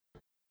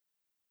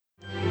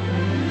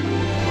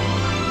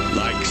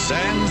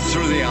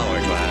through the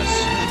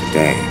hourglass.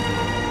 Today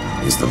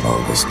is the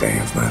longest day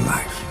of my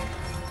life.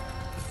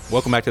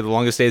 Welcome back to the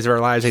longest days of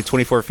our lives, a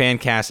 24 fan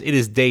cast. It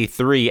is day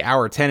 3,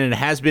 hour 10, and it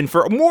has been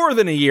for more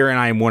than a year. And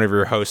I am one of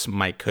your hosts,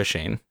 Mike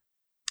Cushing.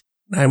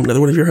 I'm another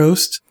one of your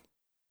hosts,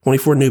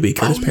 24 newbie,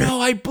 Curtis Perry.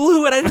 No, I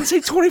blew it. I didn't say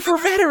 24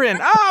 veteran.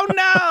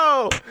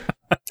 Oh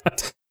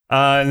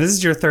no! This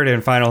is your third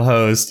and final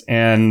host,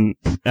 and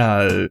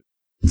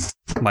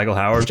Michael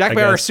Howard, Jack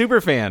Bauer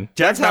super fan.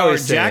 Jack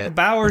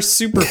Bauer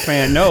super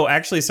fan. No,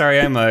 actually, sorry,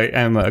 I'm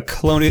a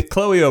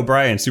Chloe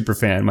O'Brien super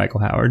fan. Michael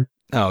Howard.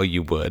 Oh,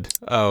 you would.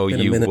 Oh,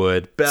 you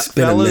would. It's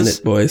been a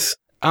minute, boys.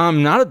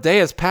 Not a day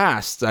has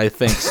passed, I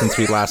think, since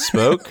we last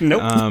spoke.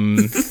 Nope.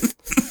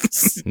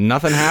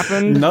 Nothing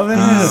happened. Nothing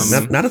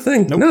has. Not a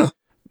thing. Nope. No.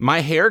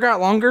 My hair got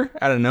longer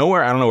out of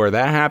nowhere. I don't know where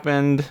that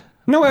happened.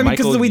 No, I mean,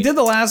 because we did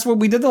the last one.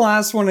 We did the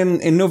last one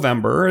in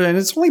November, and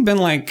it's only been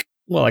like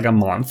a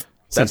month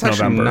since That's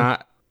November.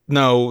 Not.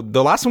 No,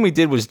 the last one we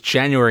did was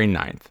January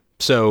 9th.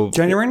 So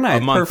January 9th,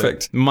 a month,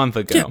 perfect. Month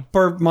ago. Yeah,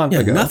 per month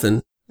ago.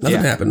 Nothing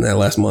happened that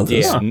last month.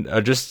 Yeah,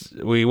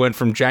 we went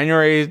from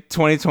January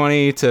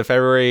 2020 to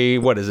February,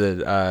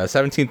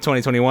 17th,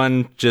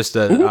 2021, just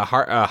a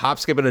hop,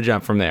 skip, and a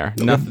jump from there.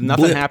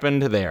 Nothing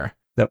happened there.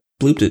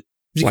 Blooped it.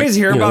 Did you guys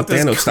hear about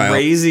this Thanos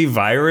crazy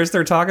virus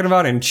they're talking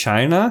about in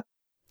China?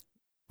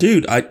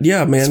 Dude,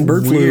 man,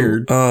 bird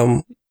weird.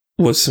 flu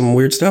was some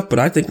weird stuff, but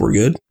I think we're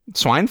good.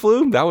 Swine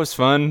flu? That was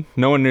fun.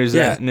 No one knew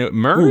that.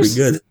 MERS?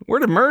 We're good. Where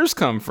did MERS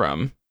come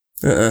from?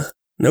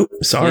 Nope.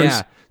 SARS.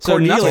 Yeah. So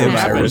nothing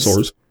happened.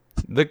 SARS.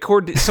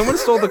 Someone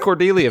stole the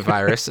Cordelia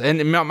virus,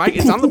 and Mike,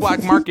 it's on the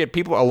black market.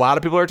 A lot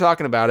of people are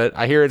talking about it.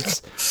 I hear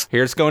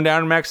it's going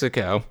down in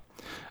Mexico.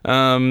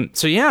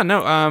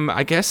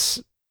 I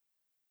guess.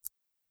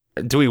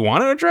 Do we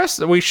want to address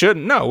that? We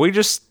shouldn't. No, we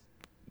just.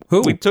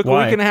 We took a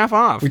week and a half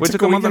off. We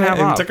took a month and a half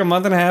off. We took a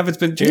month and a half. It's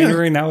been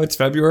January. Now it's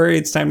February.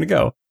 It's time to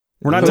go.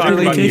 We're not talking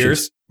about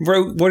years.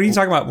 Bro, what are you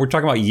talking about? We're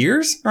talking about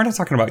years? We're not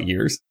talking about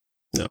years.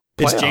 No.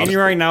 It's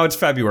January. Now it's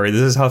February.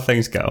 This is how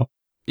things go.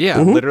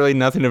 Yeah, literally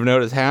nothing of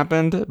note has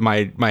happened.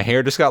 My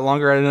hair just got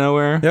longer out of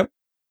nowhere. Yep.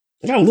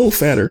 I got a little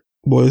fatter,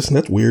 boys, and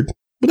that's weird.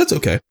 But that's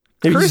okay.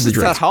 Chris, it's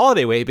that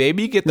holiday weight,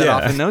 baby. You get that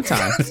off in no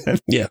time.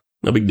 Yeah,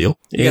 no big deal.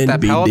 You got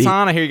that Peloton.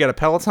 I hear you got a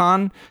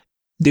Peloton.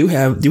 Do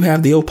have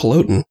the old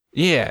Peloton.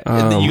 Yeah,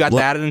 you got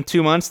that in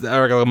 2 months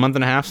or a month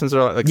and a half since.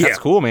 That's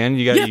cool, man.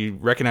 You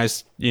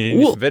recognize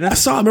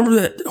fitness. I remember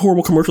that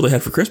horrible commercial they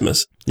had for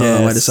Christmas.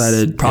 Yes. I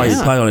decided probably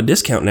on a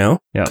discount now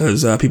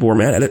because people were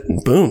mad at it.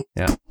 And boom.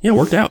 Yeah, it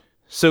worked out.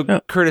 So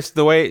Curtis,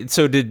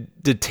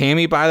 did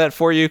Tammy buy that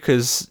for you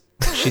because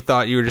she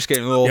thought you were just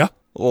getting a little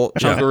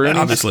chunkaroonie?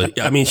 Obviously.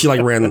 I mean, she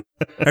ran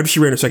after she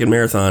ran her second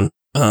marathon,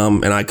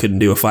 and I couldn't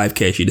do a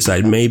 5K. She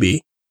decided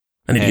maybe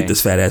I need to get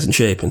this fat ass in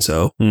shape, and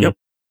so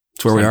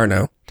that's where we are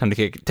now. Time to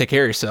take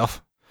care of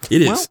yourself.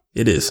 It is.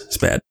 It is. It's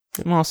bad.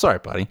 Well, sorry,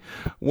 buddy.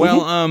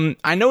 Well,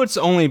 I know it's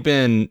only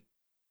been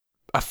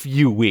a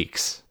few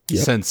weeks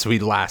since we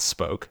last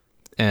spoke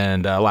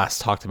and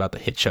last talked about the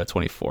hit show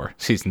 24,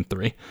 season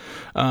 3.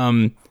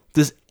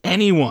 Does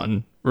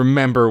anyone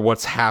remember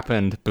what's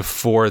happened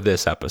before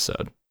this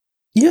episode?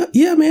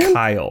 Yeah, man.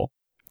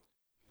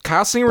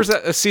 Kyle Singer was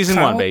at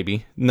season 1,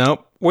 baby.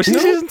 Nope. Was he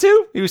season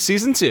 2? He was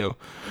season 2.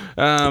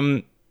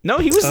 No,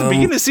 he was the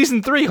beginning of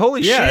season 3.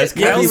 Holy shit!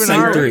 Kyle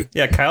Singer.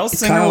 Yeah, Kyle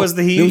Singer was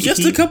the It was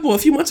just a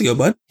few months ago,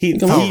 bud. He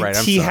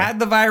had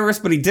the virus,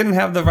 but he didn't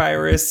have the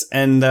virus,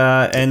 and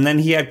then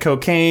he had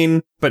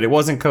cocaine, but it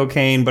wasn't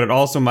cocaine, but it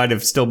also might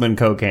have still been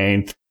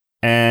cocaine.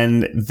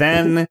 And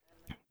then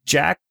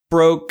Jack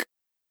broke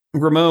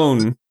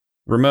Ramon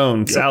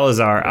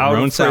Salazar out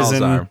of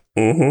prison,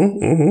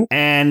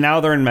 and now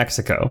they're in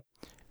Mexico.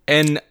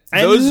 And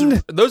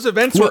those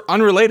events were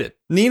unrelated.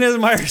 Nina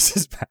Myers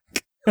is back.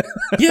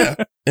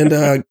 Yeah,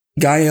 and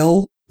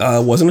Gael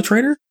wasn't a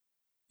traitor.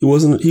 He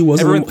wasn't.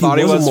 Everyone thought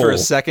he was a mole. for a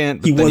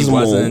second, but he then he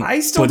wasn't. I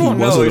still don't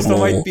know. There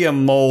might be a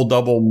mole,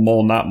 double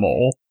mole, not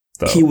mole.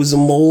 Though. He was a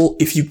mole.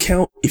 If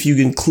you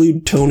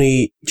include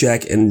Tony,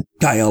 Jack, and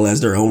Gael as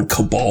their own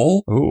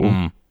cabal,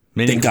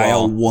 then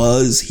Gael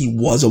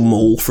was a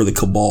mole for the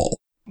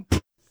cabal.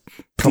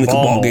 And the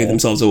cabal gave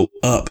themselves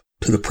up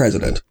to the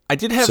president. I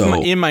did have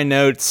in my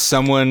notes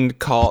someone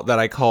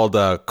I called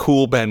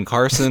Cool Ben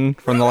Carson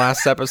from the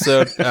last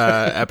episode,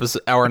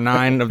 hour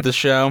 9 of the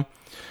show.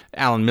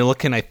 Alan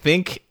Milliken, I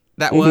think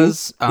that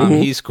was.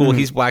 He's cool.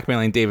 He's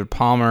blackmailing David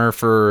Palmer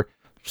for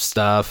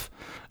stuff.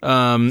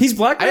 He's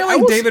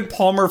blackmailing David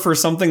Palmer for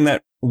something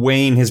that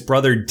Wayne, his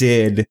brother,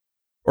 did,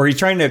 or he's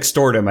trying to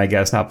extort him. I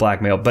guess not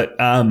blackmail, but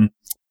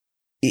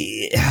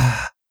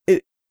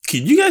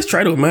Could you guys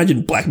try to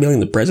imagine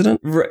blackmailing the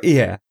president?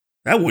 Yeah.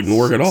 That wouldn't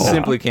work at all.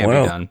 Simply can't be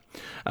done.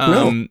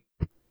 No.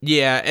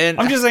 Yeah, and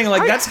I'm just saying,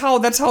 that's how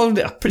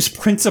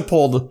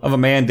principled of a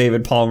man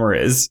David Palmer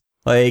is.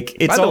 Like,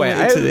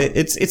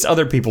 it's it's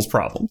other people's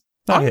problems.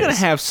 I'm going to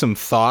have some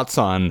thoughts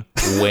on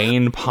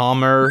Wayne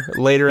Palmer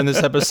later in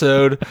this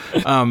episode.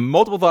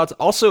 Multiple thoughts.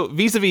 Also,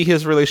 vis-a-vis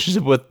his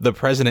relationship with the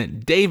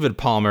president, David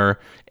Palmer,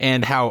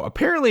 and how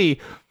apparently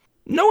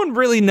no one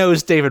really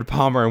knows David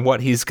Palmer and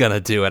what he's going to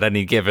do at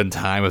any given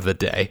time of the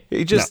day.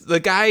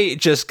 The guy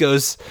just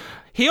goes,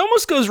 he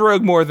almost goes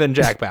rogue more than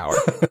Jack Bauer.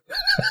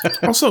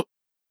 Also,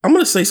 I'm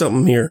going to say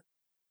something here.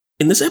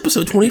 In this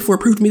episode, 24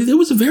 proved to me that it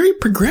was a very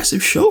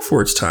progressive show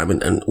for its time,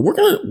 and we're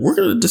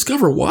gonna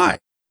discover why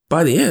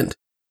by the end.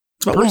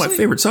 It's about one of my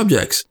favorite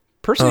subjects.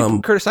 Personally,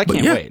 Curtis, I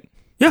can't wait.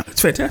 Yeah,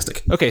 it's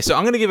fantastic. Okay, so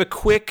I'm going to give a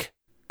quick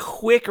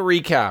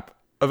recap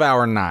of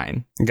Hour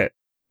 9. Okay.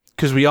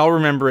 Because we all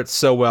remember it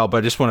so well, but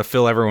I just want to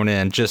fill everyone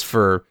in just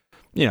for,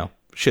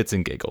 shits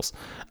and giggles.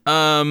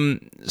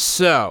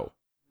 So,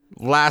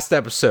 last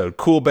episode,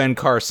 Cool Ben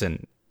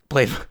Carson,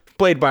 played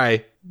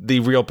by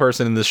the real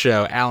person in the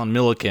show, Alan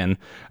Milliken,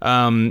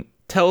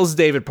 tells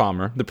David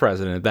Palmer, the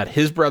president, that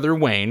his brother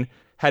Wayne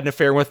had an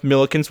affair with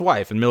Milliken's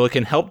wife, and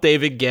Milliken helped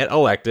David get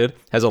elected,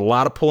 has a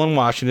lot of pull in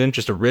Washington,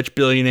 just a rich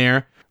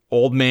billionaire,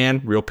 old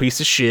man, real piece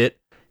of shit.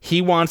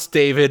 He wants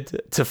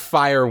David to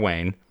fire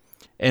Wayne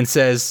and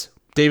says,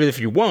 David, if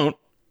you won't,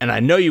 and I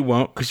know you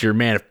won't because you're a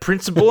man of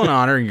principle and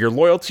honor and you're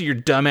loyal to your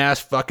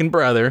dumbass fucking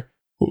brother,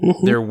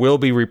 there will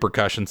be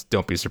repercussions.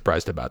 Don't be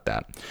surprised about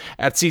that.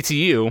 At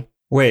CTU...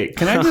 Wait,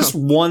 can I just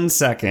 1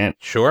 second?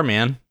 Sure,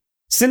 man.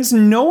 Since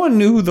no one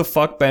knew who the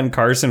fuck Ben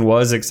Carson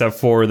was except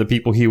for the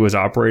people he was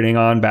operating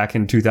on back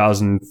in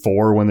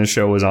 2004 when the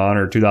show was on,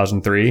 or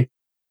 2003,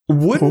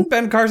 wouldn't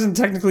Ben Carson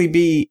technically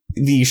be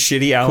the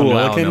shitty Alan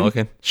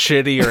Milliken?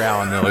 Shittier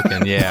Alan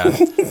Milliken, yeah.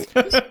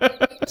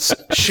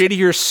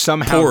 Shittier,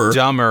 somehow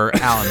dumber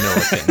Alan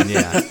Milliken,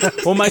 yeah.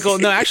 Well, Michael,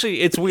 no, actually,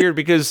 it's weird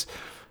because,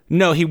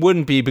 no, he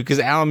wouldn't be because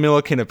Alan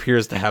Milliken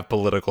appears to have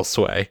political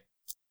sway.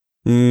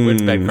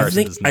 When Ben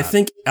Carson does not. I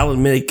think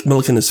Alan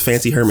Milliken is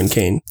fancy Herman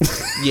Cain.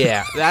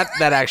 Yeah, that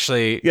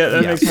actually... Yeah,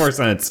 that makes more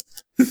sense.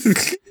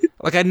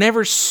 Like, I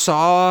never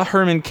saw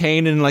Herman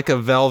Cain in, like, a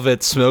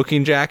velvet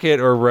smoking jacket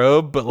or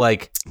robe, but,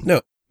 like...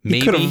 No.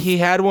 Maybe he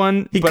had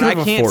one, but I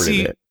can't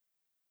see... It.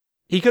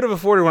 He could have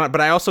afforded one,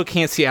 but I also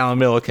can't see Alan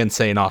Milliken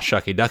saying, "Oh,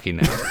 shucky ducky"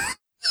 now.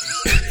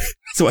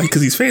 So,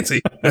 because he's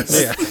fancy.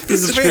 Yeah,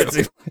 he's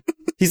fancy.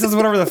 He says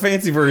whatever the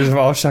fancy version of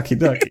 "Oh, shucky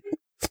ducky."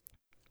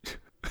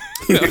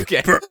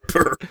 Okay.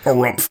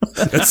 Harumph.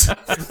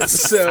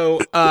 So,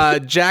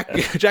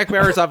 Jack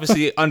Bauer is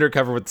obviously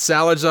undercover with the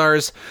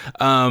Salazars.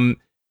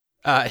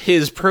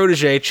 His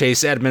protege,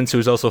 Chase Edmonds,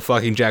 who's also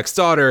fucking Jack's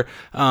daughter,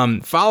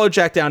 followed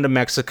Jack down to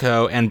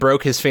Mexico and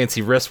broke his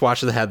fancy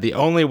wristwatch that had the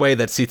only way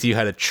that CTU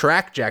had to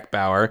track Jack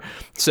Bauer.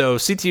 So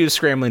CTU is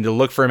scrambling to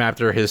look for him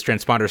after his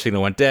transponder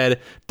signal went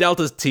dead.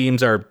 Delta's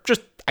teams are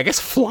just, I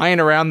guess, flying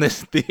around the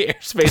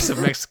airspace of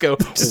Mexico,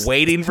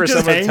 waiting for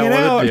someone to tell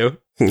them what to do.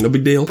 No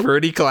big deal.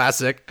 Pretty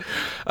classic.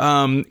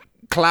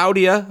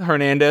 Claudia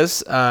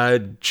Hernandez,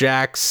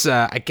 Jack's,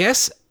 I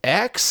guess,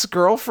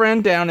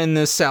 ex-girlfriend down in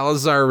the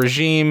Salazar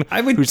regime.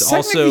 I would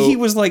say he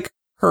was like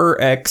her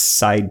ex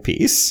side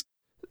piece.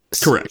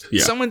 Correct.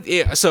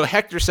 Yeah. So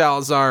Hector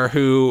Salazar,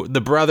 who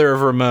the brother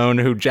of Ramon,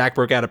 who Jack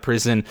broke out of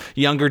prison,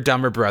 younger,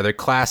 dumber brother,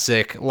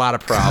 classic, a lot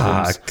of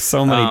problems.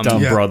 So many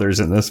dumb brothers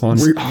in this one.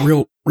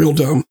 Real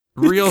dumb.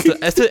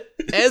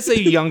 As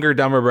a younger,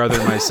 dumber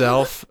brother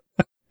myself,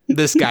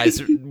 this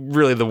guy's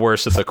really the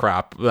worst of the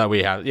crop that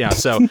we have. Yeah.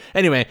 So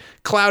anyway,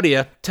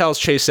 Claudia tells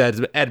Chase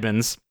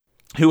Edmonds,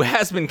 who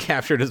has been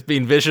captured as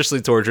being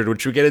viciously tortured,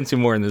 which we get into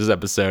more in this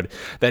episode,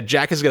 that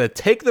Jack is going to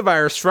take the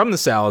virus from the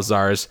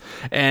Salazars,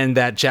 and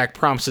that Jack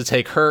promised to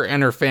take her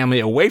and her family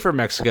away from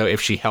Mexico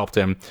if she helped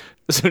him.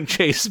 So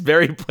Chase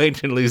very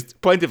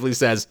plaintively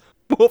says,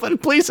 "Well, then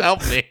please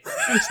help me.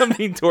 I'm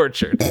being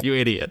tortured, you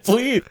idiots.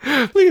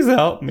 Please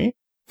help me."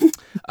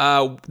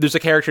 There's a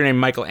character named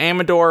Michael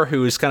Amador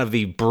who is kind of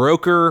the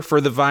broker for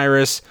the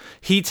virus.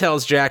 He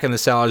tells Jack and the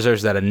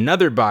Salazars that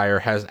another buyer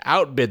has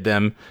outbid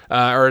them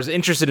or is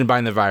interested in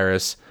buying the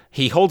virus.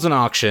 He holds an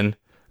auction.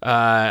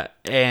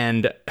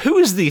 And who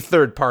is the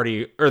third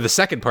party, or the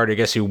second party, I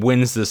guess, who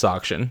wins this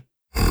auction?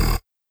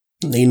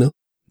 Nina.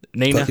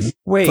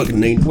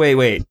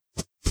 Wait.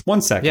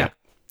 1 second. Yeah.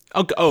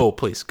 Oh,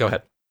 please, go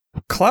ahead.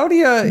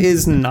 Claudia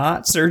is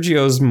not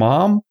Sergio's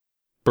mom?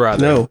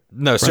 Brother.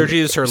 No,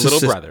 Sergio is her little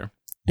brother.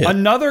 Yeah.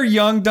 Another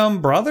young,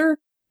 dumb brother?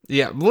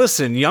 Yeah,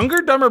 listen,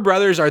 younger, dumber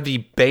brothers are the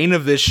bane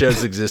of this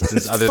show's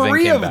existence other than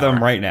three Kim of Bauer.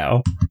 them right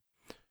now.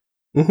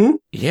 Mm-hmm.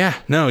 Yeah,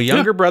 no,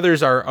 younger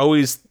brothers are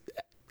always...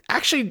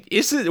 Actually,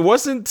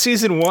 wasn't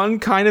season 1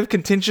 kind of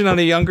contingent on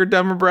a younger,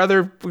 dumber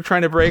brother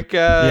trying to break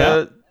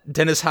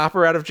Dennis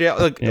Hopper out of jail?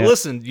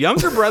 Listen,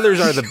 younger brothers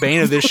are the bane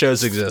of this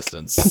show's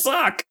existence.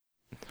 Suck!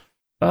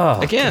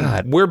 Oh, again,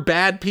 God. We're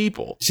bad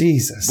people.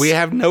 Jesus. We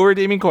have no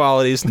redeeming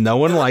qualities. No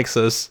one likes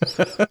us.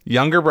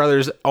 Younger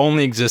brothers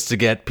only exist to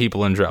get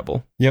people in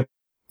trouble. Yep.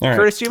 All right.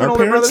 Curtis, you have an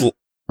older brother?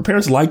 Our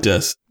parents liked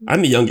us.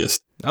 I'm the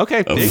youngest.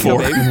 Okay. There you go,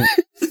 baby.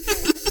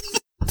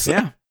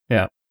 Yeah.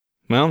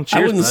 Well, cheers,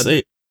 I wouldn't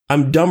say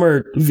I'm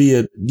dumber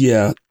via,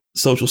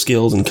 social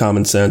skills and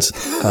common sense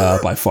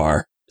by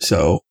far.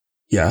 So,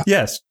 yeah.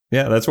 Yes.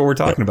 Yeah, that's what we're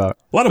talking about.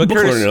 A lot of book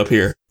learning up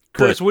here.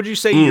 Curtis, would you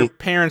say your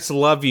parents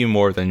love you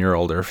more than your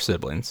older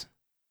siblings?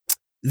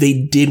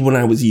 they did when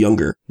I was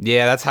younger.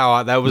 Yeah,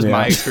 that was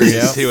my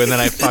experience too, and then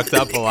I fucked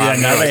up a lot.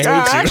 Yeah, now they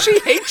I actually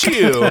hate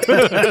you.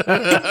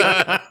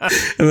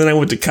 And then I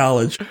went to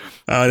college.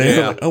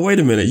 Like, oh, wait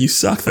a minute, you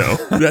suck though.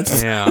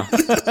 That's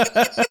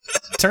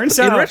Turns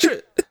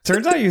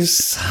out you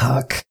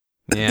suck.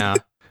 Yeah.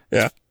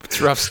 Yeah. It's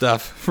rough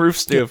stuff. Roof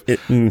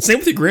Stoof. Same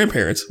with your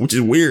grandparents, which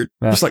is weird.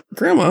 Yeah. Just like,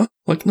 grandma,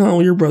 like, no,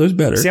 your brother's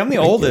better. See, I'm the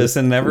oldest,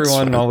 and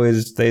everyone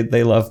always,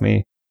 they love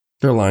me.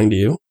 They're lying to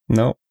you.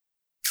 Nope.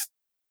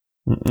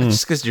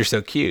 Just because you're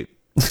so cute.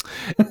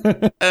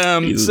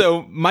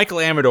 So Michael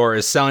Amador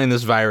is selling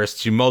this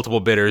virus to multiple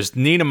bidders.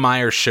 Nina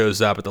Meyer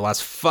shows up at the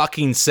last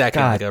fucking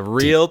second, like a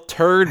real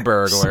turd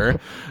burglar.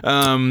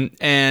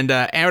 And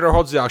Amador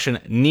holds the auction.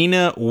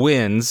 Nina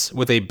wins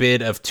with a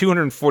bid of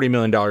 $240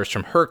 million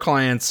from her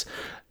clients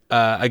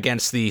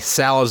against the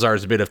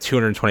Salazar's bid of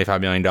 $225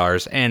 million.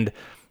 And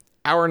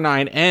hour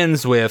 9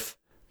 ends with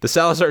the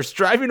Salazars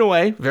driving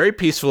away very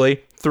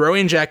peacefully,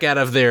 throwing Jack out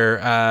of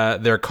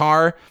their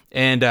car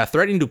and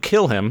threatening to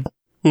kill him.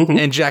 Mm-hmm.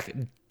 And Jack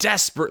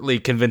desperately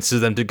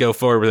convinces them to go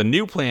forward with a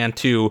new plan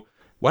to,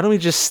 why don't we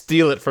just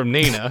steal it from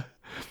Nina?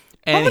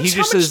 And he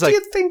just says, like,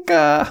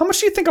 how much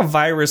do you think a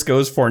virus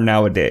goes for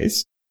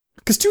nowadays?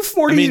 Because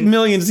 $240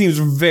 million seems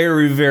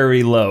very,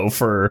 very low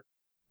for.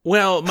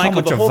 Well,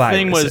 Michael, the whole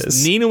thing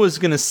was Nina was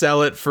going to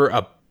sell it for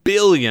 $1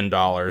 billion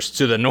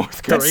to the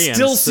North Koreans. That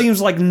still seems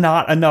like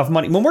not enough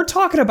money. When we're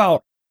talking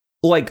about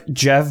like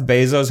Jeff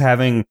Bezos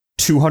having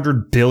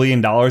 $200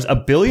 billion,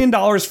 $1 billion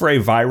for a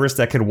virus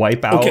that could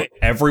wipe out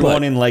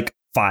everyone in like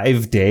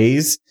 5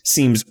 days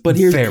seems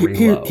very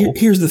low.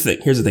 Here's the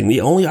thing.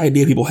 The only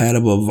idea people had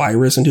of a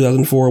virus in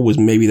 2004 was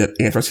maybe that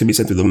anthrax could be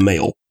sent through the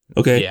mail.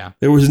 Okay. Yeah.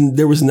 There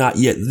was not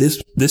yet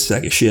this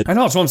sack of shit. I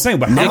know that's what I'm saying.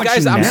 But now,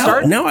 guys,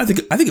 now I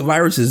think a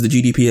virus is the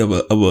GDP of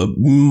a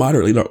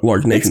moderately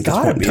large nation. It's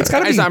gotta be.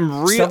 Guys,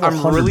 I'm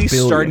really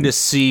starting to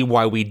see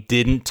why we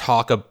didn't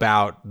talk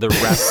about the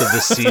rest of the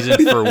season.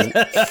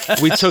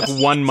 We took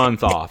 1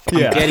 month off.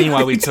 I'm getting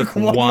why we took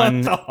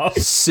one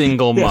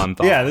single month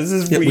off. Yeah, this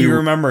is what you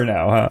remember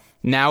now, huh?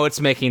 Now it's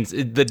making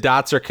the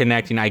dots are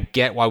connecting. I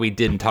get why we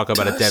didn't talk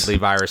about a deadly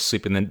virus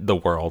sweeping the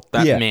world.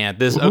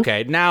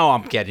 Okay, now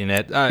I'm getting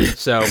it.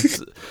 So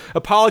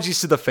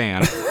apologies to the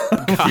fan.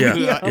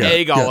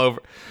 Egg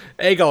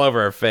all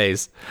over our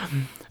face.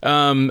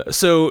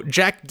 So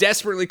Jack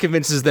desperately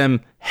convinces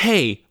them,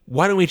 hey,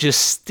 why don't we just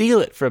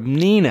steal it from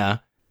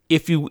Nina?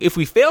 If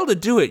we fail to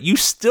do it, you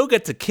still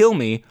get to kill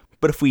me.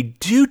 But if we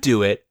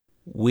do it,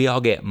 we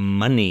all get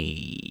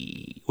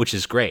money, which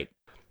is great.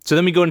 So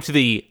then we go into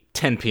the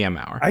 10 p.m.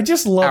 hour. I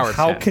just love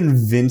how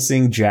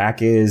convincing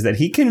Jack is that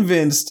he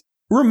convinced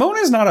Ramon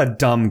is not a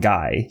dumb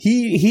guy.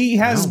 He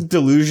has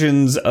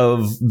delusions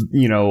of,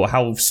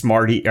 how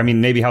smart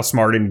maybe how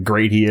smart and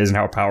great he is and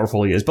how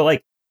powerful he is, but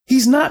like,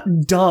 he's not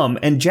dumb.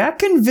 And Jack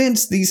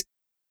convinced these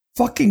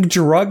fucking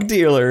drug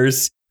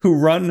dealers who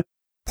run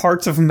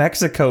parts of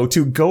Mexico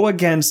to go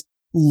against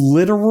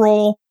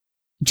literal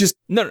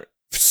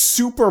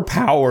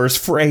superpowers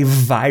for a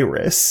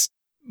virus.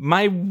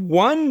 My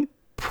one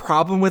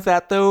problem with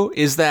that, though,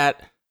 is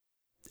that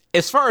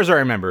as far as I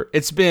remember,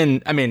 it's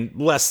been,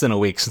 less than a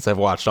week since I've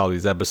watched all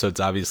these episodes,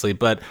 obviously,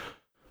 but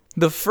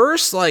the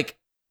first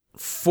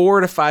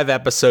 4 to 5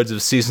 episodes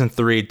of season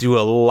 3 do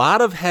a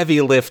lot of heavy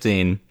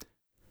lifting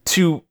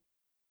to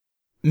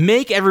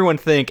make everyone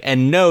think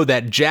and know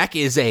that Jack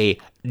is a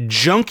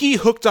junkie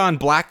hooked on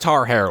black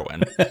tar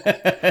heroin,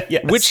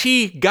 yes. Which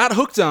he got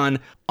hooked on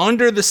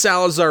under the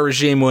Salazar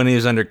regime when he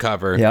was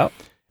undercover. Yep.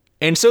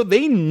 And so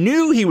they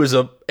knew he was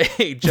a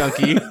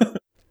junkie.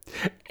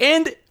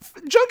 And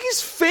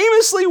junkies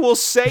famously will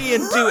say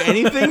and do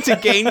anything to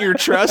gain your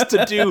trust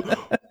to do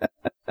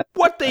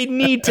what they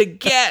need to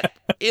get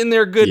in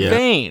their good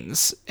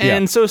veins.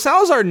 And so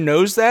Salazar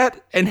knows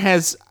that and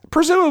has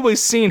presumably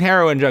seen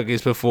heroin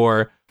junkies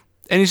before.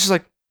 And he's just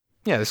like,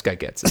 yeah, this guy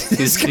gets it.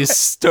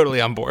 He's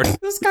totally on board.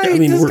 This guy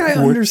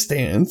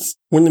understands.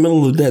 We're in the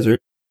middle of the desert.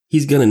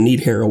 He's going to need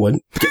heroin.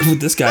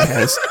 This guy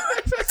has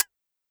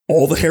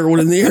all the heroin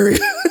in the area.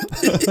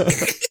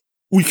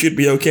 We should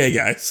be okay,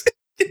 guys.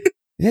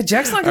 Yeah,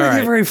 Jack's not going to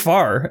get very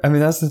far.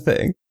 That's the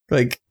thing.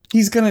 Like,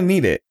 he's going to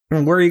need it.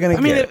 And where are you going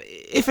to get it?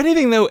 If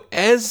anything, though,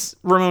 as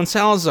Ramon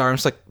Salazar, I'm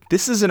just like,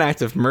 this is an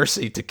act of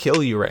mercy to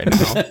kill you right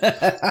now.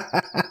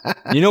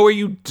 You know where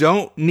you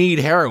don't need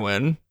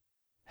heroin?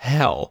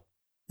 Hell.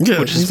 Yeah,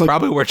 which is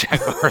probably where Jack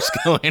Bauer's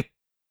going.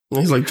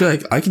 He's like,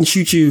 Jack, I can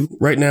shoot you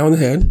right now in the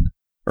head,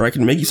 or I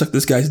can make you suck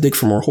this guy's dick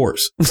from our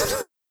horse.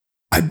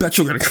 I bet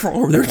you're going to come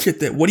over there and get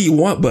that. What do you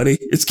want, buddy?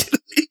 It's going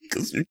to be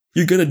because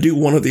you're going to do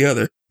one or the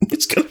other.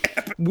 It's going to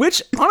happen.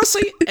 Which,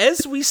 honestly,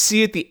 as we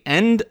see at the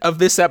end of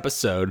this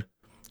episode,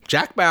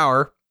 Jack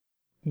Bauer,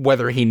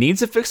 whether he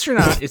needs a fix or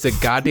not, is a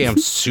goddamn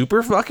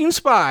super fucking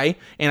spy.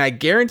 And I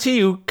guarantee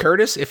you,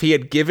 Curtis, if he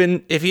had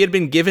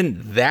been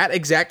given that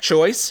exact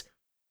choice,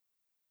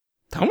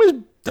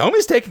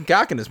 Tommy's taking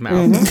cock in his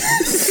mouth.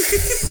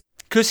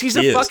 Because he's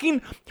a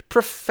fucking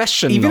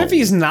professional. Even if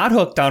he's not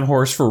hooked on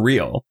horse for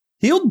real,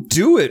 he'll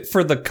do it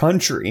for the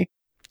country.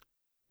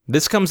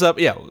 This comes up.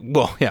 Yeah.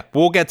 Well, yeah.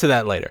 We'll get to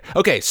that later.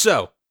 Okay.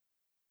 So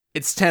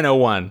it's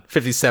 10:01,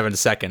 57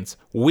 seconds.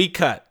 We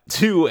cut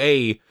to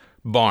a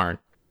barn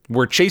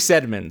where Chase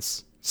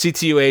Edmonds,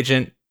 CTU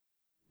agent,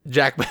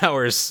 Jack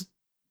Bauer's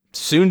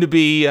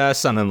soon-to-be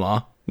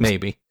son-in-law,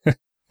 maybe,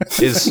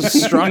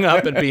 is strung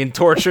up and being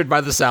tortured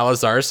by the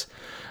Salazars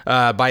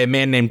by a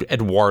man named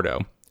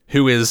Eduardo,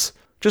 who is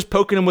just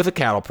poking him with a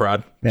cattle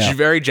prod,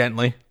 very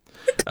gently.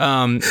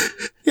 How did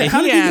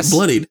he get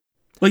bloodied?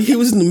 Like, he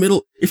was in the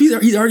middle. If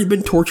he's already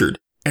been tortured,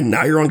 and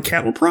now you're on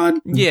cattle prod?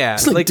 Yeah.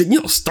 It's like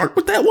start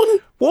with that one?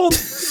 Well,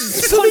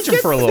 so him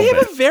for a little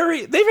bit.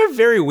 They have a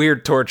very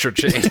weird torture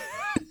chain.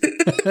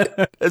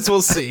 As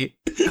we'll see.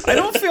 I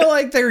don't feel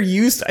like they're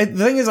used. The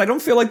thing is, I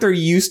don't feel like they're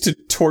used to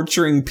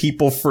torturing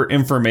people for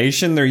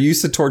information. They're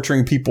used to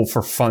torturing people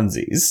for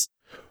funsies.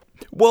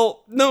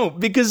 Well, no,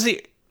 because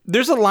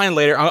there's a line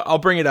later. I'll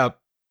bring it up.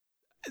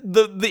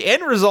 The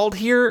end result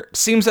here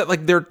seems that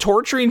like they're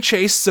torturing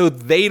Chase so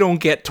they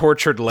don't get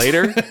tortured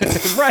later.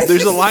 Right.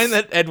 There's a line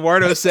that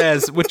Eduardo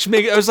says, which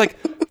I was like,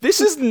 this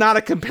is not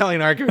a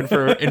compelling argument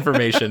for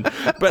information.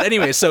 But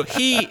anyway, so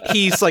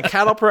he's like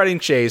cattle prodding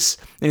Chase,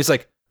 and he's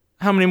like,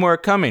 how many more are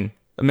coming?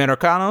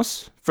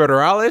 Americanos?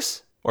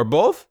 Federales? Or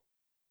both?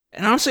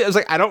 And honestly, I was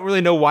like, I don't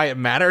really know why it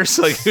matters,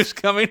 like, who's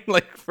coming,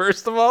 like,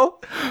 first of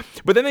all.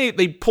 But then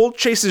they pull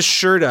Chase's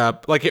shirt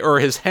up, like,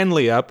 or his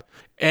Henley up,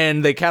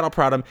 and they cattle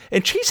prod him.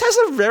 And Chase has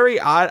a very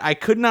odd, I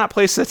could not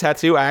place the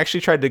tattoo. I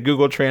actually tried to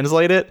Google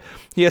translate it.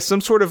 He has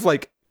some sort of,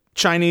 like,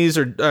 Chinese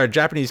or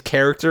Japanese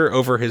character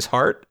over his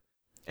heart.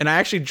 And I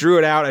actually drew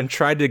it out and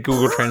tried to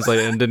Google translate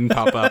it and didn't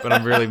pop up, and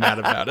I'm really mad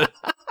about it.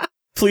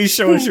 Please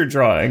show us your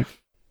drawing.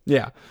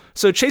 Yeah.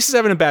 So Chase is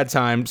having a bad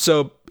time.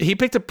 So he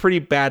picked a pretty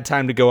bad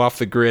time to go off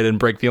the grid and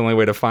break the only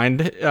way to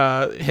find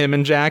him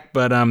and Jack.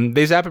 But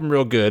they zap him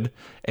real good.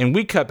 And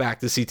we cut back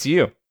to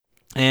CTU.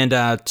 And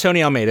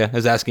Tony Almeida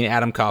is asking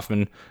Adam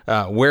Kaufman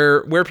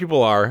where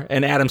people are.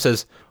 And Adam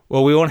says,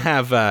 well, we won't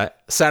have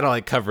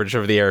satellite coverage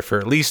over the air for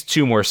at least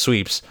 2 more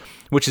sweeps.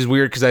 Which is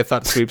weird because I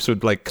thought sweeps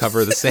would like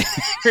cover the same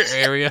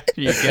area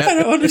you get.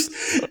 I don't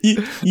understand.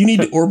 You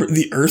need to orbit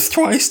the Earth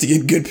twice to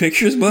get good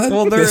pictures, bud.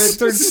 Well,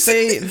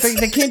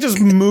 they can't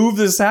just move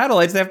the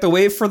satellites. They have to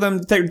wait for them.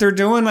 They're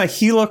doing a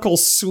helical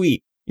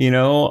sweep,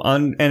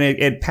 and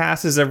it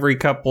passes every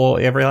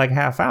like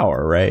half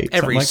hour, right?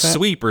 Every like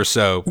sweep or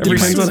so.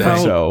 Depends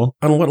on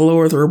what low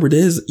Earth orbit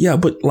is. Yeah,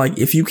 but like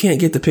if you can't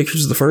get the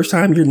pictures the first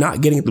time, you're not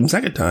getting them the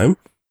second time.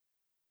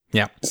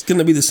 Yeah, it's going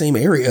to be the same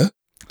area.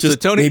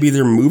 Just so Tony, maybe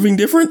they're moving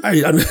different.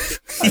 Who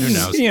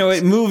knows?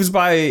 It moves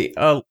by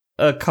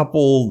a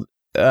couple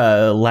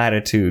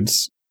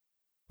latitudes.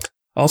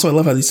 Also, I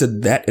love how they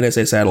said that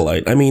NSA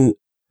satellite. I mean,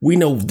 we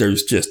know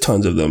there's just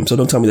tons of them, so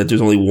don't tell me that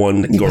there's only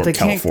one that can go to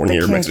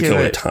California or Mexico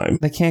at a time.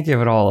 They can't give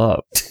it all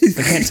up.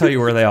 They can't tell you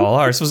where they all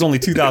are. This was only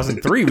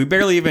 2003. We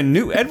barely even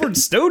knew. Edward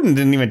Snowden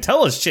didn't even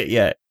tell us shit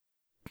yet.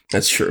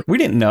 That's true. We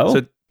didn't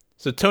know.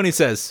 So Tony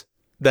says,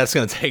 that's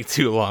going to take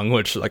too long,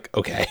 which, like,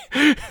 okay.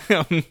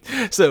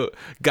 So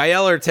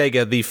Gael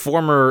Ortega, the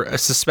former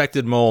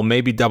suspected mole,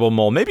 maybe double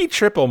mole, maybe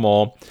triple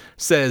mole,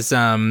 says,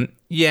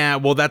 yeah,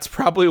 well, that's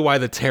probably why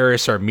the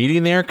terrorists are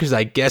meeting there, because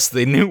I guess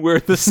they knew where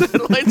the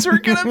satellites were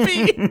going to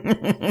be.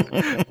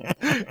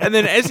 And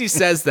then as he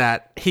says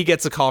that, he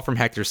gets a call from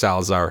Hector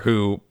Salazar,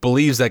 who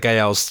believes that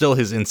Gael is still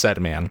his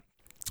inside man.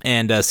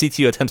 And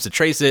CTU attempts to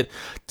trace it.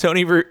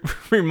 Tony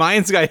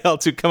reminds Gael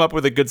to come up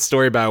with a good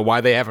story about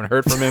why they haven't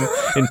heard from him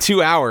in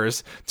 2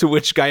 hours, to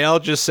which Gael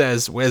just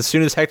says, as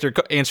soon as Hector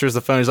answers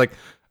the phone, he's like,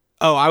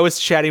 oh, I was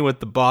chatting with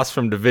the boss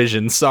from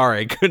Division.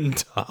 Sorry,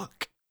 couldn't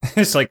talk.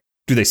 It's like,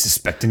 do they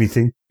suspect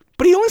anything?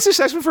 But he only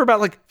suspects him for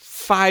about, like,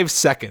 5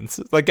 seconds.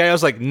 Like,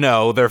 Gael's like,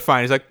 no, they're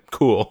fine. He's like,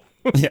 cool.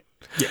 Yeah.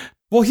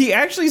 Well, he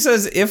actually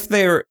says if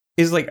they're...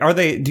 is like, are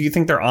they, do you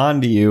think they're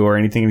on to you or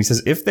anything? And he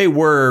says, if they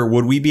were,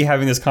 would we be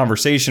having this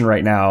conversation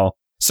right now?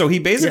 So he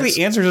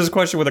basically answers his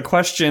question with a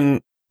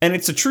question, and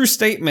it's a true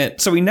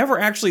statement. So he never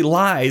actually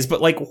lies,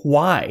 but like,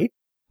 why?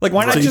 Like,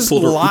 why not just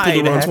lie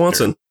to Hector?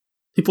 Swanson.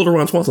 He pulled a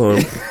Ron Swanson on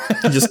him.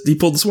 He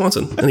pulled the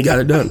Swanson, and he got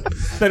it done.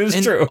 That is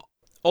true.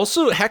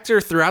 Also,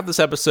 Hector, throughout this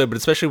episode, but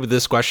especially with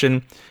this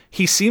question,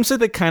 he seems like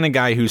the kind of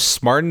guy who's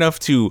smart enough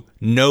to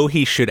know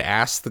he should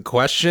ask the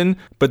question,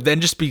 but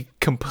then just be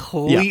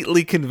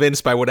completely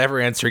convinced by whatever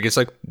answer he gets.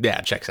 Like,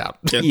 yeah, checks out.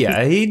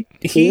 Yeah,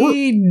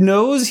 he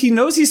knows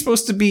he's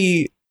supposed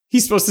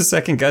to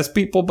second guess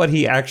people, but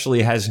he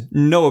actually has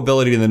no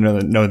ability to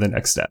know the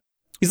next step.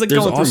 He's like,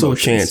 there's also a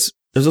chance.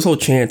 There's also a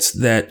chance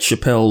that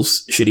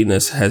Chappelle's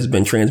shittiness has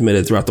been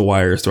transmitted throughout the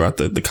wires, throughout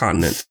the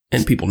continent,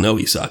 and people know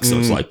he sucks. So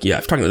it's like, yeah,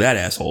 if you're talking to that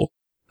asshole,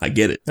 I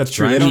get it. That's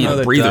true. I don't know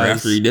that breather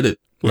after he did it.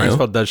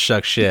 Maxwell does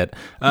suck shit.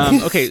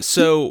 Okay,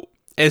 so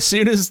as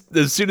soon as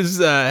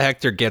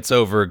Hector gets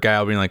over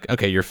Gael being like,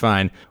 okay, you're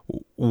fine,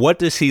 what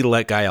does he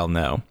let Gael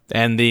know?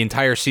 And the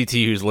entire CT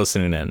who's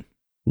listening in.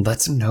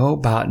 Lets him know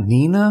about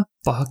Nina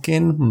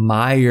fucking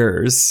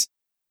Myers.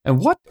 And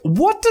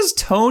what does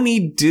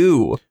Tony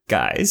do,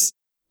 guys?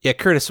 Yeah,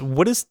 Curtis,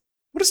 what is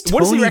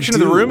Tony the reaction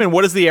of the room, and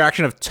what is the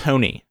reaction of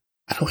Tony?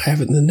 I don't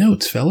have it in the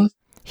notes, fellas.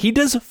 He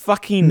does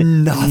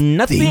fucking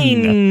nothing.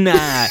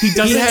 He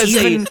doesn't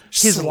even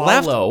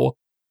swallow.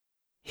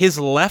 His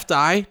left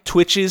eye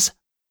twitches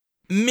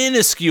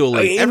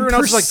minusculely. Everyone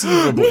else is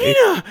like,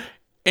 Nina!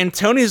 And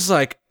Tony's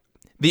like,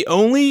 the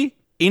only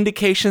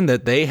indication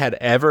that they had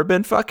ever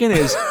been fucking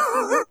is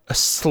a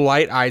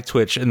slight eye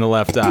twitch in the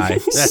left eye.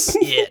 That's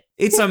it.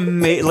 It's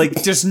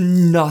like just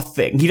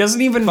nothing. He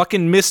doesn't even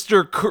fucking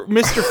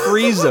Mr.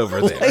 Freeze over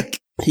there. Like,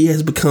 he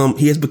has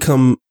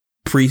become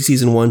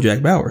pre-season 1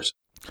 Jack Bowers.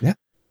 Yeah,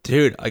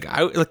 dude.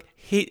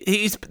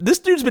 He's this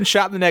dude's been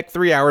shot in the neck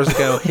 3 hours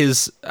ago.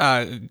 His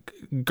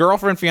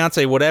girlfriend,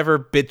 fiance, whatever,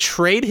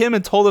 betrayed him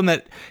and told him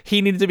that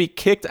he needed to be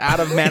kicked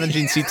out of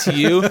managing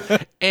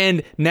CTU,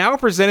 and now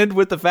presented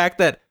with the fact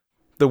that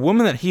the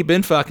woman that he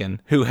been fucking,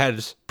 who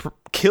has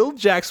killed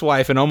Jack's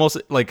wife and almost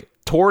like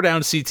tore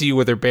down CTU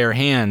with her bare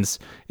hands,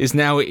 is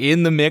now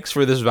in the mix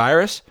for this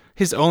virus.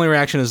 His only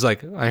reaction is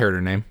like, I heard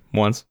her name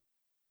once.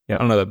 Yeah,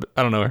 I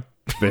don't know her.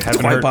 But it's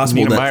quite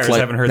possible Nina Myers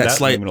haven't heard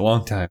that name in a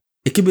long time.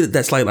 It could be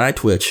that slight eye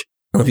twitch.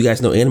 I don't know if you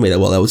guys know anime that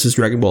well. That was his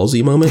Dragon Ball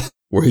Z moment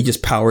where he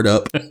just powered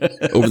up.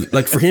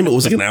 Like for him, it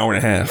was like an hour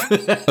and a half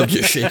of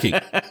just shaking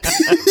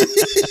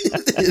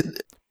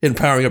and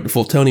powering up to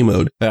full Tony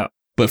mode. Yeah.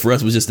 But for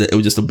us, it was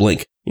just a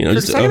blink. You know,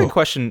 I have a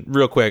question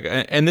real quick,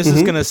 and this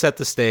is going to set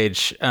the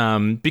stage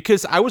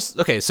because I was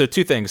So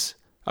 2 things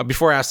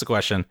before I ask the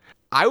question.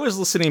 I was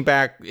listening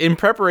back in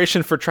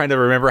preparation for trying to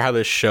remember how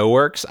this show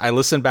works. I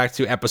listened back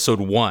to episode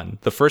 1,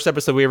 the first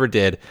episode we ever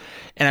did,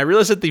 and I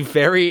realized at the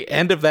very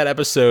end of that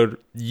episode,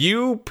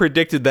 you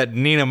predicted that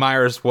Nina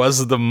Myers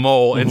was the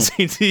mole in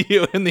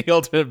CTU and the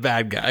ultimate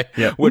bad guy,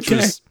 which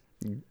was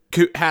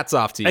hats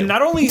off to you. And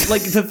not only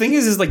like the thing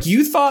is like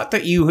you thought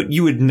that you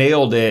had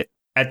nailed it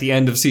at the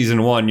end of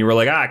season 1. You were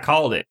like, I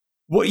called it.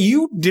 What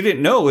you didn't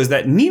know is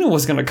that Nina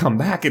was going to come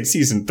back in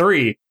season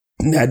 3.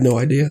 I had no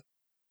idea.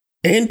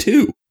 And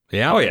 2.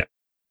 Yeah. Oh, yeah.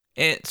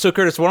 And so,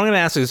 Curtis, what I'm going to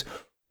ask is,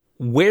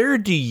 where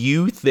do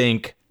you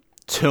think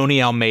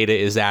Tony Almeida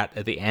is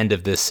at the end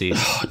of this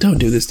season? Oh, don't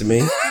do this to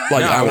me.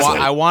 Like,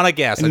 I want to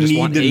guess. I just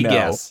want a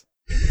guess.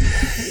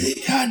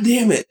 God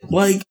damn it.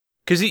 Like,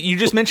 because you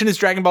just mentioned his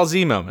Dragon Ball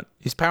Z moment.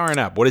 He's powering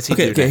up. What does he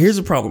do? Okay, here's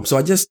the problem.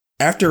 So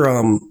after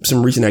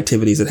some recent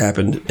activities that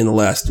happened in the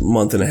last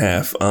month and a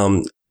half,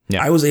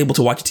 I was able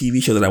to watch a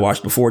TV show that I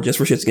watched before just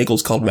for shits and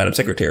giggles called Madam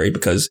Secretary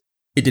because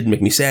it didn't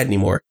make me sad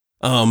anymore.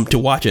 To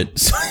watch it.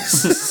 So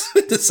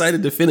I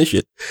decided to finish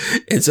it.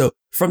 And so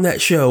from that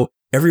show,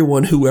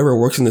 whoever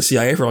works in the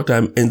CIA for a long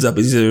time ends up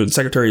as either the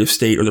Secretary of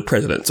State or the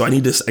President. So I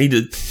need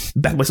to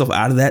back myself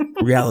out of that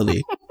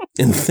reality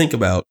and think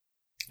about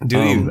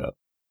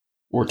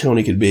where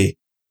Tony could be.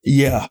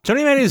 Yeah.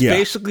 Tony Almeida is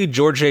basically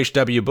George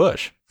H.W.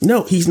 Bush.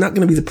 No, he's not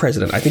going to be the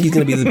president. I think he's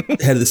going to be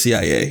the head of the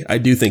CIA. I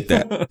do think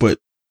that, but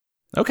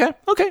Okay,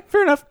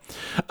 fair enough.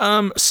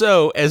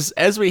 So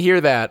as we hear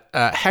that,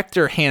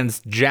 Hector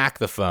hands Jack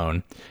the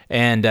phone,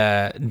 and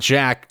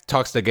Jack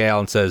talks to Gail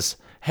and says,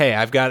 "Hey,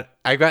 I've got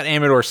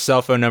Amador's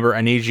cell phone number.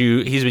 I need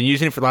you. He's been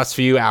using it for the last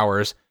few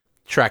hours.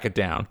 Track it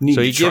down."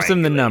 So he gives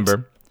him the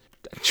number.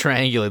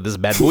 Triangulate this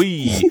bad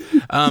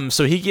boy.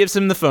 So he gives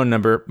him the phone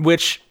number,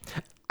 which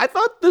I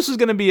thought this was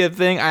going to be a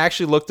thing. I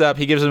actually looked up.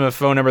 He gives him a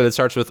phone number that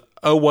starts with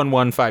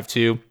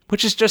 01152,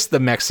 which is just the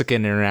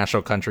Mexican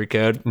international country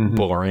code. Mm-hmm.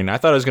 Boring. I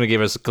thought it was going to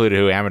give us a clue to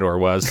who Amador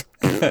was.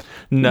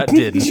 Nut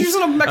didn't. He's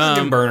using a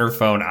Mexican burner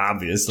phone,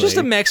 obviously. Just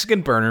a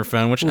Mexican burner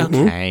phone, which,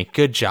 okay,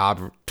 good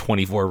job,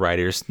 24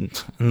 writers.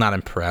 I'm not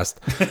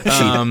impressed.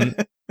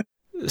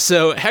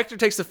 So Hector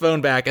takes the phone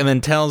back and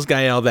then tells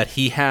Gael that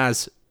he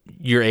has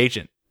your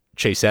agent,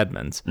 Chase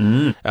Edmonds.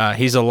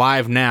 He's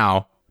alive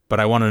now, but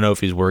I want to know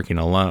if he's working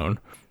alone.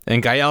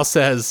 And Gael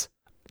says,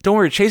 don't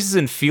worry, Chase is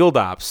in field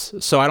ops,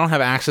 so I don't have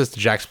access to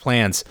Jack's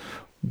plans.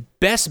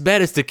 Best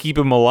bet is to keep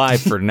him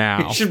alive for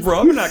now. You should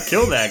probably not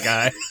kill that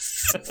guy.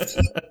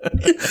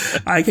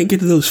 I can't get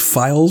to those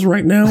files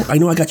right now. I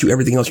know I got you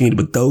everything else you need,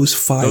 but those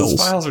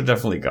files are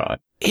definitely gone.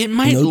 It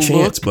might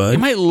It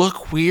might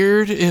look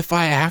weird if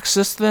I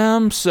access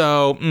them,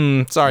 so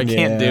sorry,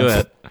 can't do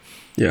it.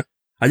 Yeah.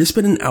 I just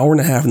spent an hour and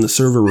a half in the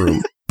server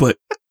room, but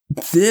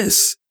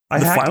I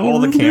hacked all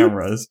the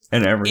cameras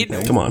and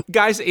everything. Come on.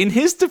 Guys, in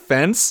his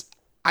defense,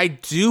 I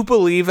do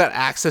believe that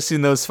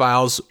accessing those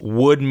files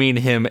would mean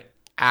him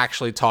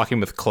actually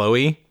talking with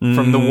Chloe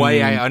from the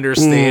way I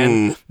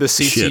understand the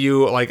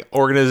CTU like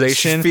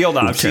organization. She's field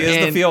ops. She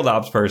is the field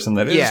ops person.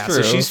 That is true.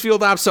 So she's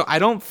field ops. So I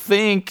don't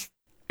think,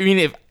 I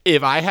mean,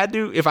 if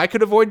I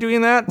could avoid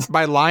doing that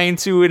by lying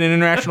to an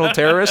international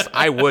terrorist,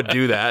 I would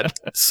do that.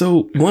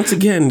 So once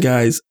again,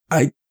 guys,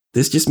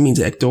 this just means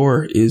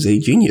Hector is a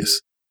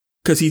genius.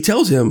 Because he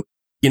tells him,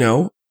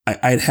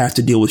 I'd have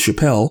to deal with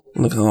Chappelle.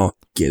 I'm like, oh,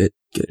 get it.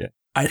 Yeah.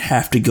 I'd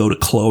have to go to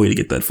Chloe to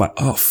get that file.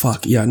 Oh,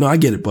 fuck. Yeah, no, I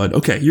get it, bud.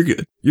 Okay, you're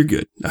good.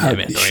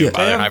 Shit.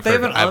 They have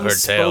an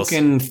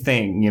unspoken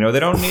thing. They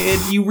don't need,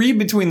 you read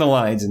between the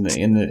lines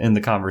in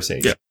the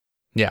conversation.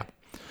 Yeah.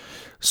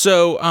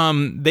 So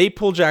they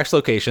pull Jack's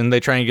location.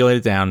 They triangulate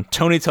it down.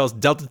 Tony tells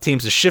Delta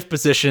teams to shift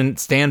position,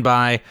 stand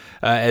by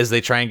as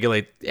they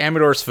triangulate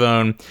Amador's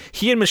phone.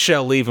 He and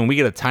Michelle leave, and we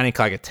get a tiny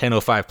clock at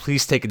 10:05.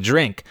 Please take a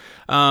drink.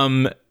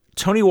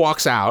 Tony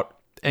walks out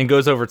and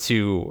goes over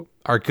to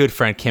our good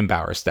friend Kim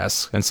Bauer's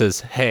desk and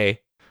says,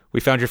 "Hey, we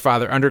found your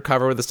father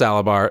undercover with the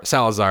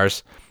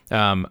Salazars,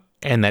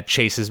 and that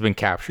Chase has been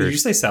captured." Did you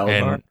say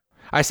Salazar?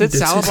 I said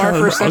salad bar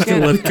for a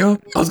second. I was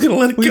gonna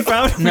let it go. We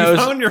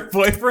found your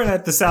boyfriend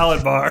at the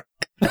salad bar.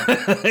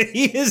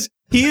 He has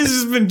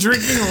just been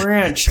drinking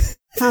ranch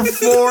for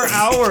 4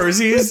 hours.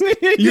 You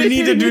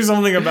need to do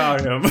something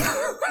about him.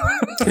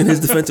 In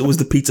his defense, it was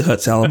the Pizza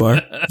Hut salad bar.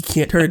 You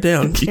can't turn it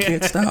down. You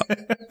can't stop.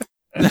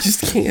 You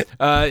just can't.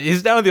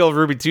 He's down with the old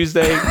Ruby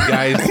Tuesday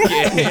guys.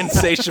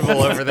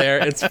 Insatiable over there.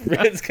 It's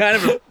kind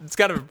of a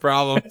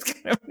problem. It's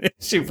kind of an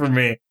issue for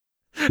me.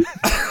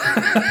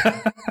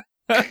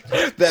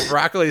 That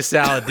broccoli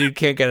salad, dude,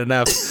 can't get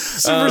enough.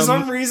 So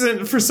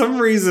for some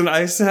reason,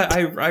 I said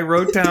I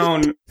wrote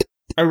down,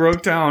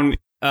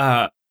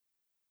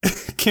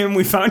 Kim,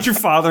 we found your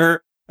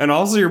father and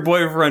also your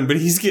boyfriend, but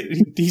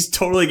he's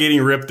totally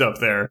getting ripped up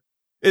there.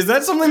 Is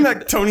that something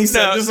that Tony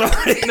said?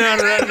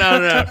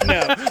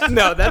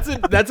 No. That's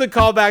a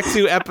callback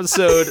to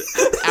episode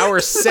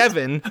hour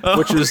 7,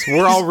 which was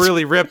we're all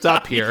really ripped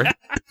up here.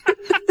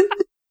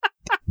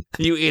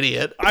 You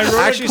idiot! Michael,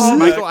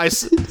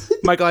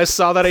 I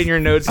saw that in your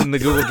notes in the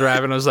Google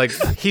Drive, and I was like,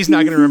 "He's not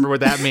going to remember what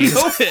that means."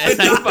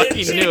 And I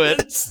fucking knew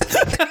it.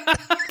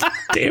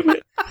 Damn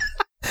it!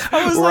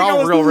 We're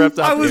all real ripped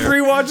up. I was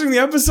rewatching the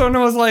episode, and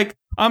I was like,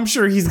 "I'm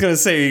sure he's going to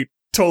say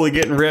totally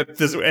getting ripped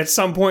at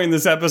some point in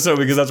this episode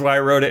because that's why I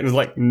wrote it." And it was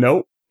like,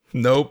 "Nope,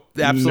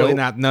 absolutely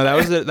not." No,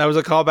 that was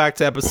a callback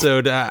to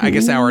episode, I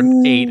guess hour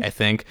 8, I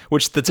think,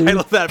 which the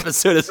title of that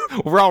episode is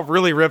 "We're all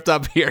really ripped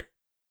up here."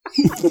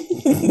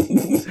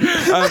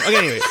 Okay,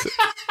 anyway.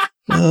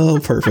 Oh,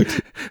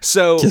 perfect.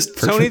 So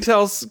Tony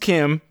tells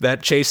Kim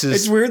that Chase is...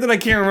 It's weird that I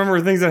can't remember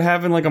things that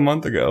happened like a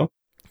month ago.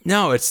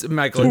 No, it's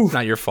Michael. It's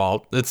not your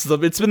fault. It's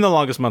been the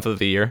longest month of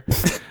the year.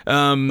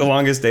 The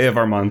longest day of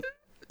our month.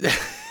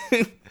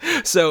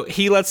 So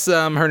he lets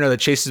her know that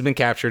Chase has been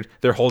captured.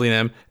 They're holding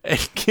him. And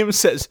Kim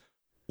says,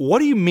 "What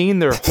do you mean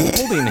they're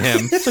holding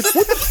him?" It's like,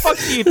 what the fuck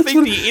do you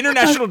think the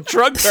international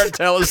drug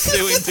cartel is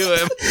doing to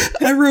him?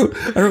 I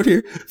wrote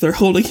here, they're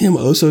holding him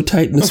oh so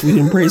tight in a sweet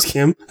embrace,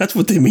 Kim. That's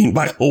what they mean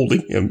by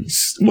holding him.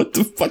 What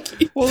the fuck?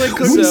 Well, they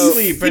couldn't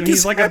sleep, and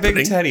he's like a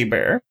big teddy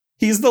bear.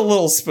 He's the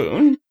little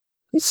spoon.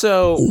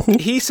 So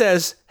he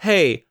says,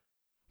 "Hey,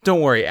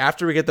 don't worry.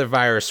 After we get the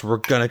virus, we're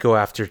going to go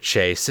after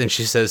Chase." And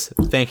she says,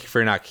 "Thank you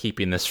for not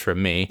keeping this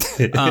from me."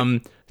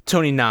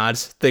 Tony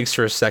nods, thinks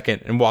for a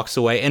second, and walks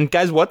away. And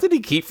guys, what did he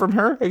keep from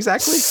her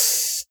exactly?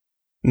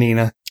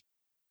 Nina.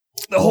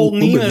 The whole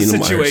Nina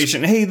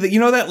situation. Hey, you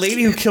know that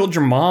lady who killed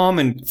your mom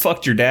and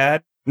fucked your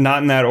dad?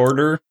 Not in that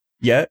order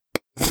yet.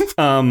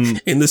 In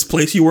this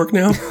place you work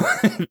now?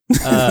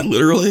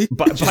 Literally.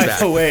 By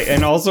the way,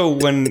 and also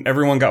when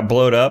everyone got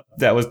blowed up,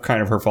 that was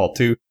kind of her fault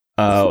too.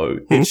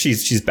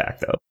 She's back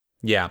though.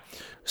 Yeah.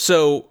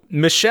 So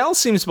Michelle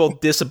seems both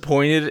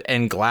disappointed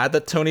and glad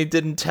that Tony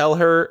didn't tell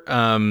her,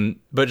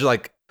 but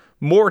like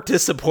more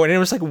disappointed. It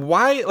was like,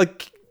 why?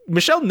 Like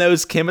Michelle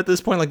knows Kim at this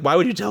point. Like, why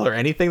would you tell her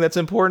anything that's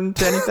important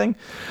to anything?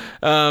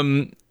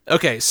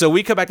 Okay, so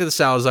we come back to the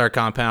Salazar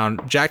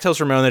compound. Jack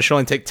tells Ramon that it should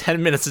only take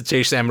 10 minutes to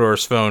chase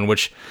Amador's phone,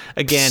 which,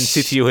 again,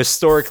 CTU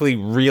historically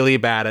really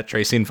bad at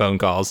tracing phone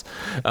calls.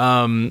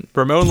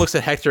 Ramon looks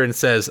at Hector and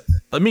says,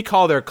 "Let me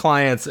call their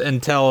clients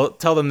and tell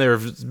them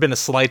there's been a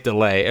slight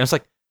delay." And it's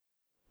like,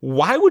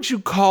 why would you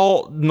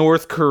call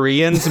North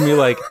Koreans and be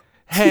like,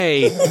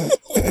 "Hey,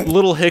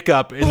 little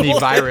hiccup in the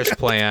virus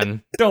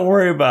plan. Don't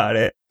worry about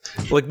it."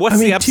 Like, what's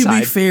the upside? To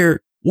be fair,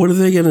 what are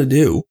they going to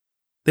do?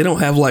 They don't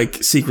have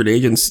like secret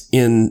agents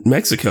in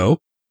Mexico,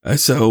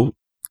 so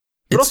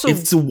it's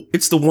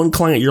the one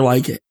client you're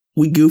like,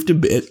 we goofed a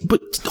bit,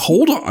 but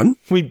hold on,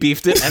 we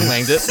beefed it and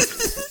wanged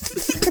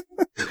it.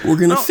 We're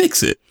gonna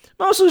fix it.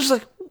 Also, just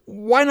like,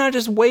 why not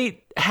just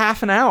wait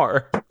half an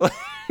hour?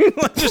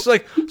 Just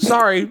like,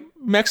 sorry,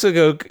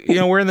 Mexico,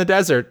 we're in the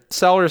desert.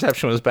 Cell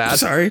reception was bad. I'm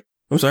sorry.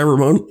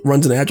 Ramon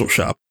runs an agile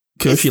shop.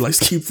 Koshi likes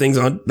to keep things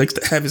on, likes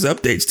to have his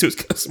updates to his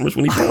customers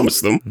when he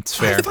promised them. It's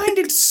fair. I find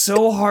it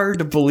so hard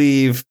to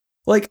believe.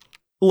 Like,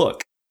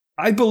 look,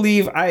 I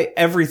believe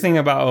everything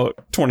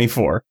about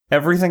 24.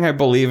 Everything I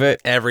believe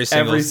it. Every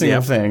single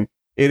thing.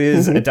 It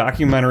is a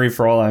documentary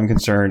for all I'm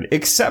concerned,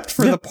 except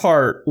for the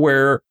part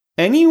where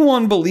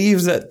anyone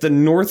believes that the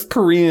North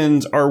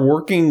Koreans are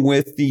working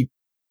with the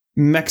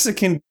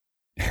Mexican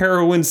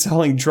heroin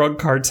selling drug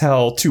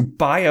cartel to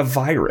buy a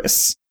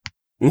virus.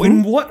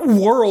 In what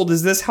world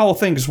is this how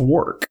things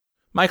work?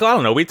 Michael, I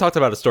don't know. We talked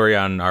about a story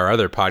on our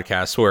other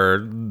podcast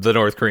where the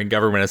North Korean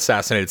government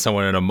assassinated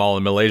someone in a mall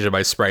in Malaysia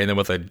by spraying them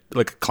with a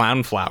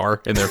clown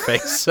flower in their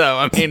face. So,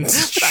 I mean,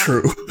 it's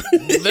true.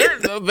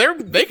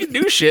 they can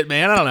do shit,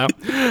 man. I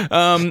don't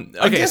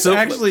know. I guess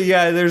actually,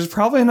 yeah, there's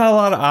probably not a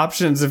lot of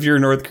options if you're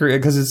North Korea,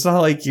 because it's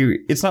not like you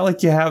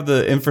have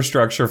the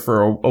infrastructure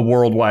for a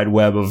worldwide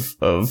web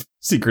of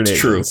secret agents.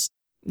 True.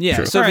 Yeah.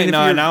 True. So all right,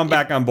 now I'm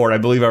back on board. I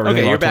believe everything.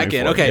 Okay, you're back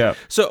in. Okay. Yeah.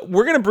 So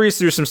we're going to breeze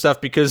through some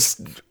stuff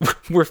because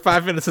we're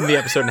 5 minutes in the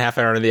episode and half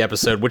an hour into the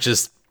episode, which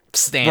is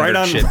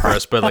standard shit for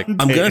us. But I'm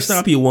going to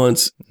stop you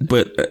once,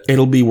 but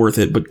it'll be worth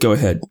it. But go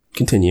ahead.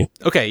 Continue.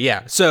 Okay.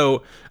 Yeah.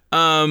 So,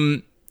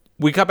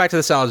 we cut back to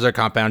the Salazar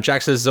compound.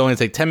 Jack says it's only going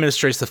to take 10 minutes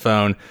to trace the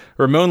phone.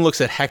 Ramon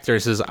looks at Hector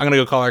and says, I'm going to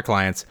go call our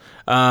clients.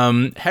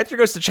 Hector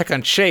goes to check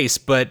on Chase,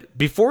 but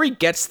before he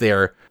gets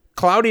there,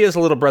 Claudia's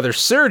little brother,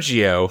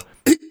 Sergio...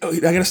 I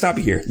got to stop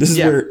you here. This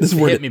is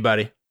where hit me,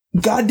 buddy.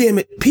 God damn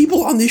it.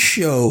 People on this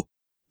show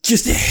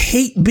just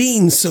hate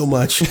beans so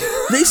much.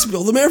 They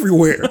spill them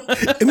everywhere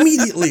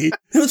immediately.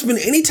 They don't spend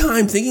any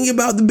time thinking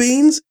about the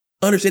beans,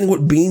 understanding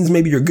what beans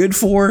maybe you're good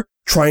for,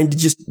 trying to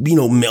just,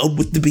 meld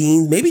with the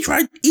beans. Maybe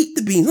try to eat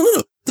the beans.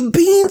 No. The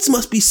beans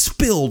must be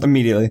spilled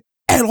immediately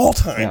at all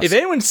times. If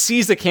anyone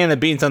sees a can of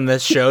beans on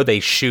this show,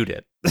 they shoot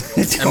it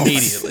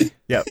immediately.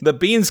 Yeah, the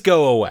beans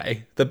go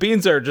away. The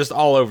beans are just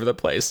all over the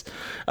place.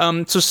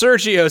 So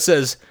Sergio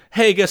says,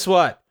 "Hey, guess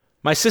what?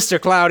 My sister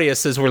Claudia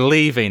says we're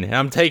leaving,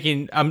 and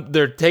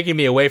they're taking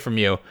me away from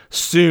you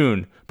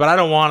soon. But I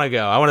don't want to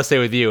go. I want to stay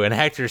with you." And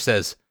Hector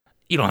says,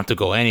 "You don't have to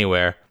go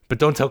anywhere, but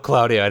don't tell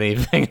Claudia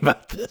anything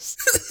about this."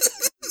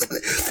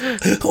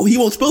 Oh, he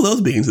won't spill those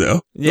beans,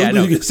 though. Yeah,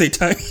 no. Gonna say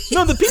tiny.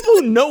 No, the people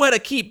who know how to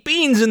keep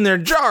beans in their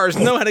jars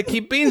know how to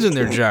keep beans in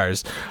their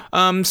jars.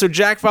 So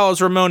Jack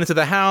follows Ramon into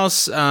the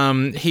house.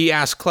 He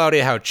asks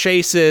Claudia how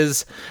Chase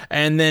is,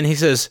 and then he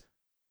says,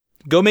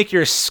 "Go make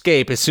your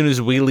escape as soon as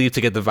we leave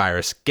to get the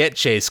virus. Get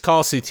Chase,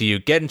 call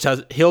CTU, get in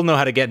touch. He'll know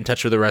how to get in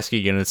touch with the rescue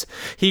units."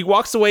 He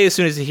walks away as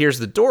soon as he hears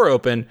the door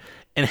open,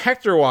 and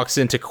Hector walks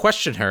in to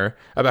question her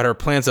about her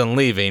plans on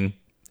leaving.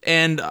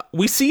 And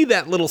we see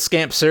that little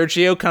scamp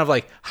Sergio kind of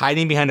like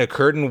hiding behind a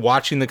curtain,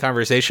 watching the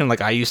conversation,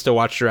 like I used to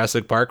watch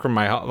Jurassic Park from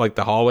my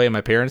the hallway in my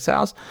parents'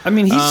 house. I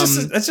mean,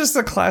 that's just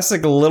a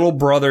classic little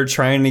brother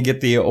trying to get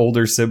the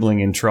older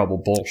sibling in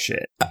trouble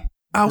bullshit.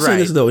 I'll say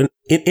this though,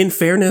 in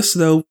fairness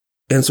though,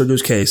 in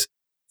Sergio's case,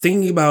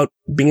 thinking about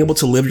being able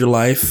to live your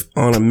life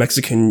on a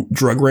Mexican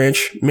drug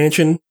ranch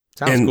mansion.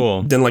 Sounds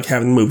cool. Then like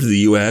having to move to the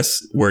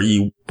U.S. where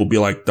you will be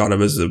like thought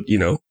of as an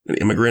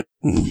immigrant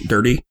and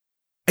dirty.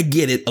 I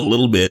get it a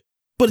little bit,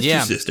 but it's your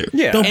sister.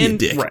 Yeah. Don't be a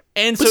dick. Right.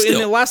 And so in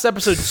the last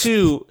episode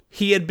too,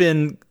 he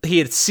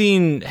had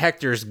seen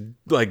Hector's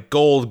like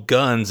gold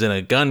guns in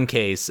a gun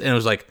case and it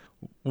was like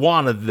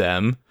wanted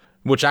them,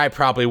 which I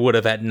probably would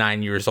have at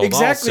 9 years old.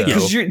 Exactly,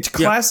 because you're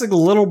classic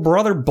little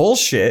brother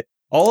bullshit.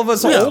 All of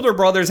us older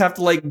brothers have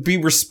to like be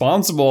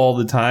responsible all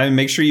the time,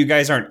 make sure you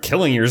guys aren't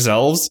killing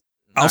yourselves.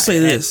 I'll say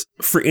this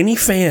for any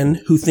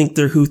fan who think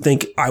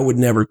I would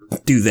never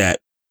do that.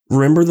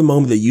 Remember the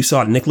moment that you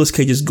saw Nicolas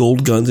Cage's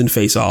gold guns in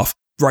Face Off?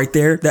 Right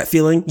there, that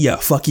feeling? Yeah,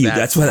 fuck you.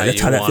 That's how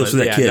that feels for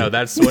that kid. No,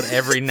 that's what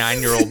every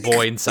 9-year-old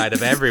boy inside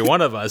of every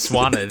one of us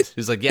wanted.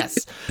 He's like,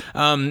 yes.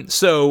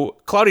 So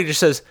Claudia just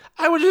says,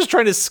 I was just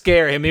trying to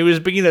scare him. He was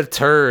being a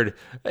turd.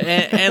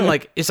 And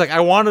like, it's like,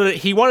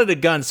 he wanted a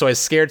gun, so I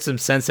scared some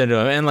sense into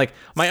him. And like,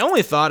 my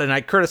only thought,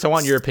 and Curtis, I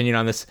want your opinion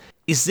on this.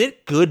 Is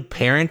it good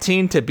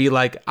parenting to be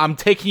like, I'm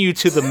taking you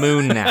to the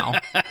moon now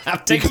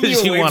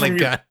because you want a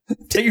gun?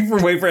 Taking you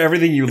away from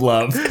everything you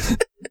love.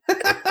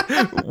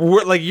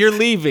 Like, you're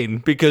leaving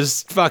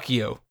because fuck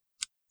you.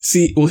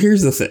 See, well,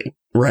 here's the thing,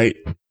 right?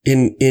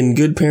 In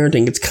good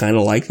parenting, it's kind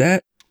of like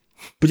that,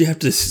 but you have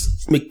to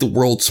make the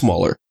world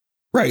smaller,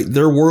 right?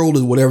 Their world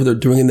is whatever they're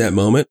doing in that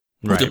moment,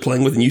 what they're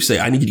playing with, and you say,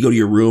 I need you to go to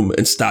your room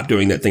and stop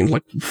doing that thing.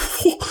 Like,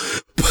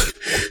 but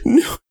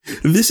no,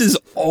 this is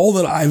all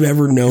that I've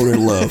ever known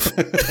and loved.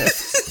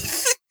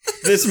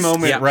 This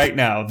moment right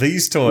now,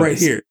 these toys. Right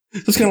here. So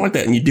it's kind of like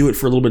that, and you do it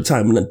for a little bit of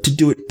time. And to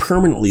do it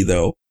permanently,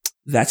 though,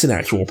 that's an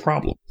actual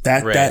problem.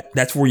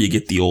 That's where you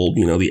get the old,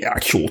 the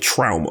actual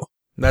trauma.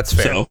 That's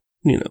fair. So,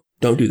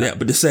 don't do that.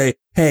 But to say,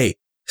 hey,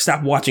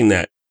 stop watching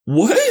that.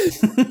 What?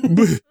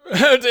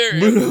 How dare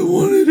you? But I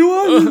wanted to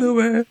watch it so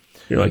bad.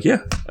 You're like, yeah,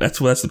 that's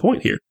the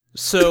point here.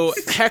 So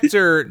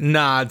Hector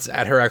nods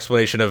at her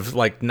explanation of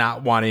like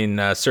not wanting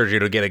Sergio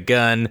to get a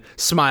gun,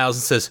 smiles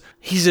and says,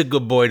 he's a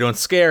good boy, don't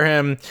scare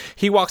him.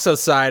 He walks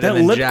outside and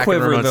then lip Jack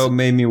quiver, and Ramon's, though,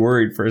 made me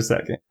worried for a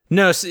second.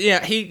 No, so,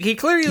 yeah, he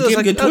clearly was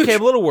like, okay,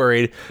 I'm a little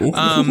worried.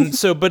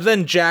 But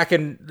then Jack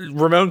and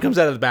Ramon comes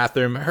out of the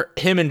bathroom.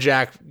 Him and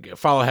Jack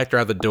follow Hector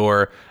out the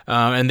door,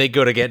 and they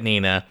go to get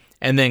Nina.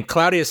 And then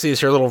Claudia sees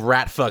her little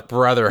rat fuck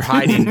brother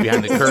hiding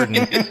behind the curtain,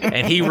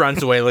 and he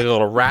runs away like a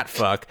little rat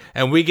fuck.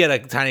 And we get a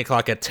tiny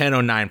clock at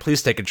 10:09.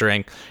 Please take a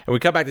drink. And we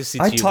come back to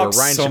CTU. I talked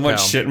so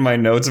much shit in my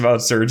notes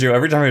about Sergio.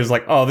 Every time I was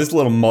like, oh, this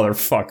little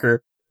motherfucker.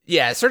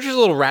 Yeah, Sergio's a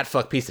little rat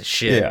fuck piece of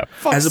shit. Yeah.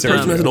 As a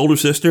person who has an older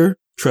sister,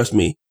 trust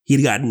me,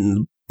 he'd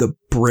gotten the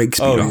brakes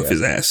beat off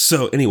his ass.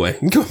 So anyway,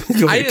 go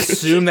I ahead.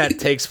 assume that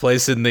takes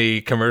place in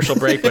the commercial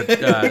break, but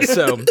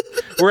so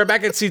we're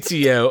back at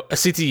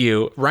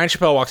CTU. Ryan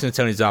Chappelle walks into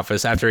Tony's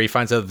office after he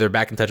finds out that they're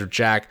back in touch with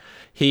Jack.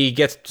 He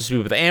gets to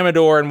speak with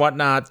Amador and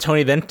whatnot.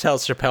 Tony then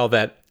tells Chappelle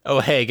that, oh,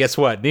 hey, guess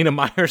what? Nina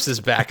Myers is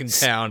back in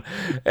town.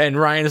 And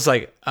Ryan is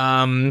like,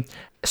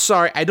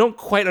 sorry, I don't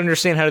quite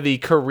understand how the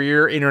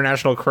career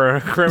international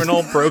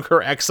criminal broke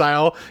her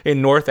exile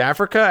in North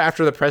Africa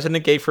after the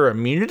president gave her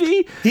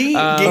immunity.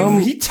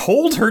 He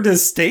told her to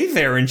stay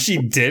there and she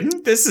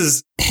didn't. This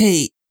is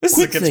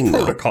against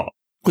protocol.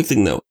 Quick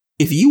thing though,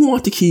 if you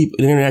want to keep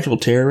an international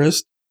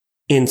terrorist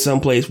in some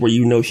place where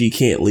you know she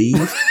can't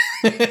leave,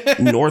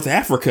 North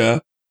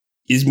Africa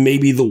is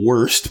maybe the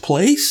worst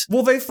place.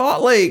 Well, they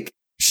thought like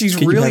she's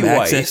Can really you have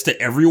white. access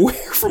to everywhere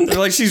from there. They're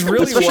like she's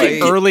really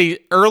Especially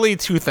white. early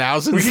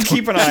 2000s. We can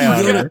keep an eye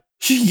on her.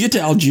 She can get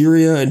to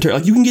Algeria and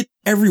like you can get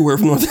everywhere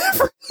from North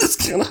Africa. That's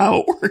kind of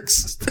how it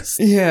works. That's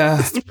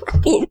the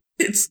problem.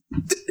 It's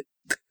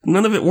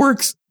none of it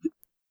works.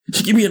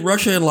 She can be in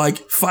Russia in like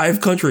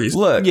 5 countries.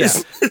 Look, Yeah.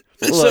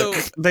 look.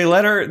 They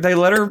let her.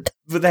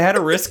 They had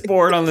a risk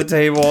board on the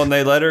table, and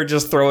they let her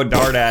just throw a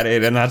dart at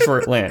it, and that's where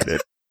it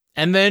landed.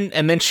 And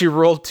then she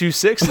rolled 2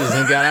 6s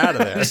and got out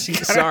of there.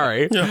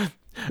 Sorry. Yeah.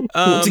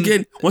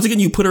 Once again,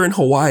 you put her in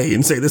Hawaii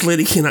and say, this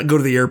lady cannot go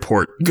to the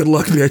airport. Good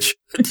luck, bitch.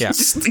 Yeah.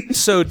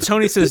 So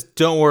Tony says,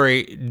 don't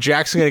worry,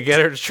 Jack's going to get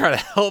her to try to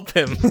help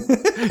him.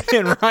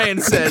 And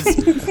Ryan says,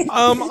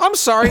 I'm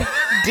sorry,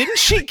 didn't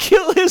she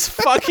kill his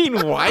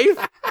fucking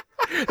wife?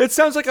 That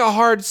sounds like a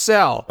hard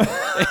sell.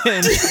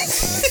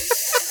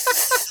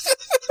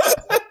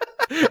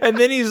 And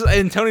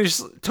then Tony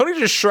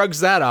just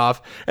shrugs that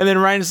off. And then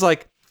Ryan's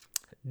like,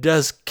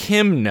 does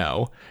Kim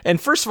know? And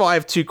first of all, I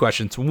have 2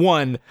 questions.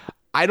 One,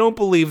 I don't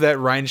believe that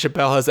Ryan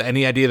Chappelle has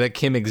any idea that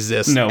Kim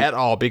exists at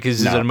all because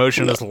he's an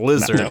emotionless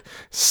lizard. No.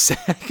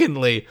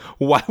 Secondly,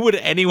 why would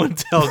anyone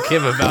tell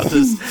Kim about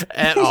this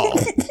at all?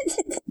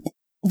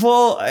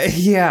 Well,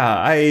 yeah,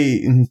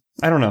 I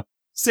don't know.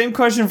 Same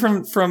question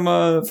from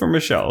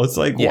Michelle. It's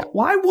like,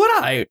 why would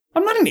I?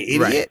 I'm not an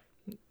idiot. Right.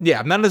 Yeah,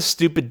 I'm not a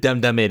stupid,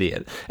 dumb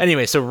idiot.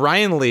 Anyway, so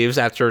Ryan leaves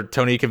after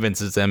Tony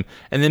convinces him,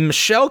 and then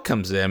Michelle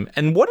comes in,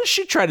 and what does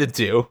she try to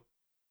do?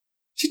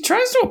 She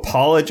tries to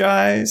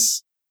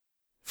apologize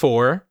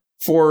for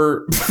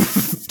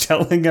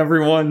telling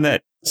everyone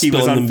that he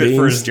was unfit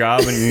for his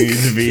job and he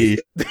needed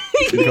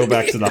to go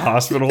back to the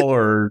hospital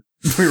or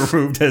be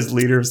removed as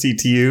leader of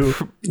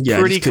CTU. Yeah,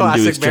 pretty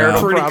classic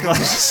marital problem.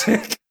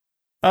 Classic.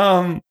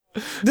 The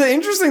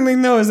interesting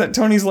thing though is that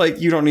Tony's like,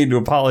 you don't need to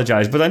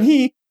apologize, but then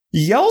he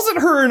yells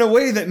at her in a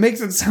way that makes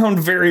it sound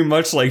very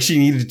much like she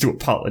needed to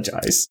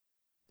apologize.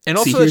 And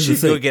also that she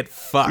could go get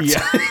fucked.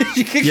 Yeah.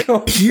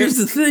 Here's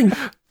the thing,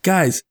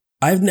 guys.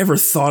 I've never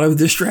thought of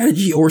this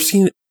strategy or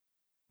seen it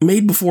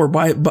made before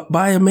by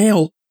a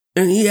male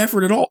in any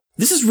effort at all.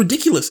 This is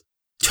ridiculous.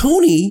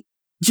 Tony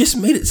just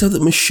made it so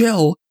that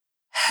Michelle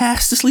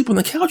has to sleep on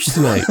the couch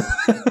tonight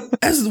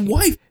as the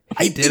wife.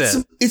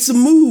 It's a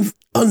move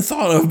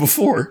unthought of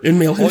before in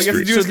male history. All you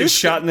have to do is get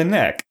shot in the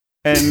neck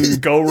and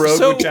go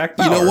rogue with Jack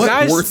Bauer. You know what?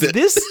 Guys, worth it.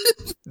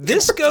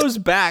 This goes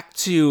back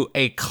to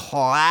a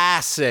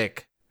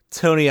classic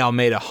Tony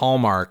Almeida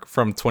hallmark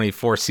from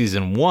 24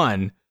 season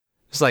 1.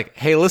 It's like,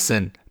 hey,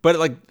 listen, but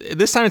like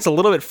this time it's a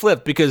little bit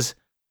flipped because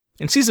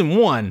in season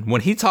 1, when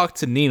he talked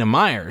to Nina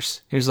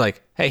Myers, he was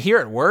like, hey, here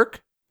at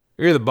work,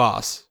 you're the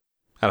boss.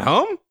 At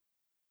home,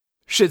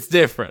 shit's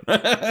different.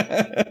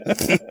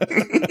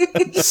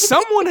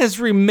 Someone has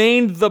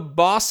remained the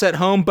boss at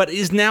home, but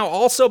is now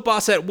also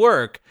boss at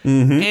work.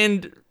 Mm-hmm.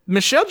 And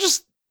Michelle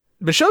just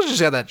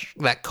got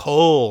that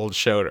cold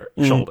shoulder.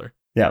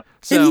 Yeah.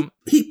 So and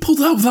he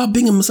pulled it out without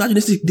being a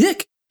misogynistic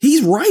dick.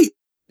 He's right.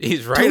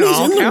 He's right on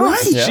all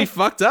counts. Right. Yeah. She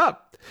fucked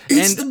up.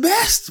 It's the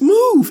best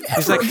move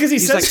ever. Because he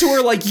says to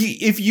her, like,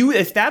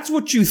 if that's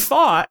what you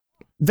thought,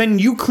 then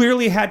you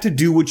clearly had to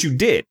do what you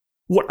did.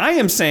 What I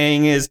am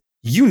saying is,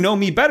 you know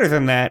me better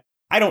than that.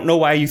 I don't know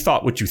why you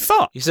thought what you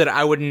thought. He said,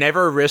 I would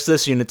never risk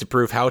this unit to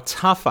prove how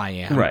tough I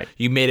am. Right.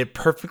 You made it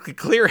perfectly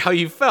clear how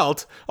you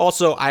felt.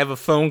 Also, I have a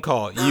phone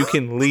call. You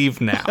can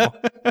leave now.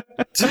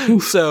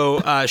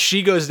 So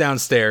she goes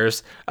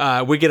downstairs.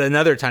 We get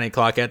another tiny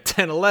clock at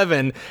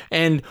 10:11,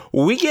 and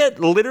we get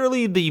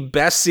literally the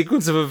best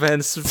sequence of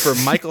events for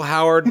Michael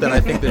Howard that I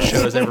think this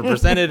show has ever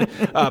presented.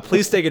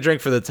 Please take a drink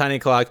for the tiny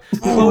clock.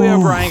 Chloe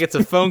O'Brien gets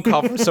a phone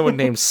call from someone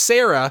named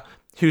Sarah,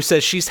 who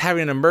says she's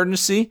having an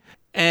emergency.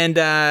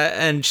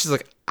 And she's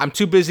like, I'm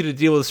too busy to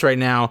deal with this right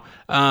now.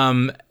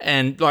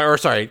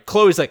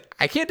 Chloe's like,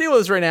 I can't deal with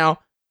this right now.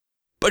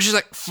 But she's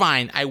like,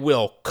 fine, I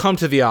will. Come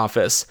to the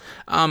office.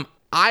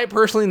 I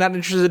personally not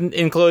interested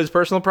in Chloe's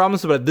personal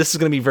problems, but this is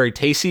going to be very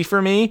tasty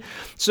for me.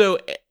 So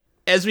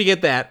as we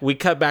get that, we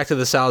cut back to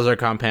the Salazar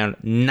compound.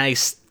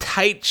 Nice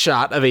tight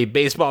shot of a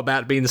baseball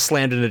bat being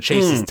slammed into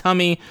Chase's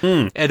tummy.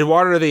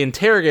 Eduardo, the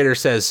interrogator,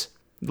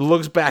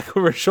 looks back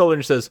over his shoulder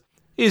and says,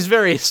 he's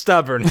very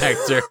stubborn,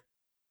 Hector.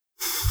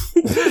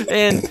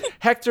 And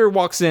Hector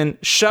walks in,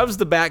 shoves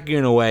the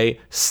Batgoon away,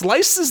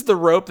 slices the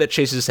rope that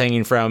Chase is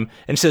hanging from,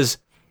 and says,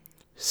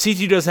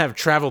 C2 doesn't have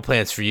travel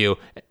plans for you.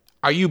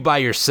 Are you by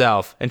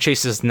yourself? And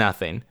Chase says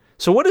nothing.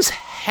 So what does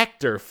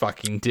Hector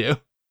fucking do?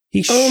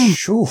 He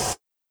takes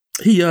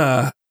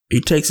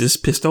his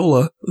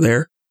pistola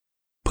there,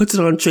 puts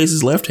it on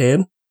Chase's left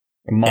hand,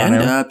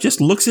 and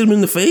just looks at him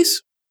in the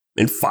face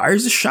and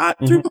fires a shot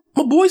through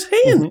my boy's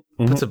hand.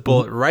 Puts a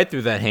bullet right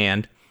through that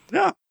hand.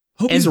 Yeah.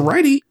 Hope he's a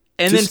righty.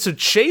 And then so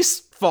Chase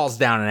falls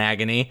down in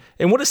agony.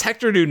 And what does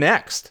Hector do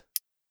next?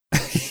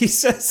 He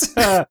says,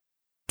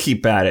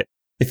 keep at it.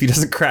 If he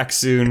doesn't crack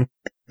soon,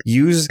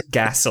 use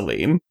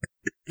gasoline.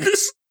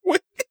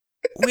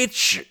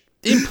 Which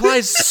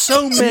implies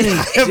so many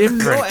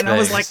different things. And I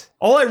was like,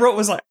 all I wrote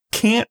was like,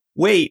 can't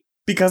wait,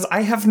 because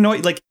I have no,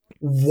 like,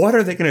 what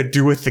are they going to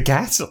do with the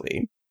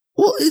gasoline?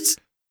 Well, it's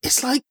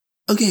like,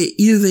 okay,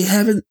 either they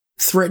haven't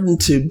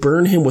threatened to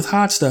burn him with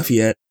hot stuff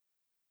yet,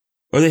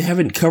 or they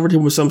haven't covered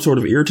him with some sort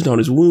of irritant on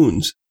his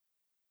wounds.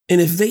 And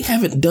if they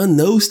haven't done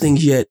those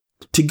things yet,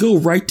 to go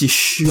right to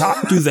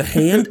shot through the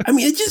hand, I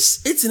mean,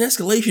 it's an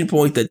escalation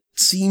point that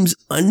seems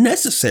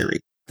unnecessary.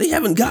 They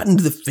haven't gotten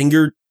to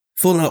the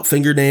filling out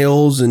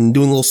fingernails and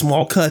doing little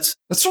small cuts.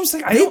 That's what I'm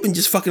saying. They've been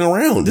just fucking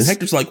around. And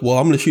Hector's like, well,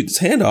 I'm going to shoot this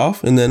hand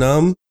off and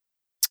then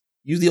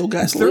use the old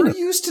gasoline. They're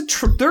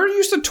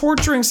used to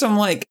torturing some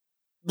like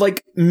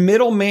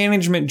middle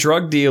management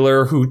drug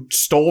dealer who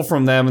stole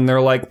from them, and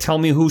they're like, tell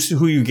me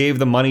who you gave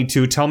the money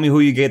to, tell me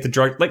who you gave the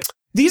drug. Like,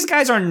 these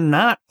guys are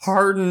not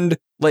hardened,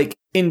 like,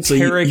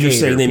 interrogators.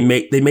 So you're saying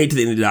they made to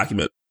the end of the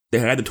document. They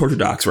had the torture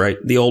docs, right?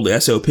 The old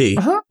SOP.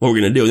 What we're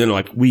going to do. And then they're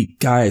like, we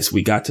got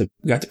to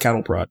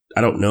cattle prod.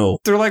 I don't know.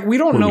 They're like, we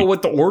don't know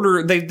what the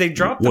order, they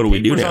dropped the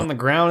papers on the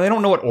ground. They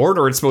don't know what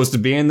order it's supposed to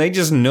be, and they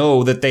just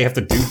know that they have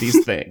to do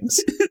these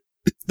things.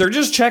 They're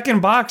just checking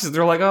boxes.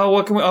 They're like, oh,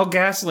 what can we,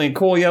 gasoline.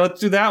 Cool. Yeah,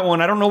 let's do that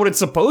one. I don't know what it's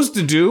supposed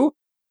to do.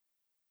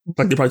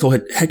 Like they probably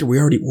told Hector, we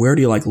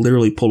already like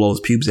literally pulled all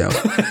his pubes out.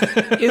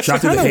 It's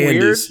shot through the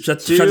hand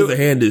shot through the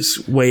hand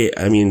is way.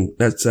 I mean,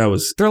 that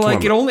was. They're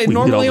like, it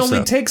normally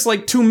only takes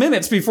like 2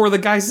 minutes before the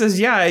guy says,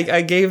 yeah,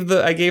 I gave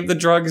the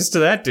drugs to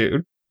that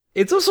dude.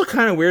 It's also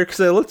kind of weird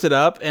because I looked it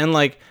up and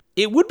like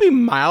it would be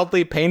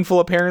mildly painful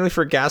apparently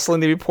for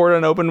gasoline to be poured on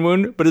an open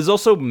wound, but it's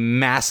also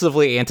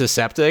massively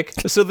antiseptic.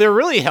 So they're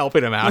really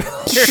helping him out.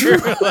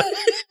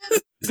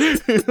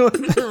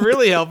 They're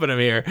really helping him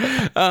here.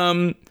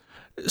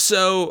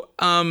 So,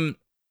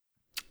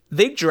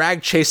 they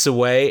drag Chase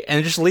away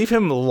and just leave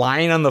him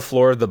lying on the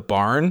floor of the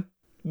barn,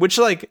 which,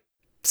 like,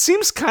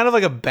 seems kind of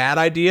like a bad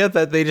idea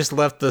that they just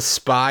left the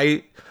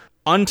spy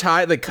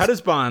untied. They cut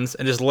his bonds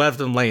and just left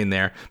him laying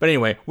there. But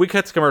anyway, we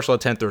cut to commercial at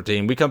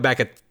 10:13. We come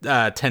back at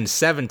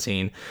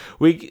 10:17.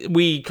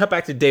 We cut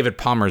back to David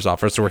Palmer's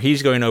office where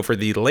he's going over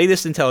the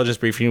latest intelligence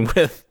briefing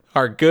with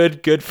our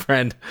good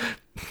friend,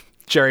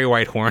 Jerry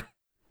Whitehorn.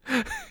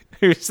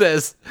 Who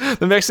says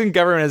the Mexican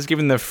government has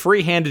given them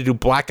free hand to do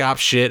black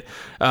ops shit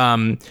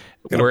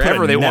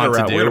wherever they want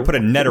to do. We're going to put a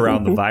net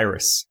around the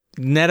virus.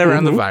 Net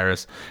around the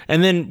virus.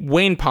 And then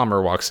Wayne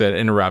Palmer walks in,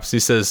 interrupts.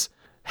 He says,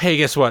 hey,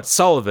 guess what?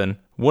 Sullivan,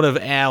 one of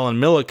Alan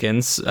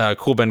Milliken's,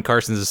 Cool Ben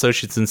Carson's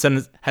associates in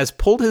Senate, has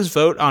pulled his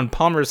vote on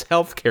Palmer's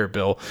healthcare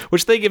bill,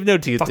 which they give no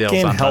details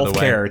fucking on, by the way.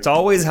 Healthcare. It's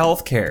always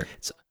healthcare.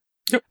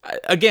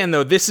 Again,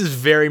 though, this is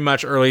very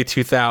much early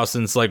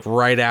 2000s, like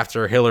right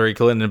after Hillary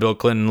Clinton and Bill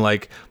Clinton.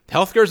 Like,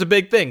 healthcare is a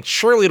big thing.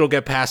 Surely it'll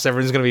get passed.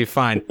 Everything's going to be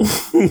fine.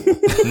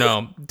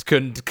 No,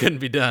 couldn't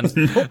be done.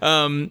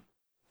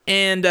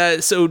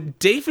 So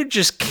David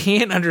just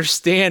can't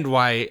understand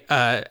why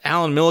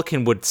Alan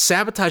Milliken would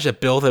sabotage a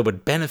bill that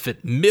would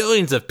benefit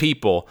millions of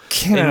people.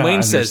 And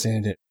Wayne says,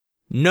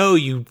 no,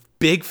 you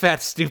big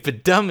fat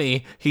stupid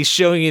dummy. He's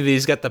showing you that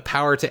he's got the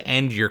power to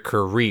end your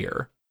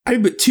career.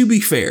 But to be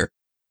fair,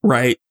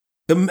 right?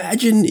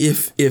 Imagine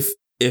if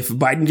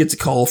Biden gets a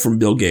call from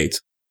Bill Gates.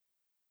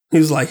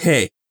 He's like,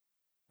 hey,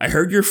 I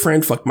heard your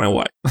friend fucked my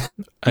wife.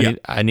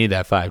 I need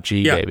that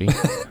 5G, baby.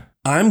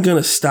 I'm going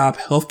to stop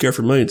healthcare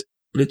for millions,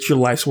 but it's your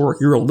life's work.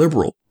 You're a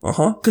liberal.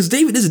 Because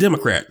David is a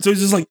Democrat. So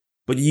he's just like,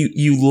 but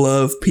you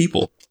love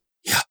people.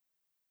 Yeah.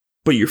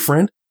 But your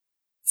friend?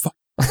 Fuck.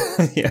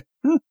 Yeah.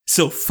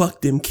 So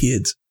fuck them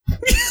kids.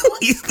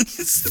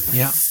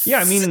 Yeah.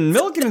 I mean,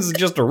 Milliken is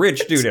just a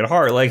rich dude at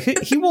heart. Like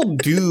he will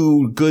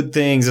do good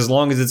things as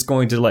long as it's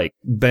going to like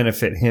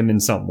benefit him in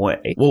some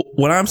way. Well,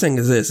 what I'm saying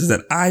is this: is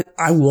that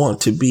I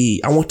want to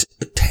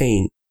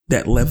attain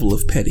that level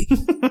of petty.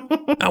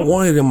 I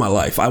want it in my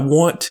life. I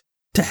want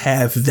to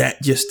have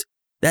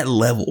that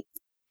level.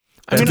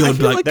 I mean, I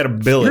feel like that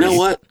ability. You know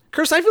what?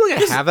 Chris, I feel like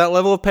I have that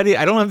level of petty.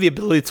 I don't have the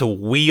ability to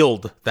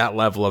wield that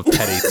level of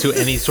petty to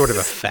any sort of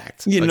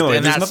effect.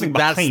 There's nothing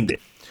behind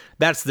it.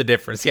 That's the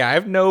difference. Yeah, I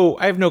have no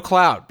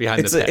clout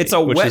behind the petty. It's a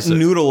wet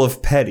noodle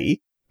of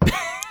petty.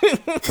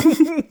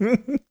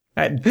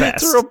 At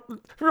best. It's a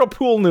real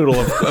pool noodle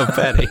of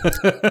petty.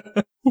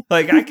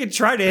 Like, I could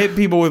try to hit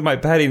people with my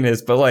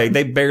pettiness, but like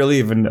they barely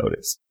even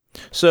notice.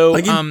 So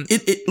like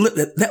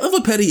that level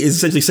of petty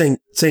is essentially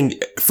saying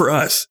for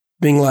us,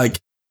 being like,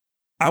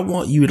 I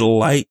want you to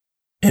light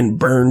and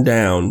burn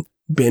down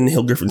Ben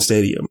Hill Griffin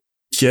Stadium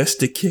just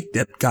to kick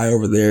that guy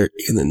over there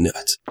in the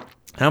nuts.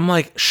 And I'm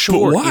like,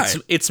 sure,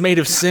 it's made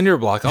of cinder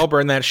block. I'll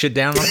burn that shit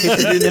down. I'll kick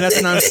the dude in the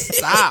nuts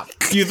non-stop.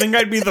 Do you think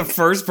I'd be the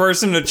first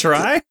person to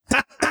try?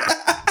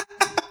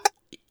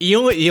 The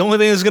only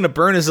thing that's going to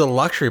burn is the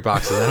luxury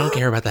boxes. I don't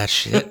care about that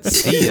shit.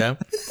 See ya.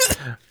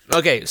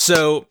 Okay,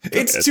 so...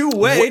 It's too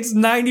wet. It's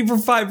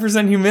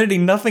 95% humidity.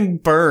 Nothing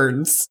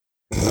burns.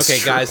 Okay,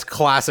 guys,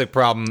 classic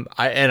problem.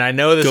 I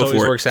know this always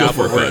works out,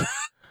 but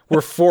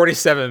we're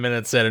 47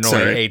 minutes in and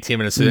only 18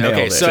 minutes in.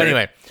 Okay, so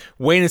anyway,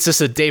 Wayne insists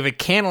that David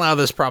can't allow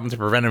this problem to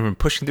prevent him from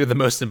pushing through the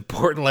most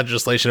important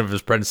legislation of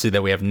his presidency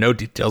that we have no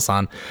details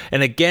on,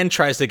 and again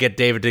tries to get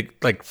David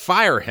to,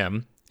 fire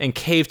him and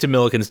cave to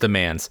Milliken's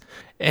demands.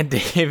 And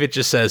David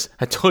just says,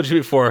 I told you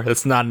before,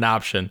 that's not an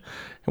option.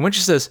 And when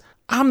she says,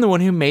 I'm the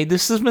one who made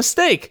this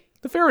mistake.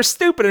 The fair is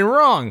stupid and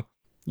wrong.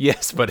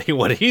 Yes, but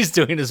what he's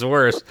doing is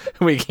worse.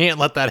 We can't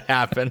let that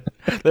happen.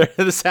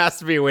 This has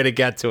to be a way to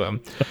get to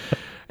him.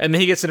 And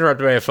then he gets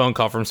interrupted by a phone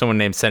call from someone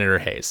named Senator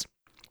Hayes.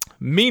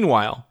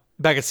 Meanwhile,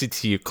 back at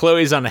CTU,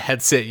 Chloe's on a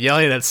headset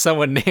yelling at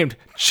someone named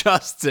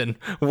Justin.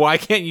 Why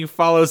can't you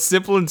follow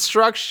simple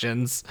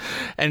instructions?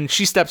 And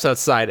she steps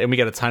outside, and we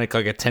got a tiny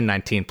clock at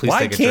 10:19. Please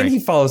take a drink. Why can't he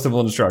follow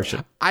simple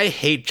instructions? I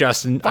hate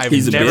Justin. I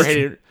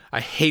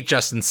hate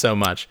Justin so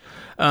much.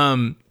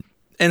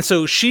 And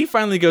so she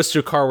finally goes to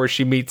a car where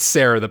she meets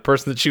Sarah, the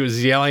person that she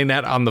was yelling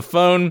at on the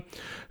phone,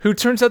 who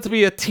turns out to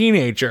be a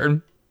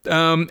teenager.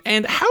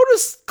 And how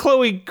does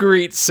Chloe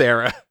greet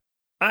Sarah?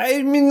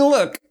 I mean,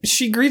 look,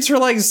 she greets her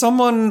like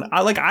someone,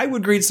 I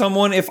would greet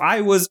someone if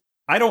I was,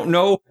 I don't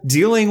know,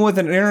 dealing with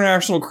an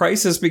international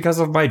crisis because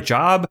of my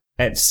job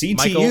at CTU,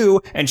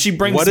 Michael, and she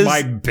brings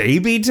my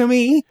baby to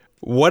me.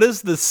 What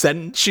is the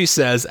sentence she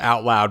says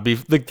out loud?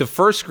 The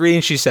first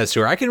greeting she says to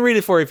her. I can read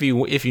it for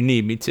you if you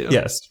need me to.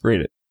 Yes, read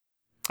it.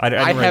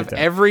 I have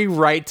every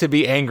right to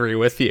be angry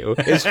with you,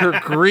 is her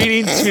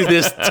greeting to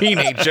this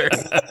teenager.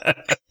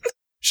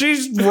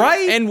 She's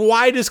right. And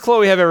why does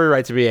Chloe have every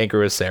right to be angry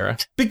with Sarah?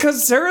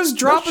 Because Sarah's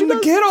dropping the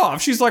kid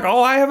off. She's like,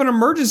 oh, I have an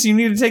emergency. You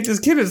need to take this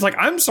kid. It's like,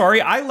 I'm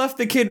sorry. I left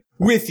the kid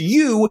with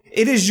you.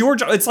 It is your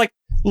job. It's like,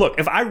 look,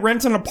 if I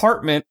rent an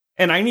apartment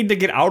and I need to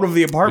get out of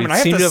the apartment, I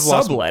have to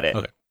sublet it.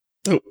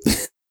 Okay.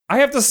 I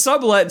have to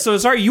sublet. So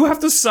sorry, you have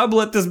to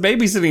sublet this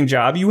babysitting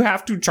job. You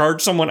have to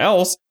charge someone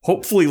else,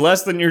 hopefully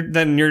less than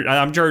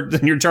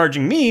you're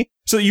charging me,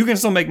 so that you can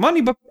still make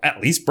money, but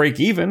at least break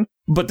even.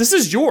 But this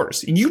is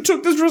yours. You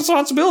took this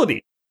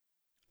responsibility.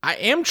 I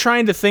am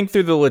trying to think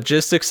through the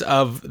logistics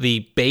of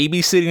the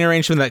babysitting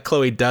arrangement that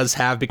Chloe does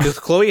have, because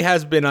Chloe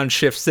has been on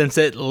shift since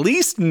at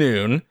least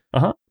noon,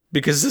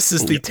 because this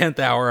is the 10th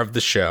hour of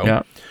the show.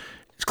 Yeah.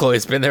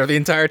 Chloe's been there the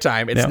entire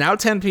time. It's now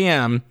 10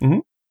 p.m. Mm-hmm.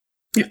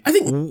 Yeah, I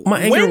think my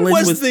anger when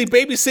was the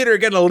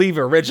babysitter going to leave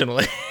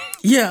originally?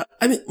 Yeah,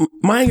 I mean,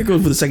 my anger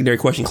goes with the secondary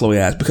question Chloe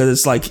asked, because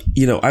it's like,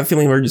 I have a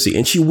family emergency,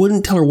 and she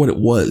wouldn't tell her what it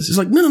was. It's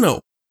like, no.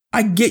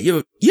 I get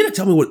you. You gotta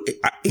tell me what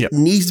it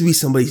needs to be.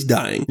 Somebody's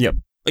dying. Yep.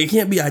 Like, it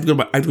can't be I have to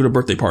go to a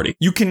birthday party.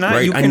 You cannot.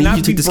 Right? You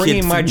cannot be be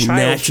bringing my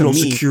child to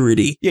me.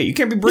 Security. Yeah, you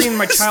can't be bringing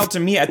my child to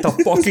me at the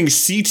fucking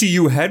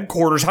CTU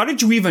headquarters. How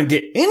did you even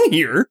get in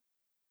here?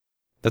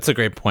 That's a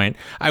great point.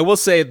 I will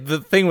say the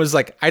thing was,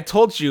 like, I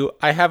told you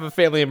I have a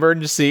family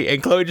emergency,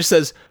 and Chloe just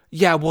says,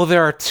 yeah, well,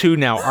 there are two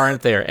now,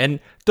 aren't there? And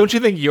don't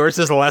you think yours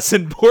is less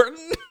important?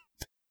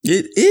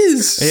 It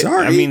is.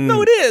 Sorry. I mean,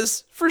 no, it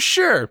is, for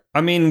sure.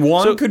 I mean,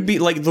 one could be,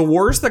 like, the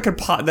worst that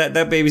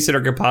that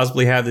babysitter could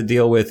possibly have to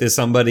deal with is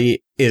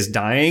somebody is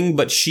dying,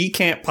 but she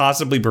can't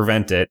possibly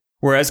prevent it.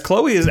 Whereas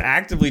Chloe is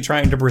actively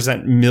trying to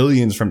prevent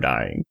millions from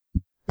dying.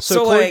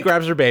 So Chloe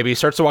grabs her baby,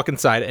 starts to walk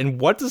inside, and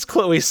what does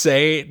Chloe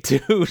say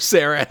to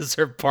Sarah as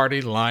her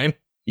party line?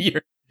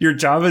 Your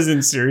job is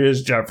in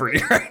serious jeopardy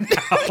right now.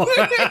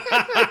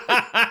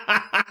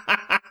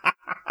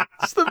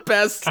 It's the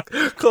best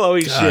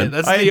Chloe shit.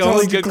 That's the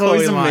only good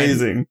Chloe line.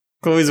 Amazing.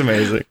 Chloe's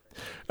amazing.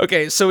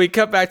 Okay, so we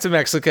cut back to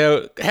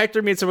Mexico.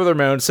 Hector meets up with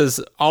Ramon,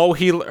 says,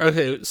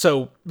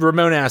 so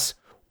Ramon asks,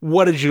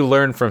 what did you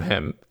learn from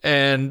him?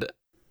 And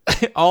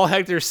all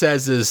Hector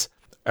says is,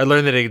 I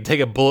learned that he can take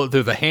a bullet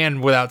through the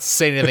hand without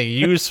saying anything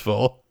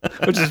useful,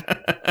 which is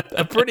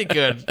a pretty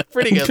good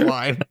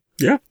line.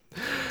 Yeah.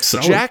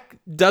 Solid. Jack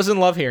doesn't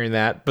love hearing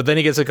that, but then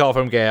he gets a call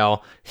from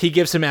Gale. He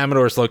gives him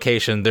Amador's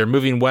location. They're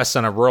moving west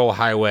on a rural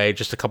highway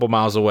just a couple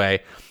miles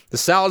away. The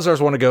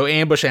Salazars want to go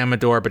ambush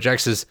Amador, but Jack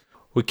says,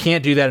 we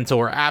can't do that until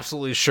we're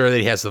absolutely sure that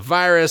he has the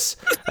virus.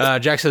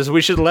 Jack says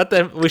we should let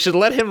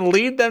him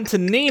lead them to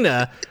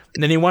Nina,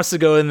 and then he wants to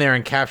go in there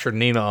and capture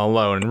Nina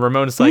alone. And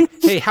Ramon's like,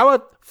 hey, how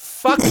about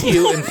fuck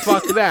you and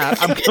fuck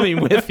that? I'm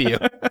coming with you.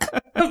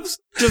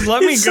 Just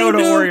let me go.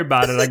 Don't worry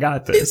about it. I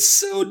got this. It's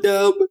so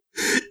dumb.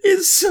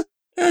 It's so,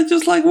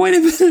 just like, wait a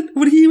minute.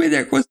 When he made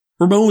that question,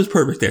 Ramon was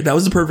perfect there. That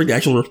was the perfect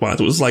actual response.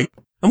 It was like,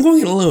 I'm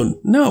going in alone.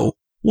 No.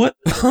 What?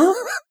 Huh?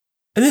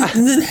 And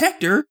then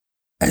Hector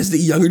as the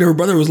younger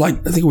brother was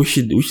like, I think we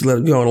should let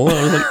it go on alone.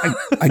 I was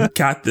like, I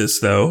got this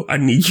though. I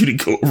need you to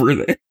go over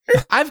there.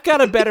 I've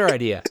got a better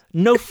idea.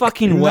 No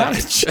fucking way. Not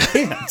a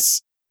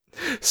chance.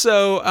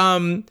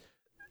 So,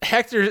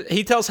 Hector,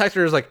 he tells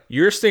Hector, is like,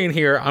 you're staying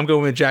here. I'm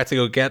going with Jack to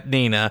go get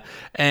Nina.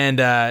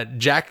 And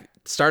Jack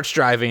starts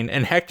driving,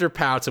 and Hector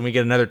pouts, and we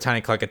get another tiny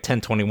clock at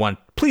 10:21.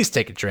 Please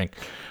take a drink.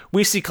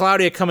 We see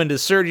Claudia come into the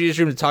surgery's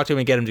room to talk to him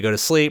and get him to go to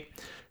sleep.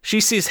 She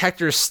sees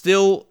Hector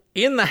still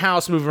in the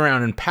house moving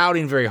around and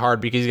pouting very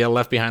hard because he got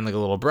left behind like a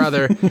little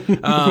brother.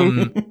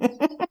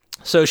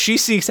 So she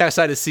sneaks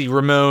outside to see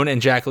Ramon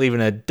and Jack leaving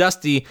a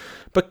dusty,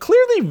 but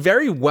clearly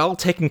very well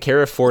taken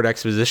care of Ford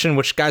Exposition,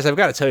 which, guys, I've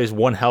got to tell you is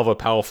one hell of a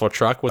powerful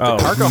truck with the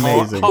cargo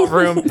haul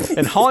room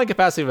and hauling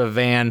capacity of a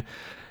van.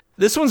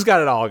 This one's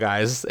got it all,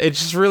 guys. It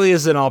just really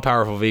is an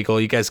all-powerful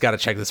vehicle. You guys got to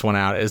check this one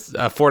out. It's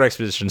Ford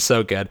Expedition,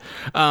 so good.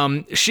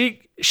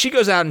 She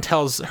goes out and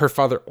tells her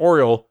father,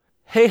 Oriole,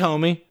 hey,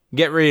 homie,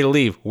 get ready to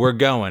leave. We're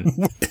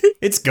going.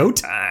 It's go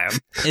time.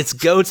 It's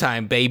go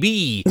time,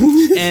 baby.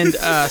 And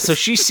so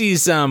she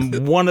sees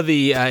one of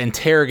the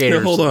interrogators.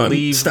 Here, hold on.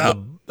 Leave. Stop.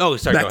 Oh,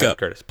 sorry. Back go ahead, up.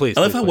 Curtis. Please.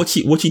 I love how what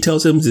she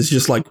tells him is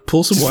just like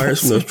pull some wires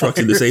from those trucks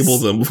and disable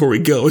them before we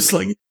go. It's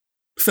like,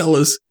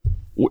 fellas,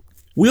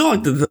 we all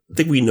like to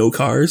think we know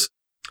cars,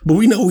 but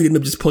we know we end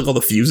up just pulling all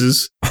the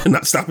fuses and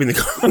not stopping the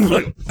car.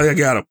 Like, I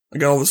got them. I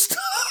got all the stuff.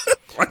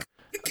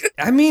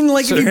 I mean,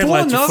 like, So if you pull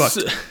headlights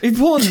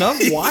enough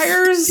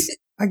wires,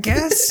 I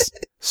guess.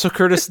 So,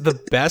 Curtis, the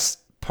best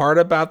part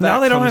about that Now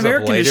they don't comes have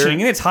air up later.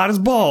 conditioning and it's hot as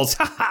balls.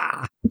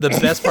 The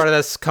best part of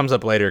this comes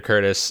up later,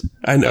 Curtis.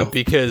 I know.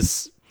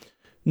 Because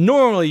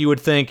normally you would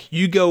think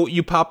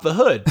you pop the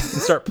hood and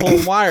start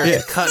pulling wires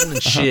and cutting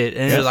and shit.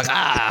 And you're like,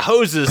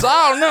 hoses.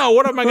 Oh, no.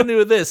 What am I going to do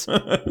with this?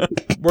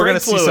 We're going to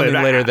see something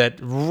later that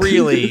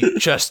really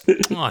just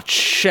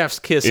chef's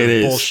kiss of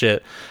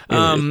bullshit.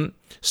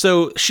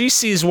 So she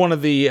sees one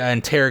of the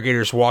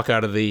interrogators walk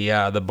out of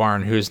the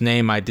barn, whose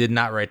name I did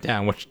not write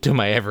down, which to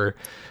my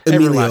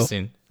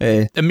everlasting.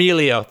 Hey.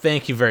 Emilio,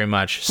 thank you very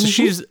much. So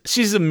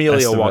she's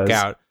Emilio walk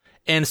out.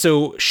 And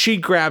so she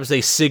grabs a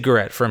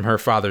cigarette from her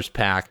father's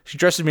pack. She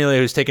dresses Emilio,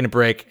 who's taking a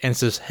break, and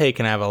says, hey,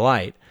 can I have a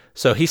light?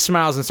 So he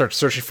smiles and starts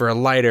searching for a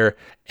lighter,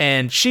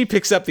 and she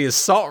picks up the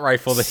assault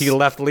rifle that he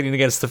left leaning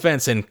against the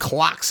fence and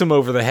clocks him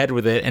over the head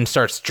with it and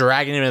starts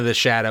dragging him into the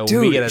shadow.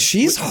 Dude,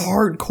 she's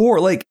hardcore.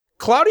 Like,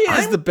 Claudia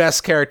is the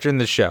best character in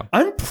the show.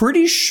 I'm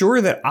pretty sure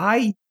that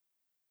I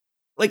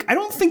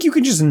don't think you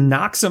can just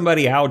knock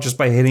somebody out just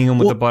by hitting him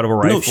with the butt of a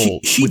rifle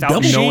she without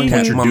double knowing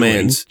what you're my doing.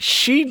 mans.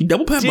 She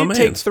double pat my did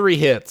take mans. 3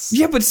 hits.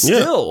 Yeah, but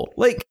still,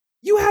 like,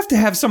 you have to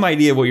have some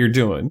idea of what you're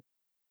doing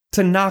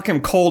to knock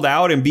him cold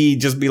out and be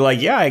like,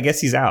 yeah, I guess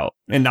he's out,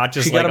 and not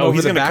just like, oh,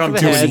 he's going to come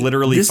to in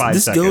literally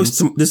 5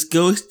 seconds. This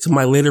goes to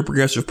my later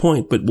progressive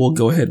point, but we'll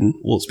go ahead and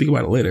we'll speak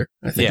about it later.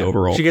 I think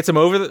overall, she gets him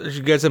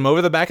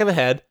over the back of the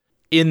head,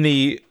 in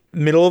the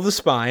middle of the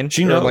spine.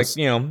 She knows, like,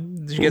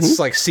 she gets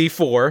like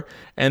C4,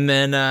 and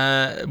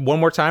then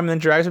one more time, and then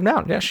drags him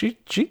down. Yeah, she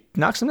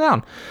knocks him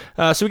down.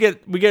 So we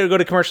get to go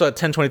to commercial at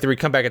 10:23.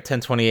 Come back at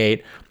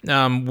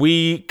 10:28.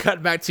 We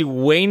cut back to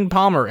Wayne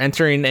Palmer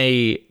entering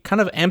a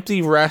kind of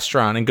empty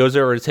restaurant and goes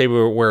over to a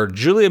table where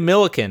Julia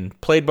Milliken,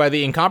 played by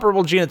the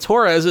incomparable Gina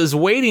Torres, is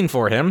waiting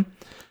for him,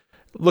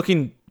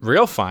 looking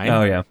real fine.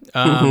 Oh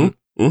yeah.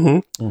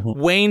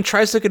 Wayne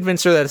tries to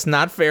convince her that it's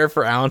not fair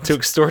for Alan to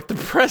extort the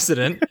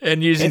president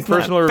and using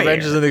personal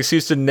revenge as an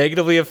excuse to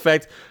negatively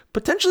affect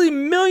potentially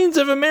millions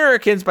of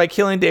Americans by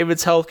killing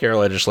David's healthcare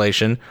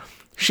legislation.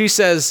 She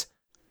says,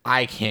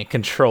 I can't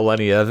control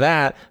any of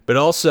that, but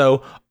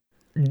also,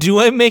 do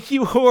I make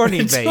you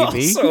horny,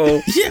 baby?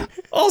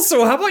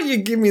 Also, how about you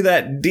give me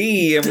that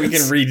D and we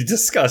can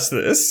rediscuss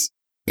this?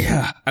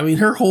 Yeah, I mean,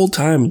 her whole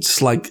time,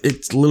 it's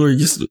literally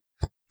just,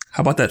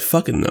 how about that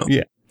fucking though?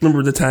 Yeah.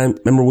 Remember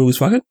when we was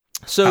fucking?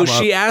 So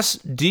she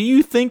asks, do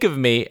you think of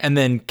me? And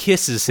then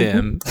kisses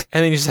him.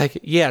 And then he's like,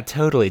 yeah,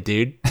 totally,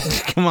 dude.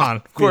 Come on.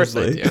 Of course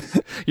I do.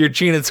 You're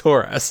Gina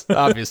Torres.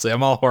 Obviously.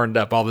 I'm all horned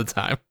up all the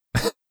time.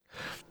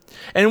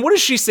 And what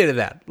does she say to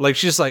that? Like,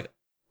 she's like,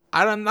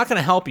 I'm not going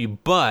to help you,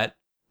 but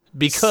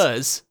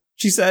because...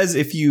 She says,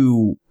 if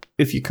you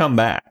come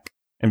back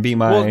and be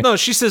my... Well, no,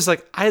 she says,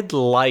 like, I'd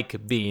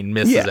like being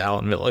Mrs.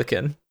 Alan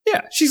Milliken.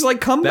 Yeah, she's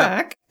like, come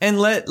back and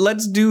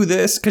let's do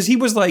this. Because he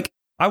was like,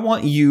 I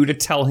want you to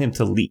tell him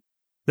to leave,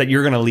 that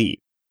you're going to leave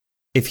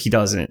if he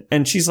doesn't.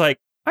 And she's like,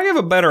 I have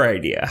a better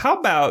idea. How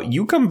about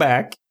you come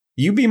back,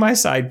 you be my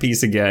side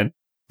piece again,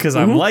 because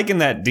I'm liking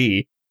that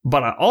D,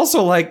 but I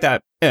also like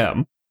that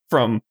M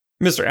from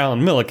Mr.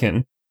 Alan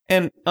Milliken.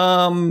 And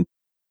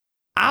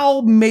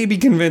I'll maybe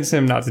convince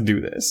him not to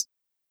do this.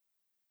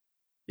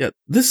 Yeah,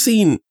 this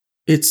scene,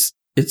 it's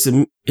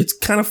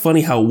kind of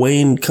funny how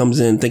Wayne comes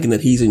in thinking that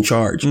he's in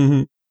charge.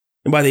 And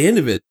by the end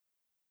of it,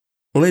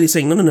 the lady's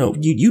saying, no,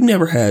 you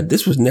never had,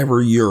 this was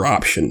never your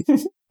option.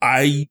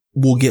 I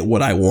will get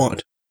what I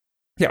want.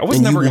 Yeah, I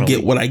was never going to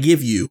get what I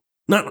give you.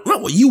 Not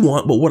what you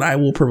want, but what I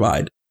will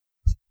provide.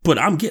 But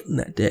I'm getting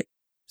that dick.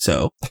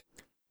 So. I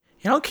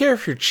don't care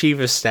if you're chief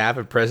of staff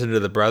and president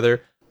of the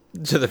brother.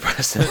 To the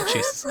president,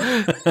 Jesus.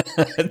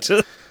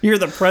 You're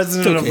the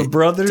president of the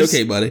brothers. It's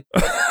okay, buddy.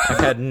 I've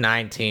had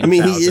 19. I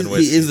mean, he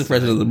is the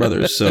president of the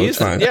brothers, so it's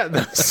fine. Yeah,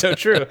 that's so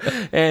true.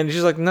 And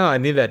she's like, no, I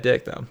need that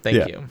dick, though.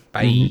 Thank you.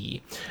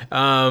 Bye.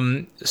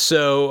 Mm-hmm.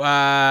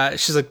 So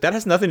she's like, that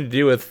has nothing to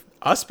do with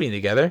us being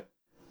together.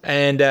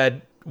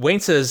 And Wayne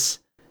says,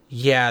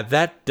 yeah,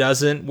 that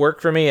doesn't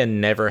work for me and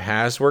never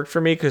has worked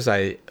for me because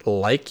I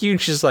like you.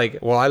 And she's like,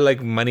 well, I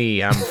like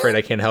money. I'm afraid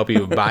I can't help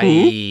you.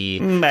 Bye.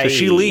 So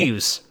she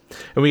leaves.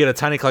 And we get a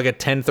tiny clock at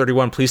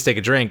 10:31. Please take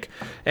a drink.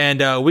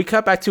 And we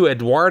cut back to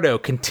Eduardo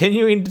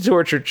continuing to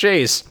torture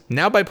Chase,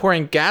 now by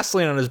pouring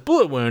gasoline on his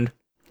bullet wound.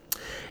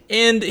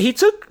 And he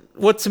took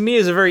what to me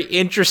is a very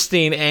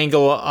interesting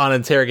angle on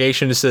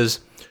interrogation. It says,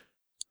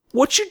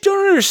 what you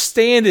don't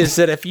understand is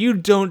that if you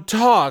don't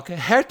talk,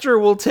 Hector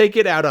will take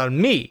it out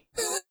on me.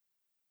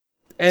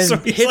 And so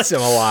hits him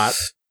a lot.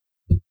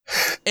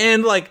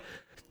 And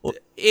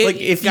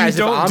if guys,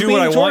 you don't do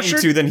what I want you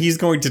to, then he's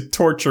going to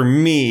torture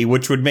me,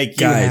 which would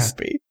make you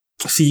happy.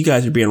 See, you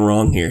guys are being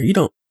wrong here.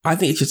 I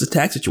think it's just a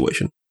tax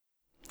situation.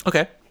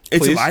 Okay.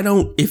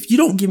 If you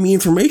don't give me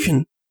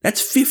information,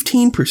 that's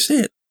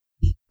 15%.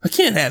 I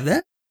can't have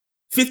that.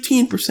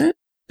 15%?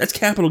 That's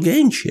capital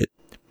gain shit.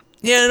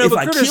 Yeah, no,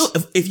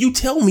 if you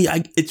tell me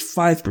it's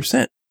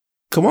 5%.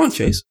 Come on,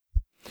 Chase.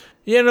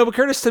 Yeah, no, but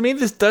Curtis, to me,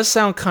 this does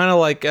sound kind of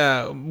like,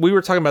 we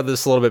were talking about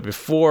this a little bit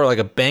before, like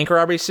a bank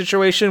robbery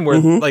situation where,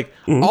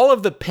 all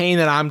of the pain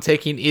that I'm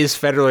taking is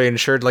federally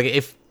insured. Like,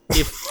 if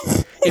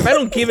I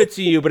don't give it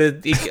to you,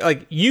 but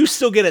you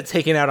still get it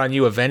taken out on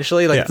you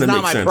eventually, it's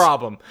not my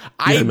problem.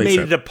 I made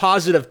a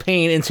deposit of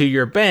pain into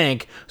your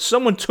bank.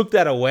 Someone took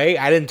that away.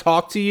 I didn't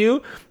talk to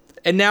you.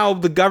 And now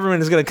the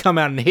government is going to come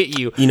out and hit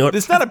you. You know what?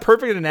 It's not a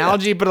perfect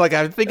analogy, but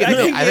I think I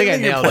nailed it.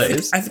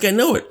 I think I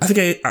know it. I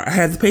think I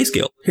have the pay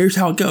scale. Here's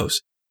how it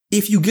goes.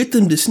 If you get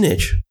them to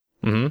snitch,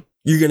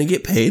 you're going to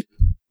get paid.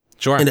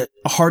 Sure. And a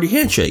hearty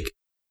handshake.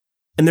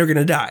 And they're going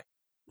to die.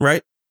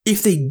 Right?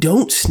 If they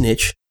don't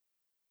snitch,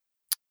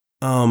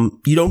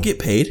 you don't get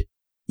paid.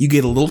 You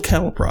get a little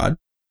cattle prod.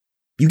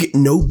 You get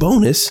no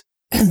bonus.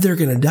 And they're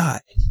going to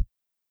die.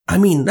 I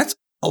mean, that's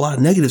a lot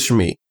of negatives for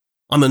me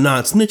on the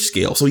non-snitch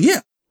scale. So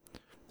yeah.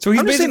 So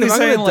he's basically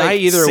saying, I'm going to die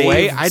either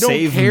way. I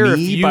don't care if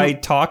you... by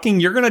talking,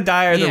 you're going to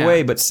die either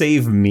way, but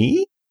save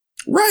me?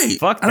 Right.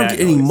 Fuck I don't get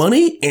any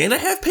money and I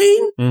have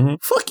pain? Mm-hmm.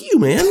 Fuck you,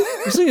 man.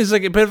 The thing is,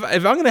 but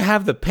if I'm going to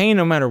have the pain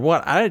no matter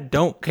what, I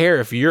don't care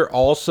if you're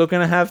also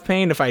going to have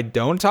pain if I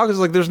don't talk. It's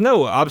there's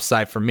no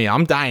upside for me.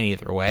 I'm dying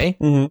either way.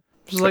 Mm-hmm.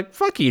 Just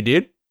fuck you,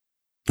 dude.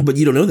 But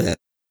you don't know that.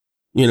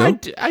 You know?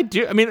 I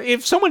do. I mean,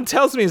 if someone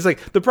tells me, it's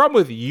the problem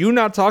with you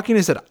not talking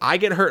is that I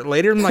get hurt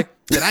later. I'm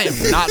then I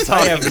am not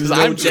talking because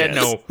I'm dead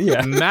no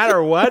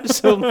matter what.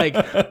 So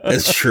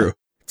that's true.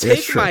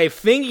 Take my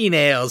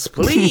fingernails,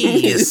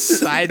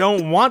 please. I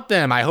don't want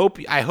them. I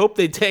hope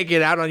they take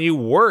it out on you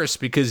worse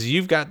because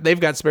they've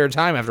got spare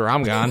time after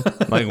I'm gone.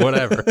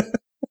 Whatever.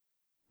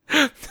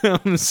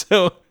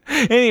 So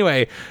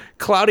anyway,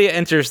 Claudia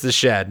enters the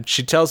shed.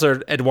 She tells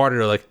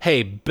Eduardo,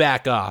 hey,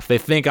 back off. They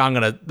think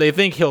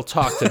he'll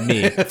talk to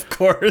me. Of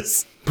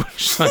course.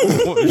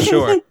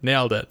 Sure.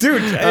 Nailed it.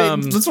 Dude,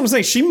 that's what I'm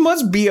saying. She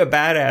must be a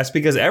badass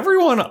because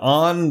everyone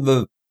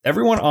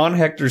on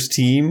Hector's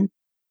team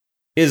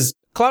is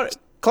Claudia's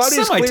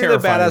clearly a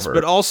badass,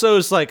 but also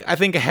is I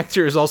think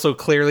Hector is also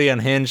clearly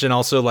unhinged and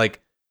also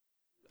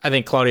I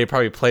think Claudia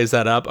probably plays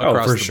that up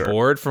across the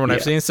board from what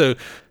I've seen. So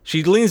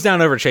she leans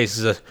down over Chase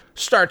and says,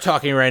 start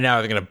talking right now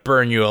or they're going to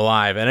burn you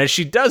alive. And as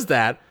she does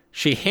that,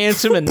 she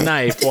hands him a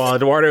knife while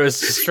Eduardo is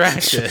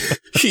distracted.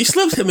 She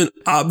slips him an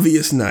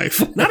obvious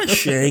knife. Not a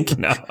shank.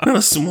 Not a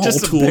small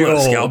tool. Not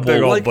a scalpel.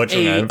 Big old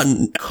butcher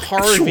knife.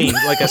 Carving,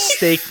 a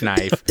steak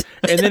knife.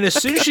 And then as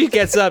soon as she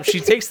gets up,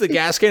 she takes the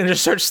gas can and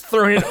just starts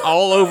throwing it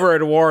all over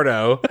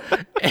Eduardo.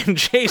 And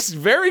Chase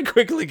very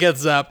quickly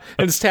gets up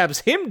and stabs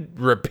him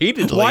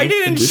repeatedly. Why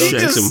didn't she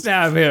just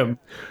stab him?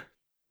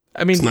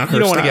 I mean, you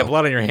don't want to get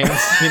blood on your hands,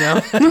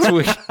 It's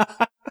weird.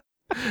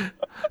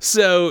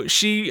 So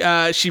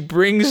she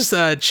brings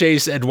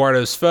Chase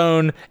Eduardo's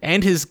phone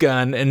and his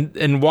gun,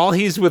 and while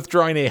he's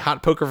withdrawing a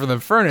hot poker from the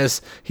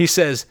furnace, he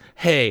says,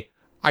 "Hey,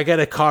 I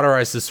gotta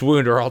cauterize this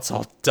wound, or else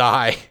I'll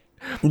die."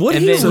 Would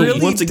he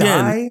really once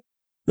again die?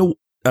 No,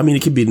 I mean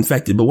it could be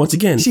infected, but once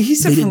again, he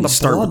didn't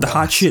start with the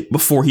hot shit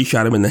before he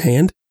shot him in the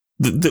hand.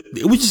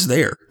 It was just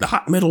there. The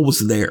hot metal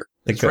was there.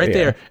 It's right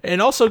there.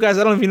 And also, guys,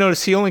 I don't know if you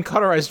noticed, he only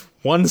cauterized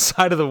one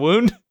side of the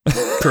wound.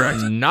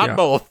 Correct. Not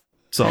both.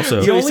 It's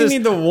also you only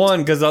need the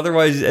one because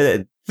otherwise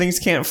things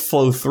can't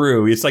flow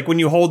through. It's like when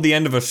you hold the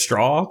end of a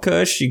straw,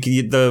 Kush,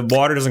 the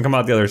water doesn't come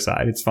out the other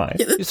side. It's fine.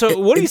 So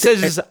what he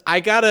says is,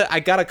 I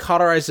gotta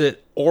cauterize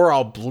it or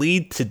I'll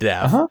bleed to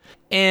death. Uh-huh.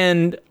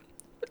 And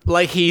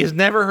he has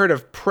never heard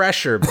of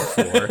pressure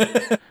before,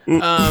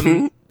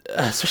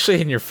 especially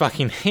in your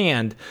fucking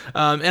hand.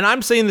 And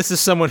I'm saying this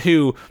as someone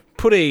who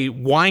put a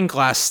wine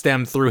glass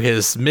stem through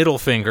his middle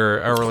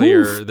finger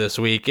earlier this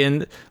week,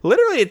 and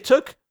literally it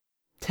took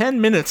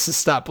 10 minutes to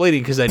stop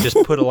bleeding because I just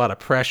put a lot of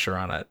pressure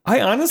on it. I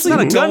honestly it's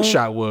not a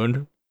gunshot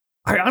wound.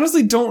 I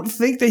honestly don't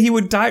think that he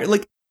would die.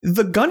 Like,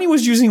 the gun he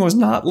was using was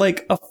not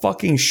like a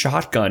fucking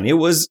shotgun. It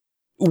was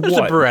a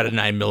Beretta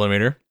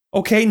 9mm.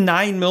 Okay,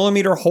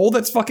 9mm hole.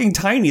 That's fucking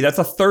tiny. That's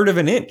a third of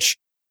an inch.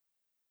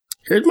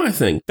 Here's my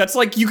thing. That's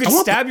like you could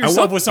stab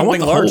yourself with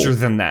something larger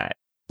than that.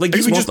 Like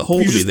you could just the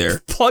hole to be there.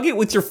 Plug it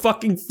with your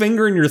fucking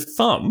finger and your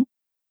thumb.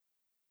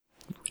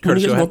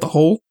 Curtis, you just want the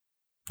hole?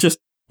 Just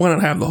why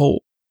not have the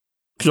hole?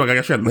 Because like I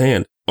got shot in the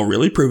hand. Oh,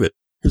 really? Prove it.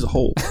 Here's a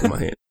hole in my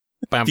hand.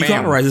 Bam, you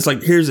cauterize. It's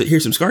like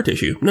here's some scar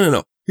tissue.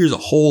 No. Here's a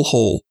whole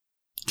hole,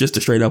 just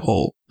a straight up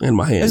hole in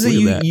my hand.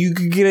 You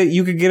could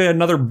get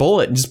another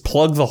bullet and just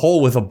plug the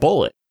hole with a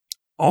bullet.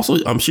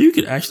 Also, I'm sure you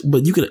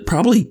could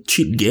probably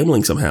cheat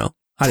gambling somehow.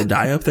 How to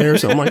die up there or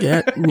something like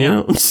that. You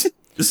know, this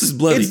is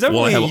bloody. It's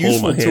definitely a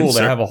useful tool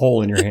to have a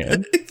hole in your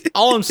hand.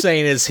 All I'm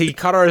saying is he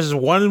cauterizes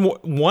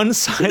one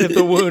side of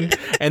the wound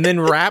and then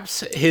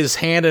wraps his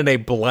hand in a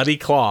bloody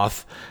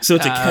cloth. So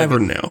it's a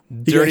cavern now.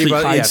 You actually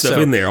hide stuff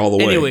in there all the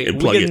way. Anyway,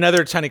 we get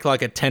another tiny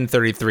clock at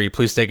 10:33.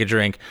 Please take a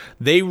drink.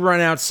 They run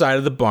outside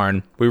of the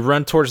barn. We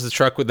run towards the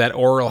truck that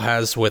Auriel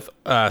has with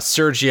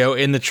Sergio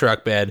in the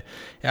truck bed.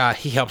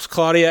 He helps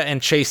Claudia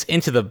and Chase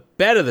into the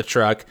bed of the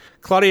truck.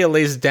 Claudia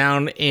lays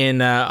down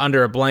in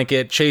under a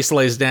blanket. Chase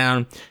lays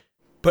down.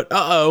 But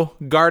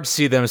guards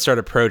see them and start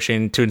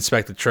approaching to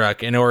inspect the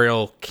truck, and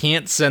Auriel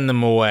can't send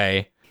them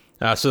away.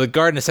 So the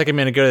guard and the second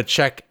man go to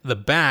check the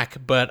back,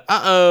 but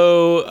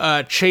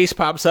Chase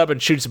pops up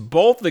and shoots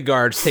both the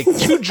guards, take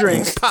 2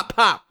 drinks,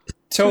 pop.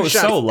 So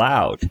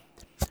loud.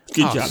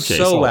 Good job, Chase.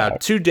 So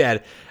loud. 2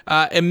 dead.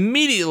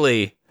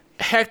 Immediately,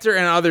 Hector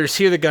and others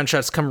hear the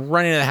gunshots, come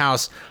running to the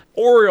house.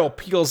 Auriel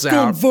peels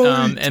out,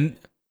 and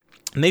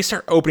they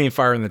start opening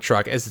fire in the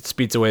truck as it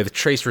speeds away, the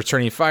Chase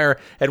returning fire.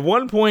 At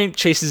one point,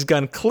 Chase's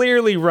gun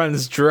clearly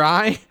runs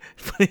dry,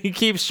 but he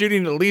keeps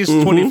shooting at least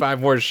 25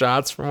 more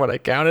shots from what I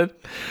counted.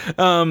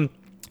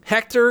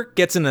 Hector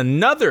gets in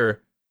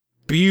another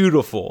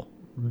beautiful,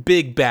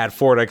 big bad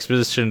Ford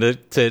Expedition to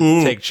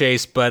take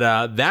Chase,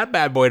 but that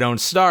bad boy don't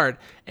start.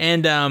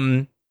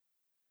 And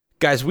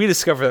guys, we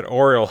discover that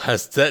Auriel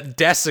has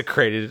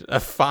desecrated a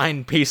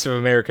fine piece of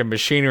American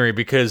machinery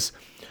because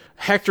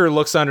Hector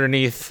looks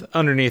underneath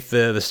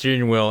the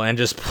steering wheel and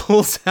just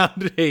pulls out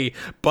a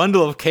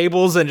bundle of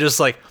cables and just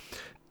like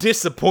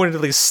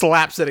disappointedly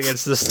slaps it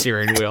against the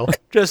steering wheel.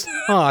 Just,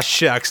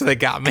 shucks, they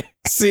got me.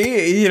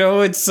 See,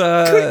 it's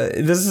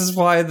this is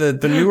why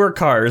the newer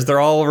cars,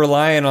 they're all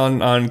relying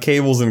on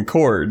cables and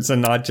cords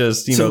and not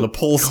just the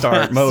pull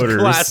start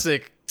motors.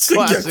 Classic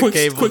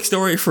cables. Quick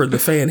story for the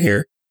fan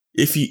here.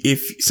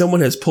 If someone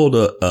has pulled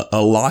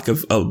a lock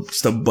of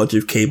just a bunch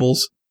of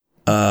cables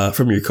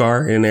from your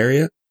car in an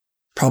area,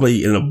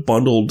 probably in a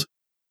bundled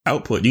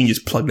output, you can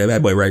just plug that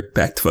bad boy right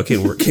back to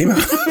fucking where it came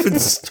out and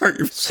start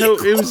your vehicle. So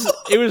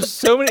it was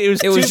so many. It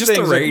was just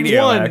things. a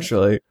radio,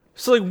 actually.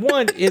 So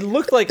one, it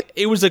looked like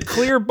it was a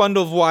clear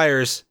bundle of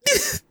wires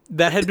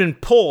that had been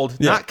pulled,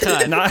 not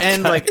cut,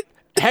 like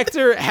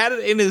Hector had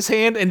it in his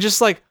hand and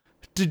just like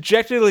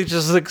dejectedly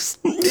just like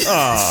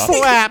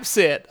slaps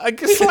it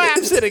against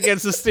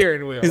the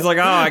steering wheel. He's like,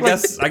 I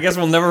guess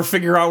we'll never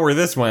figure out where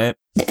this went.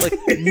 Like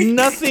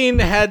nothing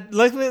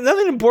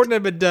important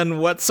had been done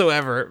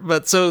whatsoever,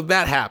 but so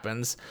that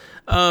happens.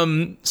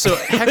 So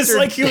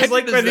Hector, he was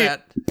like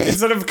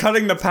instead of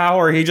cutting the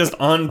power, he just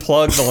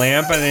unplugged the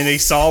lamp, and then they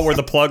saw where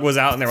the plug was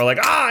out, and they were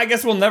like, I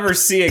guess we'll never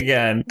see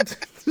again.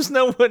 There's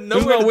no way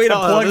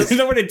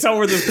to tell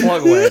where this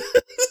plug went.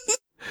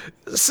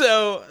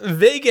 So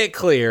they get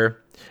clear.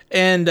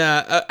 And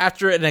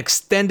after an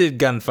extended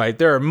gunfight,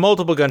 there are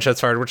multiple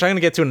gunshots fired, which I'm going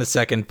to get to in a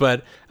second.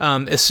 But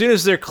as soon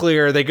as they're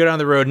clear, they go down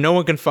the road. No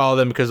one can follow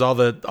them because all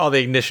the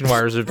ignition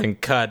wires have been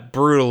cut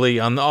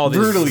brutally on all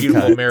these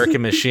beautiful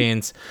American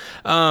machines.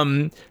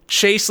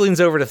 Chase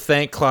leans over to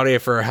thank Claudia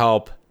for her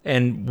help,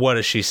 and what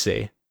does she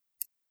see?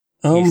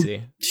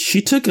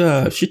 She took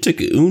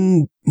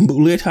un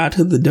bullet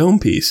to the dome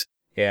piece.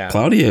 Yeah,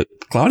 Claudia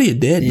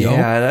dead.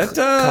 Yeah, that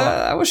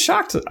I was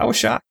shocked.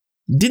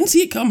 Didn't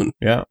see it coming.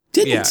 Yeah.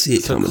 Didn't see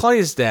it coming. So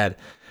Claudia's dead.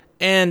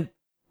 And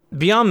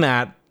beyond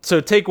that,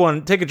 so take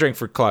a drink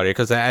for Claudia,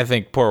 because I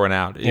think pour one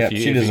out if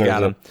you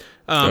got him.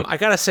 I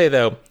got to say,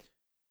 though,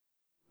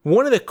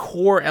 one of the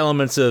core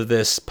elements of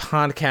this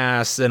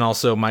podcast and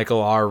also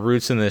Michael, our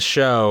roots in this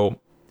show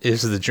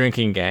is the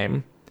drinking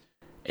game.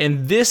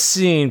 And this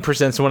scene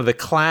presents one of the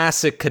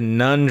classic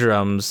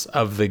conundrums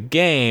of the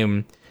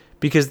game,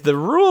 because the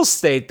rules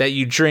state that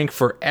you drink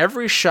for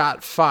every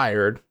shot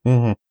fired,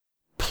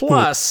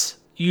 plus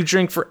you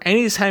drink for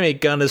any time a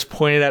gun is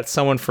pointed at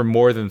someone for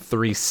more than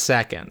 3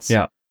 seconds.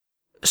 Yeah.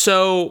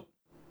 So,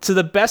 to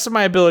the best of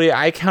my ability,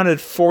 I counted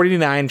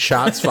 49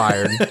 shots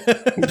fired.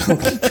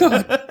 Oh,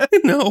 God.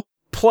 No.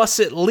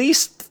 Plus at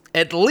least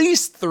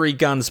 3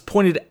 guns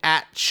pointed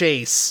at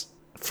Chase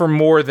for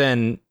more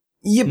than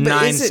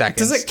 9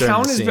 seconds. Does it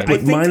count as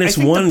minus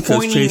one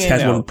because Chase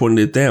has one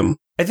pointed at them?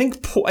 I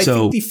think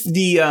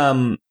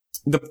the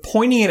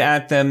pointing it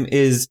at them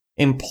is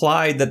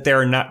implied that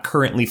they're not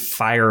currently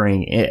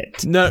firing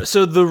it. No,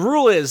 so the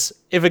rule is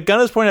if a gun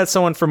is pointed at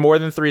someone for more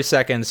than 3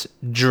 seconds,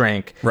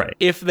 drink. Right.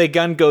 If the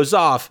gun goes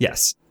off,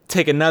 Yes.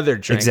 take another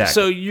drink. Exactly.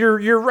 So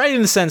you're right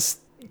in the sense.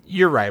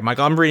 You're right,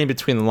 Michael. I'm reading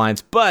between the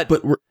lines, but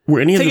were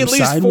any of take them at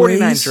least sideways?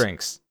 49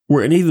 drinks.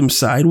 Were any of them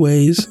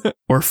sideways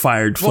or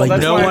fired? Well,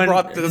 that's No why one- I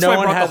brought, that's no why I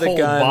one brought had the the whole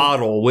gun.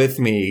 bottle with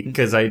me,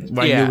 because I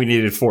Yeah. knew we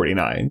needed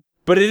 49.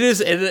 But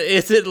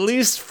it's at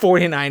least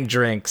 49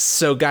 drinks.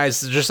 So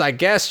guys, I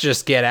guess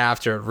just get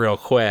after it real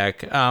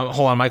quick.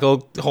 Hold on,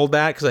 Michael, hold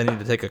that because I need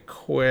to take a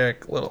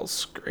quick little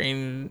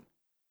screen.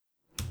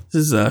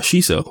 This is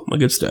Shiso, my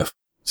good stuff.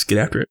 Let's get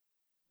after it.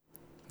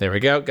 There we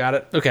go. Got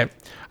it. Okay.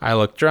 I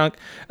look drunk.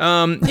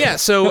 Yeah.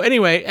 So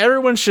anyway,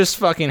 everyone's just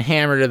fucking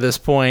hammered at this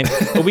point.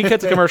 We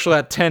cut the commercial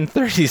at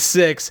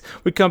 10:36.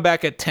 We come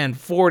back at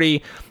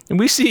 10:40, and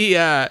we see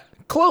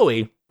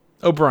Chloe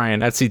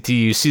O'Brien at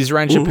CTU sees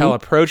Ryan Chappelle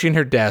approaching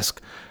her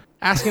desk,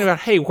 asking about,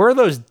 "Hey, where are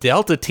those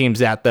Delta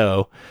teams at,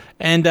 though?"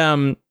 And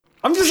I'm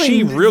just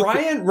saying,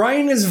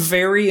 Ryan is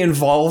very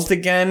involved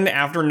again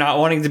after not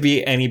wanting to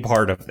be any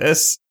part of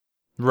this.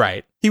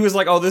 right. He was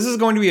like, oh, this is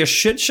going to be a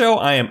shit show.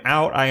 I am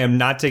out. I am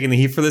not taking the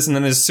heat for this. And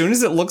then as soon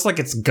as it looks like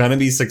it's gonna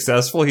be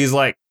successful, he's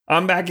like,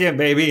 I'm back in,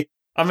 baby.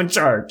 I'm in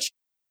charge.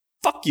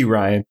 Fuck you,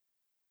 Ryan.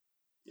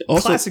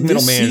 Also, Classic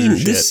middle manager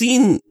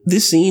shit.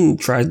 This scene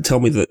tried to tell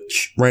me that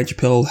Ryan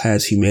Chappelle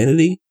has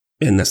humanity,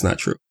 and that's not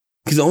true.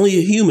 Because only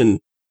a human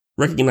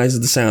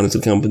recognizes the sound that's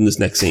going to come up in this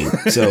next scene.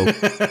 So,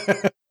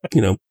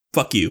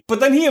 fuck you.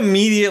 But then he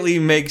immediately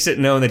makes it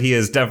known that he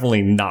is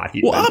definitely not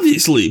human. Well,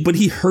 obviously, but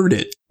he heard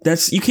it.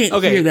 You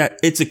can't hear that.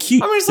 It's a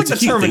cute. I mean, it's like the a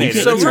cute thing.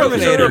 Terminator. So, The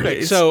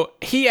Terminator. so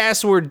he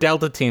asks where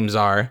Delta teams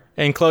are,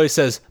 and Chloe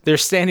says they're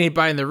standing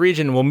by in the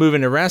region and will move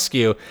in to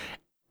rescue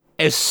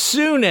as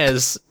soon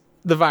as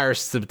the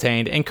virus is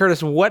obtained. And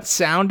Curtis, what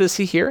sound does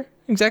he hear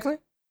exactly?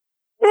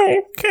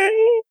 The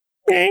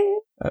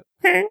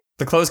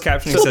closed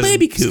captioning So says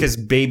baby coo. says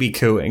baby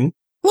cooing.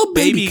 Little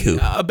baby coo.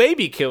 A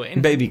baby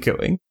cooing. Baby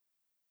cooing.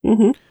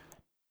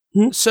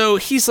 So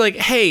he's like,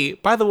 hey,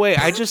 by the way,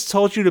 I just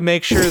told you to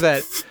make sure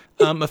that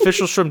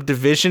officials from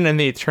Division and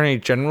the Attorney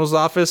General's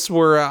office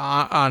were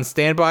on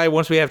standby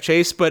once we have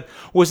Chase, but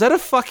was that a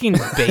fucking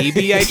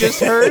baby I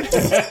just heard?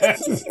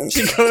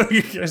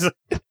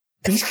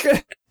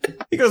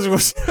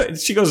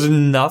 She goes,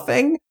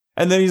 nothing?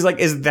 And then he's like,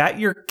 is that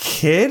your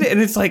kid?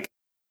 And it's like,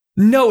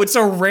 no, it's a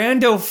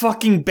rando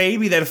fucking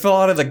baby that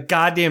fell out of the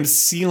goddamn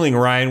ceiling,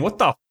 Ryan. What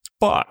the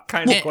fuck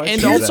kind of question And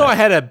is also, that? I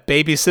had a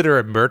babysitter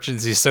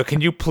emergency, so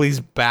can you please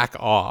back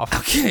off?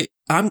 Okay,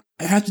 I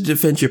have to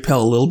defend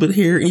Chappelle a little bit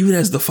here, even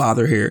as the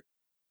father here.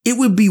 It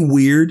would be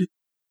weird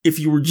if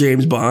you were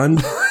James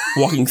Bond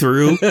walking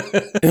through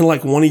and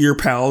like one of your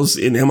pals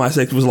in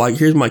MI6 was like,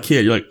 here's my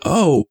kid. You're like,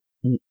 oh,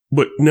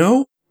 but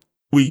no,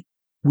 we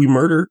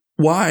murder.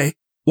 Why?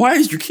 Why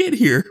is your kid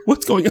here?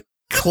 What's going on?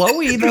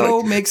 Chloe,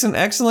 though, makes an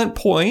excellent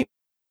point.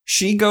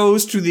 She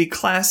goes to the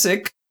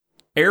classic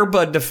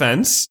Airbud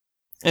defense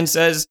and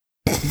says,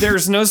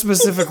 there's no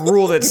specific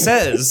rule that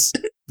says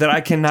that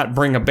I cannot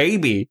bring a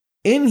baby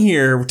in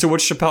here, to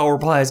which Chappelle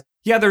replies,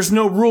 yeah, there's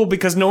no rule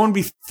because no one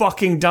be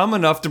fucking dumb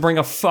enough to bring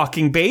a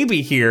fucking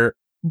baby here.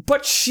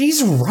 But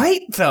she's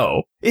right,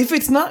 though. If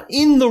it's not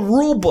in the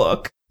rule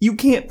book, you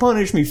can't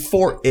punish me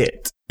for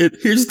it.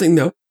 Here's the thing,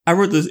 though. I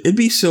wrote this. It'd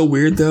be so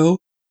weird, though,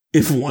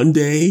 if one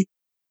day,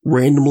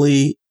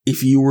 randomly,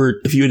 if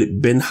you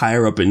had been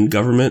higher up in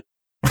government,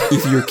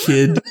 if your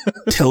kid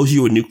tells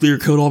you a nuclear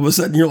code all of a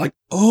sudden, you're like,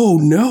 oh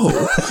no.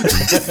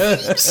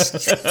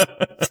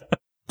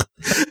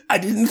 I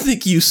didn't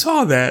think you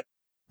saw that.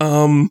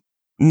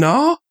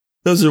 Nah,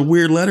 those are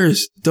weird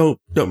letters. Don't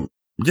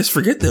just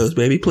forget those,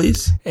 baby,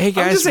 please. Hey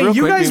guys, I'm just saying, real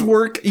you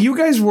quick, you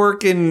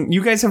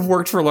guys have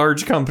worked for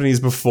large companies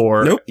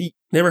before. Nope,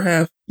 never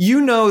have.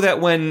 You know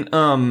that when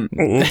no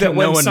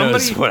one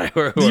knows what I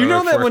work you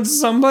know that for. when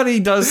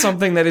somebody does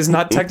something that is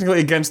not technically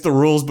against the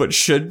rules but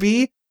should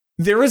be,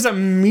 there is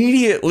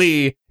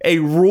immediately a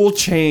rule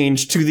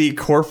change to the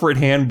corporate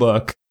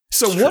handbook.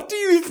 So what do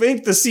you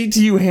think the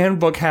CTU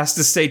handbook has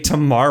to say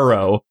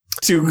tomorrow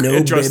to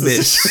address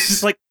this?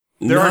 It's like,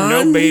 there are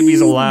no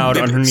babies allowed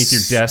underneath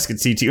your desk at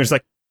CTU. It's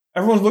like,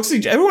 everyone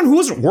who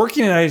wasn't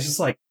working at it is just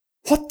like,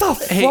 what the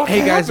fuck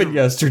happened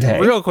yesterday?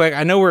 Real quick,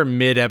 I know we're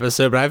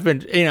mid-episode, but I've been,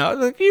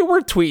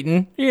 we're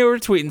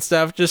tweeting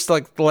stuff just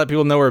like to let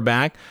people know we're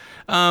back.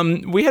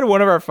 We had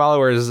one of our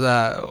followers,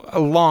 a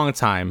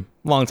longtime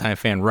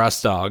fan, Russ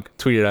Dog,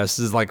 tweeted us,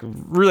 is like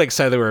really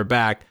excited that we were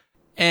back,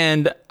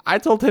 and I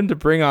told him to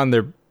bring on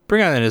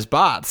his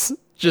bots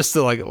just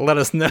to like let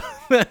us know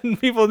that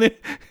people knew.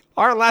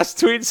 Our last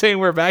tweet saying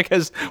we're back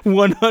has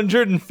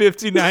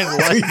 159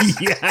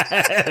 likes.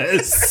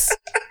 Yes.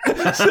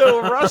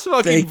 So Russ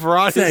fucking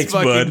brought his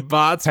fucking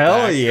bots back.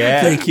 Hell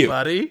yeah. Thank you,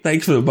 buddy.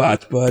 Thanks for the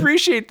bots, bud.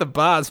 Appreciate the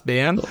bots,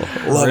 man.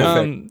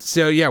 Love it.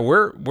 So yeah,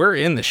 we're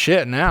in the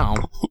shit now.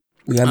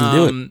 We got to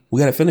do it.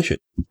 We got to finish it.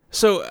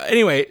 So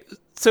anyway,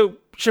 so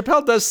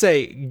Chappelle does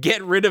say,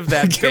 "Get rid of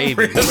that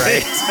baby,"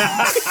 right?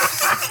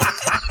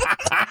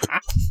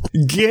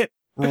 Get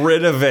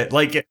rid of it.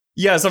 Like,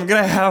 yes, I'm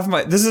gonna have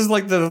this is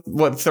like the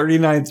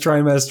 39th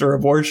trimester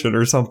abortion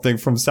or something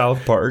from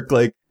South Park.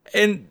 Like,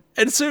 and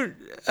so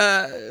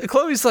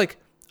Chloe's like,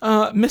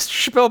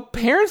 Mr. Chappelle,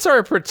 parents are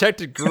a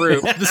protected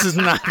group. This is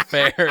not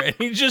fair. And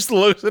he just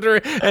looks at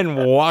her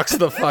and walks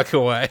the fuck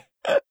away.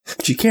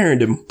 She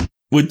Karen'd him,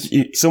 which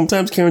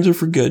sometimes Karens are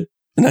for good.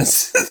 And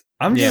that's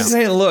I'm just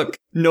saying, look,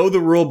 know the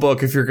rule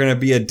book if you're going to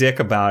be a dick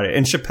about it.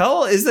 And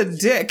Chappelle is a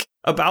dick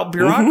about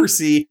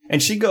bureaucracy.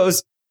 And she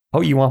goes,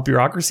 oh, you want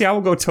bureaucracy? I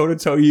will go toe to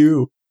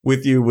toe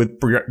with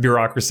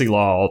bureaucracy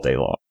law all day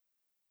long.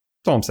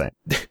 That's all I'm saying.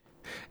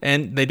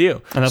 And they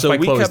do. And that's so why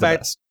we Chloe's cut the back.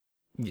 best.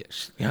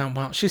 Yeah,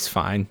 well, she's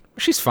fine.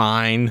 She's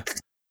fine.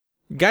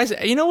 Guys,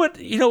 you know what?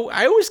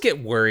 I always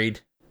get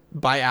worried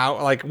by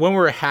like when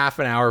we're half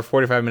an hour,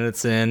 45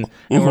 minutes in,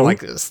 and we're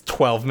like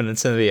 12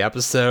 minutes into the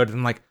episode, and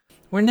I'm like,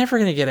 we're never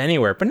going to get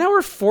anywhere. But now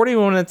we're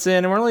 41 minutes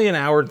in, and we're only an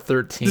hour and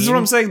 13. This is what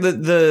I'm saying.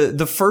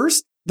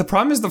 The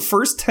problem is the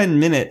first 10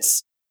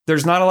 minutes,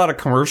 there's not a lot of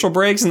commercial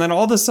breaks, and then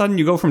all of a sudden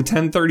you go from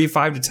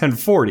 10:35 to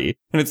 10:40,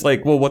 and it's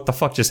like, well, what the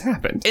fuck just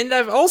happened? And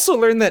I've also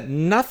learned that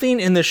nothing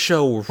in the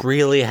show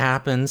really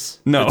happens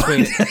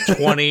between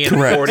 20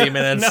 and 40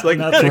 minutes.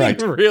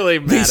 Nothing really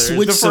matters. They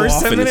switch the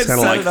first so 10 minutes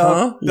kind set of it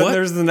up, then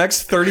there's the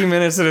next 30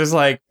 minutes that is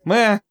like,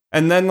 meh,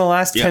 and then the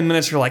last 10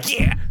 minutes you're like,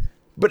 yeah.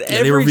 But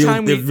they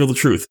reveal the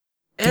truth.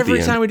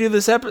 Every time we do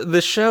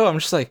this show, I'm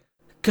just like,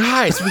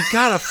 guys, we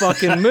gotta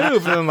fucking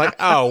move. And I'm like,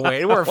 oh,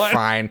 wait, we're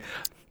fine.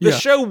 The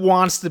show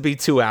wants to be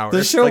 2 hours.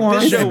 The show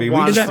wants to be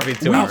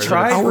 2 hours.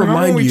 Remember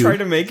when we tried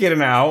to make it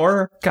an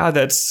hour? God,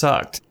 that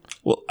sucked.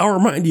 Well, I'll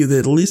remind you that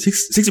at least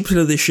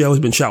 60% of this show has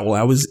been shot while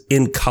I was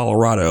in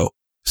Colorado.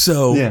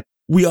 So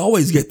we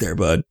always get there,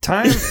 bud.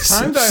 Time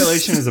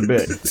dilation is a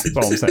bit. That's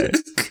all I'm saying.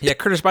 Yeah,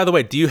 Curtis, by the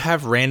way, do you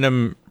have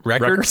random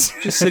records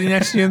just sitting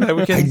next to you that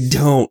we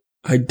can?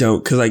 I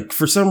don't, because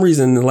for some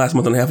reason in the last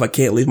month and a half I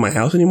can't leave my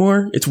house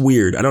anymore. It's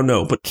weird. I don't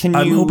know, but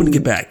I'm hoping to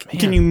get back.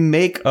 Can you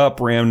make up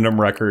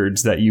random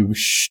records that you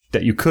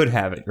could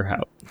have at your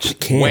house? I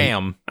can.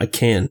 Wham! I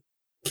can.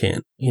 You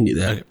can do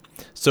that. Okay.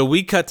 So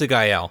we cut to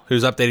Gael,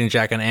 who's updating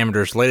Jack on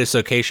Amador's latest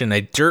location,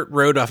 a dirt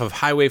road off of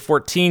Highway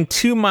 14,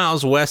 2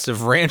 miles west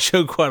of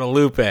Rancho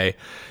Guadalupe.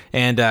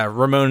 And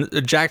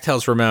Jack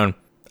tells Ramon,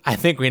 I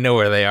think we know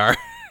where they are.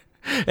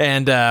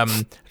 And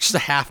just a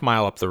half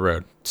mile up the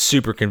road.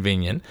 Super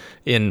convenient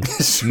in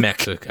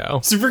Mexico.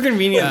 Super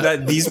convenient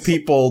that these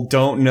people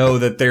don't know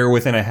that they're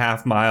within a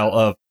half mile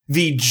of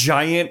the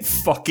giant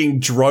fucking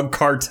drug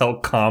cartel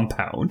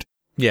compound.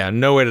 Yeah,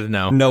 no way to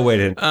know. No way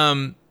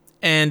to.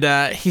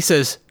 And he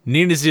says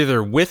Nina's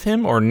either with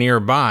him or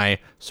nearby,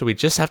 so we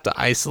just have to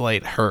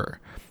isolate her.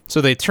 So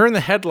they turn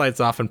the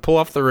headlights off and pull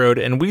off the road,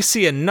 and we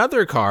see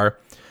another car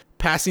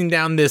passing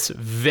down this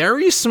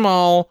very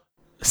small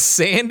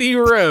sandy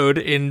road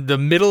in the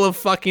middle of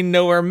fucking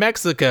nowhere,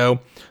 Mexico,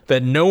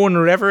 that no one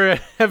would ever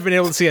have been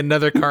able to see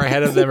another car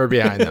ahead of them or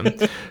behind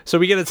them. So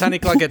we get a tiny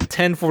clock at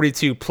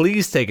 10:42.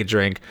 Please take a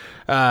drink.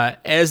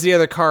 As the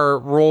other car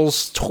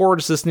rolls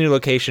towards this new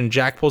location,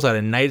 Jack pulls out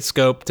a night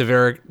scope to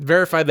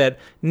verify that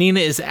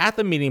Nina is at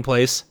the meeting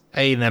place,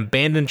 an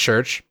abandoned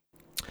church.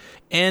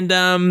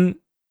 And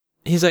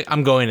he's like,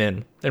 I'm going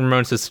in. And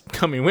Ramon says,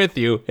 coming with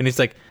you. And he's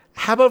like,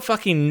 how about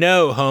fucking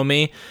no,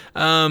 homie?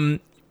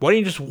 Why don't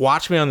you just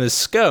watch me on this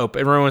scope?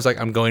 And Ramon's like,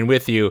 I'm going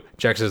with you.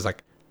 Jack says,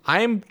 like,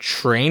 I'm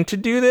trained to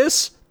do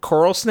this.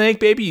 Coral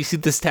snake, baby. You see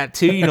this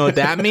tattoo? You know what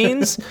that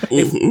means?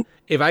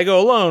 If I go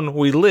alone,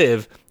 we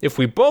live. If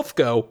we both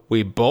go,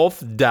 we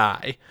both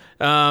die.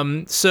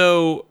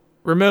 So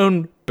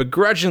Ramon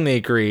begrudgingly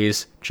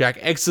agrees. Jack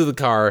exits the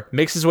car,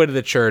 makes his way to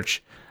the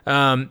church.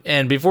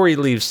 And before he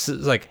leaves,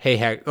 it's like,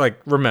 hey,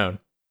 Ramon,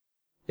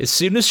 as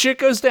soon as shit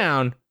goes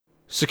down,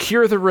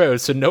 secure the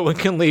road so no one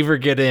can leave or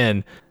get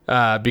in.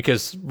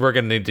 Because we're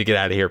going to need to get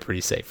out of here pretty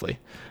safely.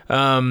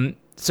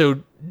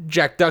 So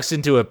Jack ducks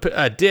into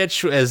a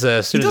ditch as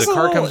soon as the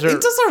car comes around. He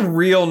does a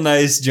real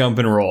nice jump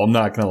and roll, I'm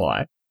not going to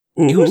lie.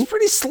 He was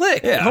pretty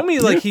slick. Yeah.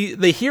 Homie,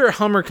 they hear a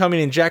Hummer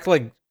coming and Jack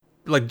like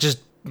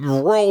just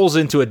rolls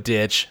into a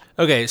ditch.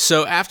 Okay,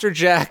 so after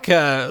Jack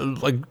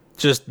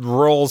just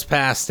rolls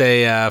past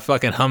a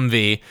fucking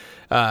Humvee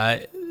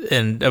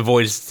and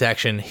avoids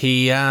detection,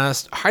 he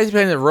hides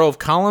behind a row of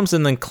columns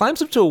and then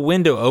climbs up to a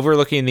window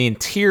overlooking the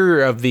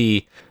interior of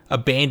the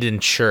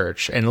abandoned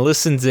church and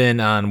listens in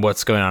on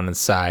what's going on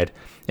inside.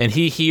 And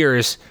he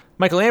hears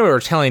Michael Amador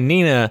telling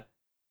Nina,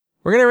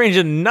 we're going to arrange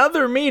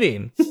another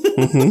meeting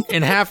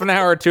in half an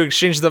hour to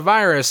exchange the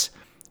virus,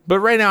 but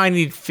right now I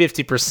need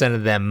 50%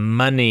 of them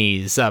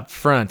monies up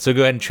front, so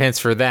go ahead and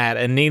transfer that.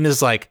 And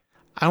Nina's like,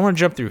 I don't want to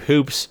jump through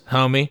hoops,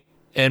 homie.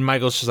 And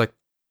Michael's just like,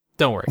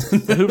 don't worry.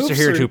 The hoops are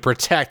here to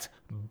protect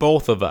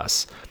both of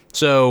us.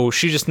 So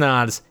she just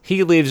nods.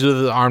 He leaves with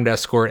his armed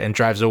escort and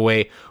drives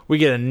away. We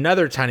get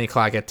another tiny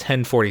clock at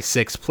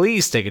 10:46.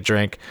 Please take a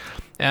drink.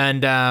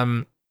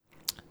 And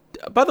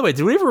by the way,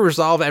 did we ever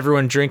resolve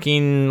everyone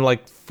drinking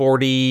like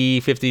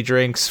 40, 50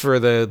 drinks for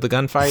the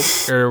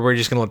gunfight? Or we're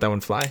just going to let that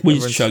one fly? We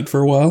just chugged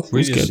for a while.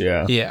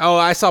 Yeah. Yeah. Oh,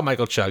 I saw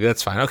Michael chug.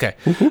 That's fine. Okay.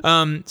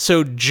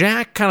 So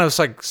Jack kind of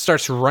like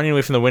starts running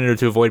away from the window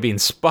to avoid being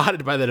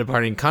spotted by the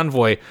departing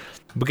convoy,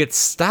 but gets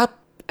stopped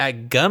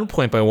at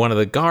gunpoint by one of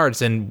the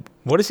guards. And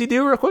what does he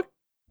do real quick?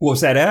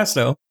 Whoops that ass,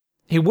 though.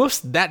 He whoops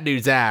that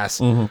dude's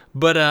ass.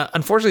 But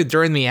unfortunately,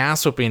 during the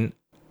ass whooping,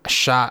 a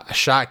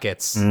shot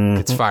gets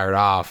fired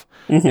off.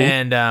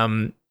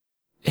 And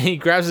he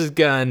grabs his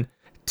gun.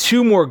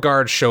 2 more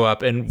guards show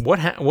up. And what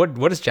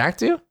does Jack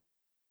do?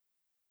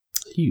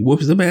 He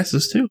whoops the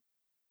asses too.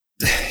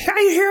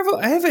 I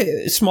have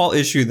a small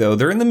issue, though.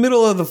 They're in the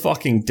middle of the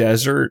fucking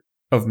desert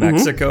of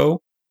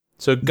Mexico.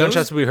 So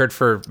gunshots will be heard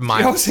for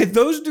miles. I would say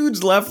those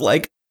dudes left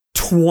like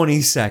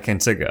 20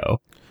 seconds ago.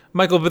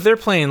 Michael, but they're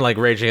playing like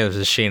Rage Against the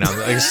Machine on.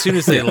 Like, as soon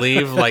as they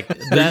leave, like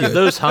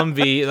those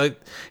Humvee, like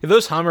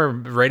those Hummer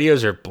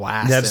radios are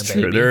blasting. That's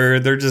true. Baby.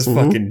 They're just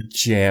fucking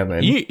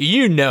jamming.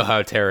 You know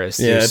how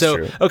terrorists do. So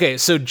true. Okay,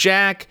 so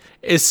Jack,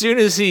 as soon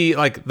as he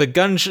like the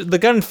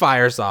gun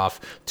fires off,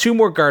 2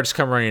 more guards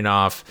come running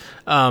off.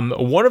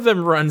 One of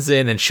them runs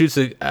in and shoots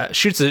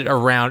it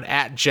around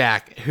at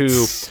Jack,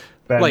 who.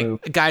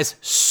 Guys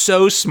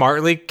so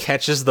smartly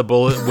catches the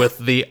bullet with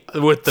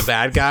the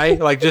bad guy,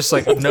 like just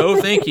like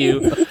no thank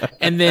you,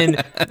 and then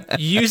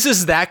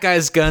uses that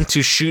guy's gun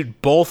to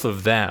shoot both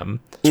of them.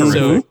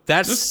 So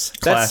that's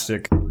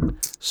classic.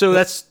 So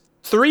that's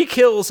 3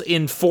 kills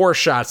in 4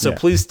 shots. So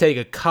please take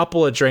a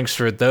couple of drinks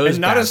for those.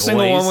 And not a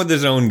single one with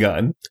his own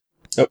gun.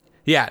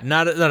 Yeah,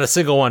 not a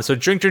single one. So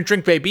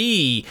drink,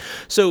 baby.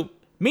 So.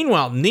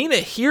 Meanwhile, Nina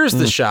hears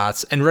the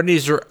shots and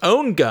readies her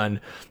own gun,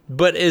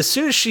 but as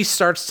soon as she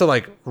starts to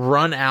like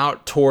run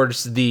out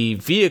towards the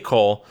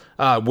vehicle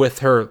with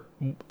her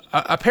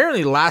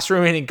apparently last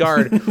remaining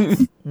guard,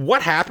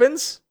 what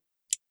happens?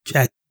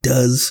 Jack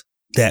does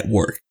that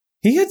work.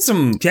 He had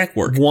some Jack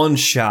work. One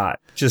shot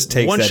just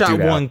takes one that shot,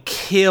 dude out. one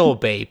kill,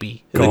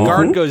 baby. The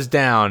guard goes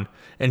down,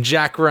 and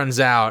Jack runs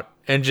out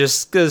and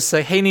just goes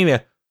say, "Hey,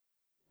 Nina,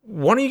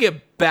 why don't you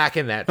get back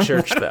in that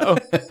church, though?"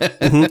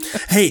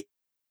 Hey.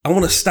 I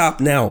want to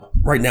stop now,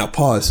 right now,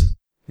 pause.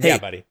 Hey, yeah,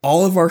 buddy.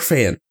 All of our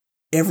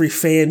every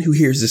fan who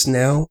hears this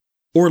now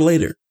or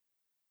later,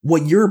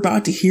 what you're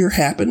about to hear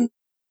happen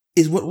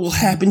is what will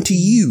happen to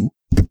you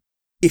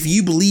if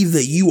you believe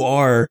that you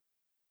are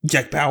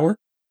Jack Bauer,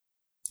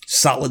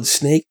 Solid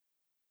Snake,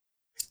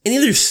 any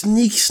other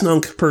sneak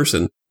snunk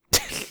person.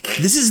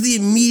 This is the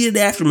immediate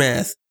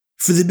aftermath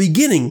for the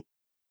beginning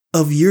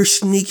of your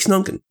sneak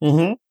snunking.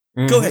 Go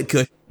ahead,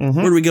 Kush.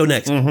 Where do we go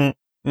next?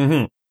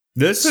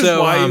 This is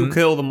why you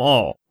kill them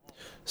all.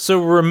 So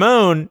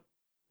Ramon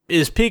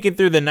is peeking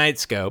through the night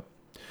scope,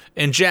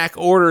 and Jack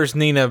orders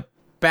Nina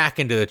back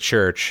into the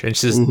church, and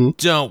she says,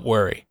 "Don't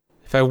worry.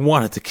 If I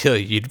wanted to kill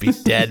you, you'd be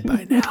dead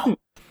by now."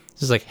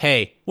 She's like,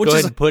 "Hey, go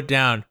ahead and put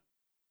down."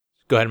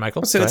 Go ahead,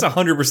 Michael. I'll say that's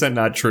 100%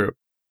 not true.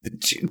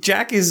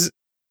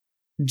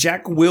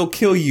 Jack will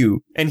kill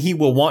you, and he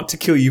will want to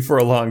kill you for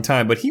a long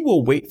time, but he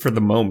will wait for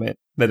the moment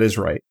that is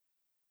right.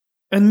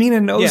 And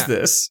Nina knows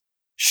this.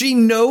 She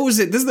knows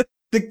it. This is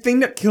the thing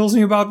that kills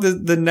me about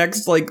the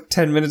next, like,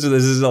 10 minutes of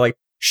this is, like,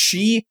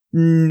 she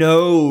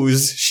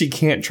knows she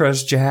can't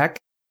trust Jack,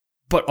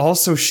 but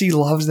also she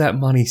loves that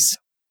money so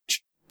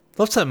much.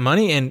 Loves that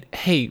money, and,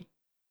 hey...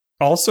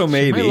 Also,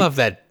 maybe. I love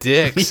that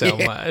dick so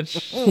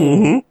much.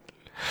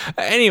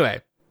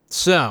 Anyway,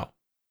 so...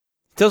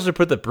 He tells her to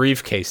put the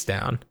briefcase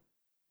down.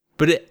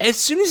 But as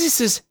soon as he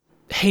says,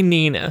 "Hey,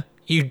 Nina,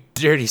 you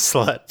dirty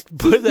slut,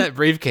 put that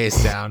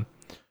briefcase down,"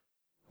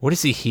 what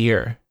does he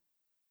hear?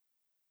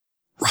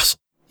 Russell.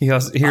 He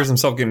hears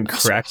himself getting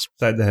cracked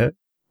upside the head.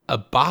 A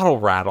bottle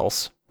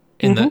rattles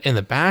in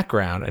the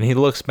background, and he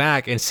looks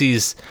back and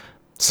sees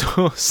so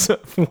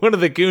one of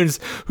the goons,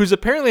 who's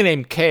apparently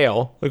named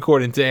Kale,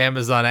 according to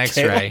Amazon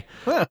X-Ray,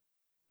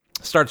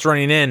 starts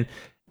running in.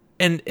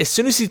 And as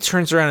soon as he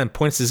turns around and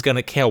points his gun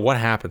at Kale, what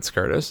happens,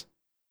 Curtis?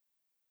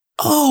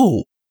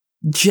 Oh,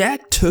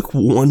 Jack took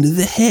one to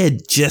the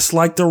head, just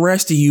like the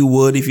rest of you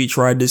would if you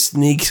tried to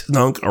sneak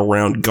snunk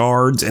around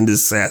guards and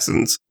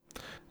assassins.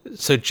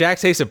 So Jack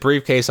takes a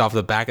briefcase off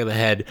the back of the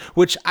head,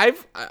 which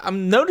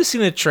I'm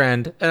noticing a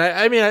trend, and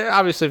I mean, I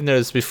obviously have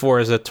noticed before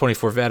as a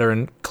 24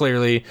 veteran,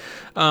 clearly.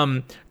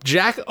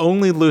 Jack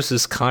only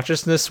loses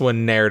consciousness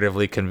when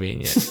narratively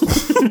convenient.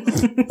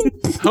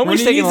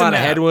 Homie's taking a lot of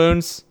head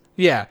wounds.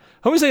 Yeah,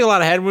 Homie's taking a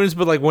lot of head wounds,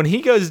 but like when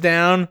he goes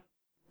down,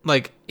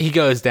 like he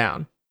goes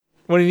down.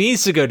 When he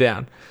needs to go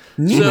down.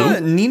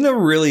 Nina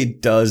really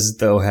does,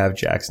 though, have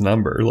Jack's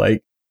number.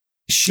 Like,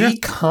 she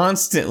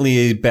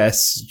constantly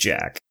bests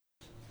Jack.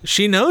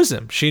 She knows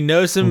him. She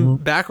knows him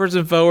backwards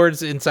and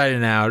forwards, inside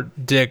and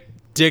out, dick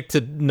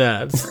to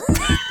nuts.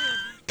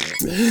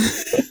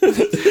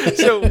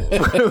 So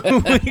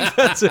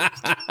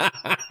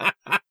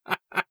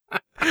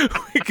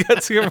we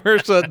cut to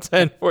commercial at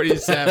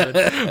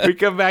 10:47. We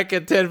come back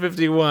at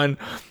 10:51,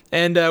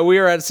 and we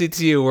are at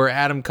CTU where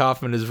Adam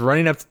Kaufman is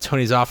running up to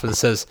Tony's office and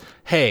says,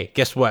 "Hey,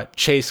 guess what?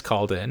 Chase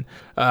called in.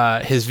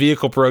 His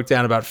vehicle broke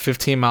down about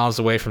 15 miles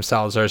away from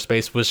Salazar's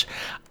base," which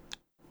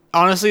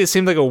honestly, it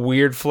seemed like a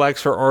weird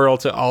flex for Oriole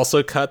to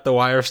also cut the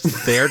wires to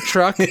their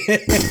truck.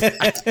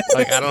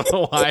 Like, I don't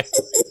know why.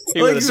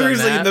 Like,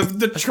 seriously,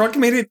 the truck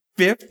made it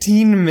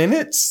 15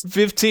 minutes?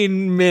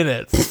 15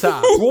 minutes.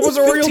 Top. What was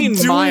Oriole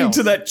doing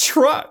to that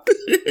truck?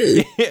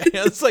 Yeah,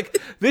 it's like,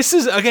 this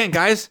is, again,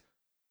 guys,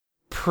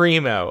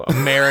 primo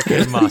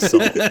American muscle.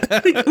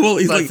 Well,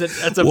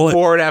 that's a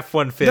Ford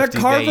F-150. That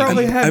car baby.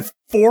 probably had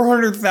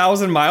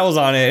 400,000 miles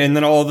on it, and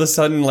then all of a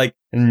sudden, like,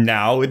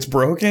 now it's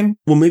broken?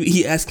 Well, maybe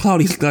he asked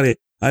Cloud, he's got it.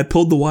 I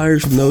pulled the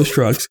wires from those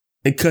trucks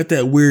and cut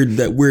that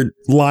weird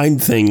line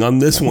thing on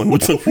this one.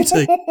 Which one we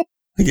take?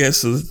 I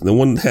guess the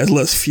one that has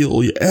less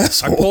fuel, you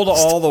asshole. I pulled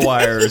all the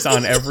wires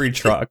on every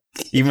truck,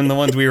 even the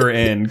ones we were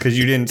in, because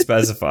you didn't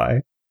specify.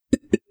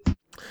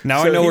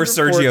 Now I know where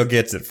Sergio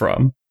gets it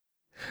from.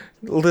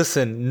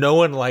 Listen, no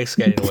one likes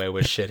getting away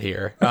with shit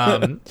here.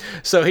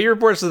 So he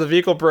reports that the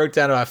vehicle broke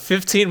down about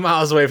 15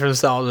 miles away from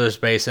Salazar's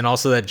base, and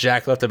also that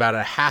Jack left about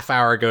a half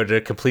hour ago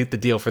to complete the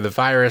deal for the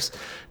virus.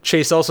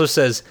 Chase also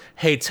says,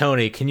 "Hey,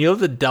 Tony, can you let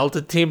the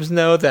Delta teams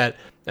know that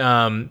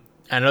I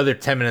know they're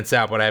 10 minutes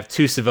out, but I have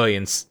 2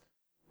 civilians,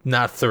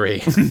 not 3.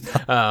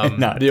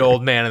 The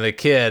old man and the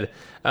kid.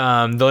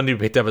 They'll need to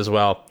be picked up as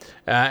well."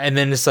 And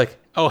then it's like,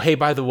 "Oh, hey,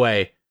 by the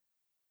way,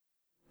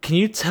 can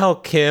you tell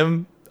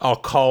Kim I'll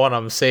call when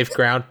I'm safe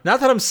ground? Not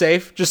that I'm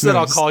safe, just that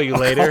I'll call you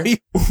later."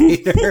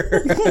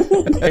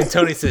 And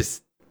Tony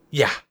says,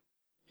 "Yeah."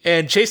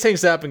 And Chase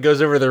hangs up and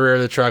goes over to the rear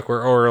of the truck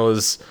where Oriole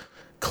is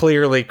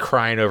clearly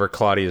crying over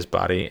Claudia's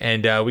body.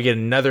 And we get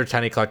another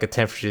tiny clock at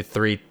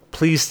 10:53.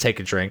 Please take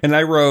a drink. And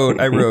I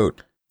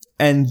wrote,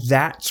 and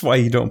that's why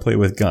you don't play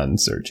with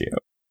guns, Sergio.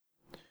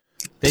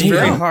 It's a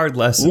very hard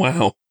lesson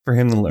for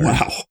him to learn.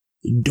 Wow.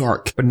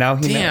 Dark. But now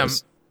he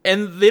knows.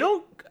 And they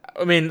don't,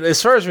 I mean, as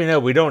far as we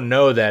know, we don't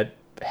know that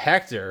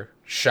Hector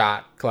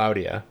shot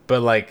Claudia,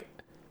 but like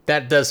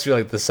that does feel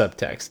like the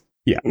subtext.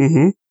 Yeah.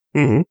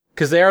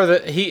 Because they are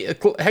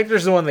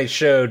Hector's the one they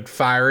showed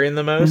firing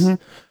the most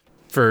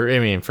for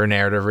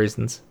narrative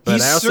reasons. But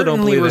he's I also certainly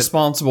don't believe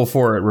responsible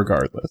for it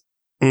regardless.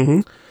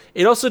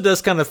 It also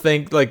does kind of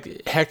think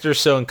like Hector's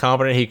so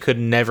incompetent he could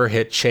never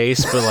hit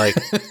Chase, but like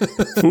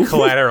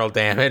collateral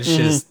damage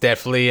is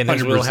definitely in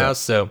his 100%. Wheelhouse.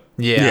 So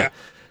yeah.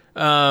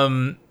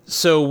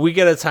 So we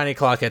get a tiny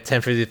clock at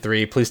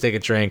 10:53. Please take a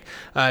drink.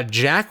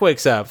 Jack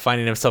wakes up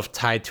finding himself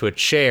tied to a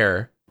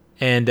chair,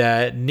 and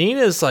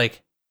Nina's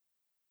like,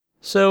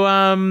 "So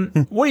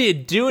what are you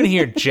doing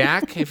here,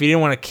 Jack? If you didn't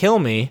want to kill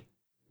me?"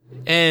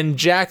 And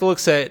Jack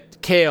looks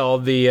at Kale,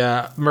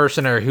 the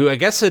mercenary, who I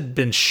guess had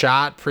been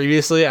shot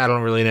previously. I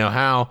don't really know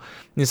how.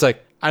 And he's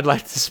like, "I'd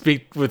like to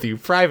speak with you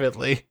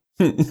privately."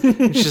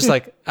 And she's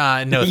like,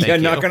 "No, thank you.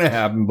 Not gonna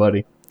happen,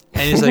 buddy."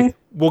 And he's like,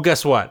 "Well,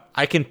 guess what?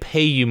 I can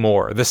pay you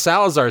more. The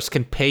Salazars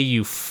can pay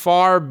you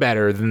far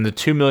better than the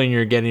 $2 million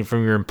you're getting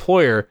from your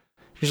employer."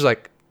 She's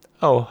like,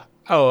 "Oh,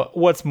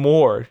 what's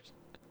more?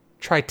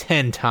 Try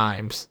 10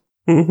 times."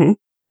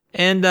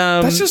 And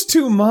that's just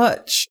too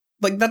much.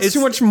 Like, that's too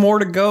much more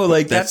to go.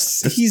 Like,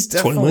 he's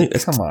definitely,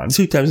 come on.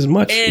 2 times as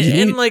much.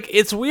 And like,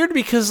 it's weird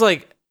because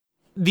like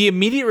the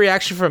immediate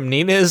reaction from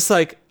Nina is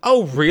like,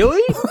 "Oh,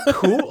 really?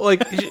 Cool."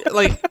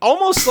 like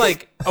almost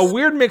like a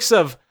weird mix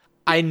of,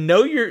 I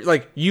know you're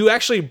like, you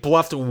actually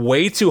bluffed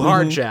way too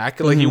hard,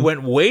 Jack. Like you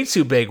went way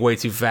too big, way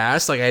too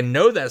fast. Like, I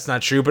know that's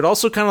not true, but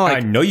also kind of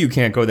like, I know you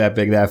can't go that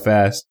big that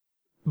fast.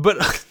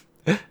 But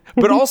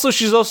also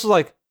she's also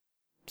like,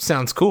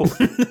 sounds cool.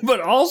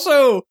 But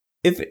also,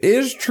 if it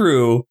is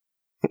true,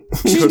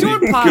 she's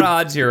doing pot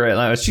odds here right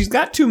now. She's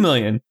got $2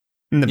 million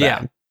in the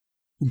bag.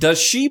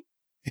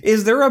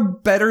 Is there a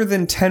better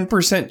than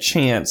 10%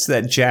 chance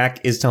that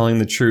Jack is telling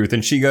the truth?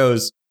 And she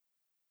goes,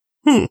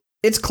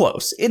 It's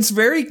close. It's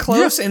very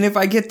close, and if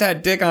I get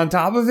that dick on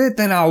top of it,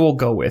 then I will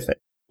go with it.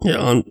 Yeah,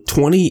 on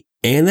 20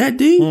 and that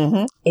D?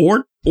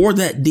 Or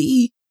that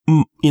D,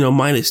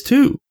 minus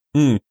 2.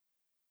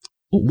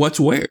 What's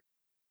where?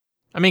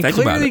 I mean,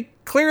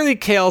 clearly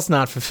Kale's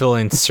not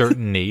fulfilling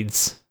certain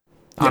needs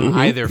on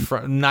either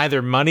front,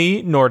 neither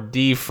money nor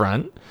D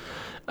front.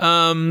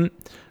 So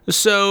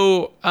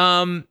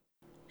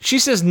she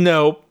says,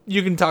 "No,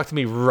 you can talk to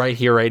me right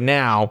here, right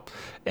now."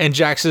 And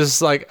Jax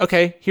is like,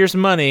 "Okay, here's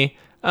money."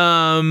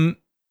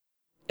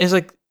 She's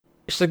like,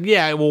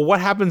 "Yeah, well, what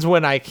happens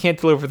when I can't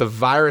deliver the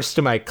virus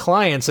to my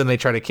clients and they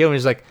try to kill me?"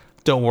 He's like,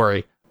 "Don't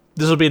worry.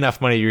 This will be enough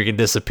money you can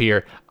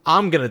disappear.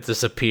 I'm going to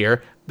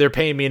disappear. They're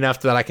paying me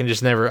enough that I can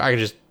just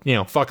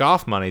fuck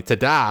off money to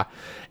die."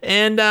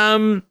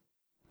 And,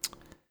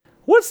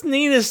 what's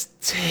Nina's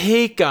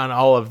take on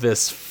all of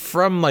this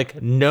from,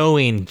 like,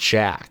 knowing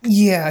Jack?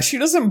 Yeah, she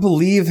doesn't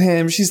believe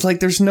him. She's like,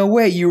 there's no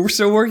way. You were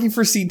still working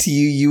for CTU.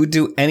 You would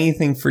do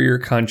anything for your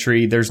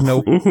country. There's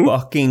no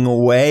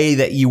fucking way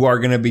that you are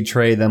going to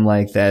betray them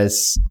like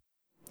this.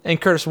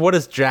 And Curtis, what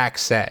does Jack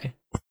say?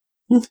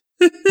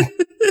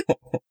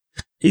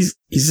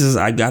 He says,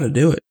 I got to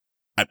do it.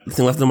 I have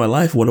nothing left in my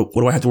life. What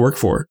do I have to work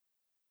for?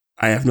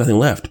 I have nothing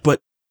left. But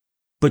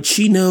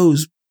she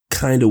knows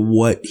kind of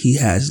what he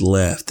has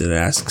left and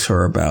asks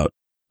her about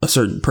a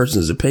certain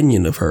person's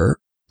opinion of her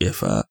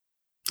if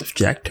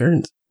Jack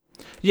turns.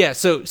 Yeah,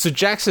 so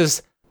Jack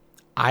says,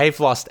 I've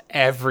lost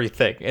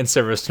everything in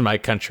service to my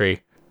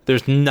country.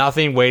 There's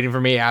nothing waiting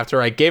for me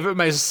after I gave up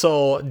my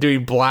soul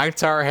doing black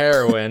tar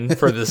heroin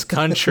for this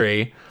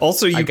country.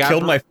 Also, you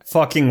killed my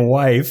fucking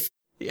wife.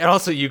 And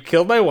also, you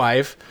killed my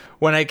wife.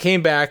 When I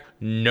came back,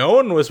 no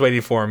one was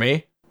waiting for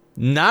me.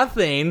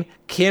 Nothing.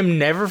 Kim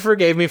never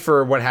forgave me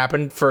for what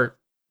happened for...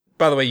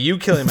 By the way, you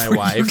killing my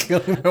wife.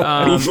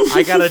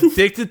 I got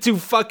addicted to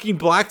fucking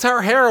black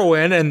tar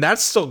heroin, and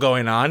that's still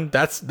going on.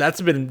 That's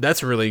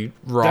really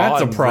raw.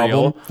 That's a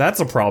problem. Real.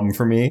 That's a problem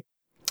for me.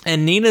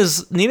 And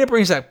Nina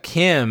brings up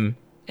Kim,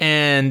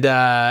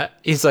 and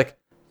he's like,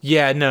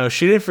 "Yeah, no,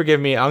 she didn't forgive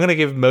me. I'm gonna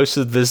give most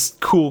of this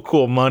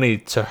cool money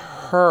to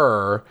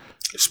her."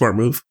 Smart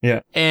move.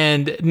 Yeah.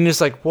 And Nina's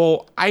like,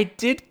 "Well, I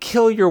did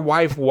kill your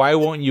wife. Why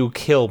won't you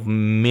kill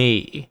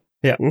me?"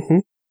 Yeah. Mm-hmm.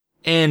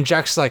 And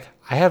Jack's like,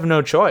 I have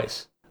no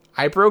choice.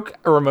 I broke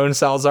Ramon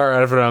Salazar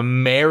out of an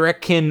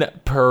American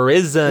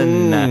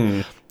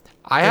prison.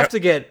 I have to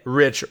get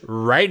rich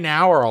right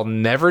now or I'll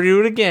never do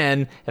it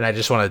again. And I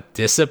just want to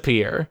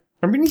disappear.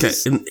 I mean,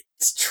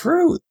 it's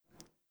true.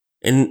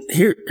 And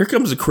here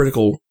comes a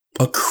critical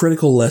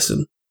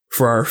lesson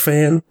for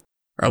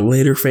our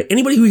later fan,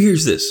 anybody who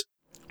hears this.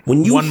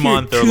 When you 1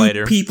 month or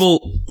later,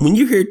 when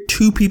you hear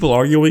two people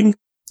arguing,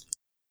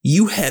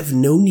 you have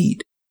no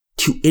need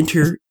to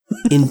enter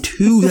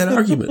into that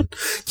argument.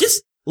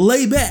 Just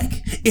lay back.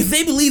 If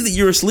they believe that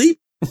you're asleep,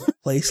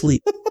 play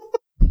asleep.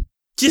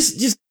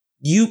 Just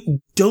you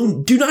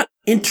do not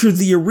enter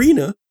the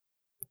arena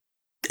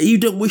that you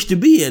don't wish to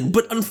be in.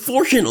 But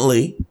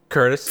unfortunately,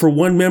 Curtis, for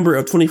one member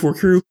of 24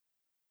 Crew,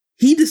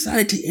 he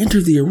decided to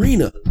enter the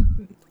arena.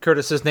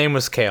 Curtis, his name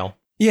was Kale.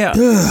 Yeah.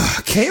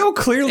 Kale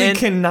clearly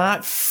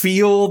cannot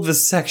feel the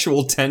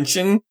sexual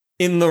tension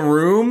in the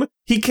room.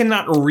 He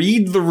cannot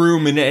read the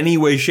room in any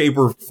way, shape,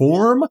 or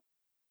form.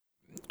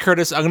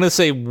 Curtis, I'm going to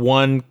say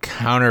one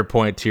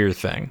counterpoint to your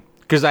thing,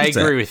 because I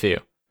agree with you.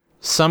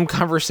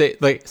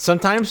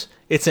 Sometimes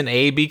it's an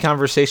A-B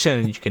conversation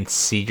and you can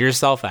see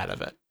yourself out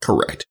of it.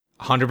 Correct.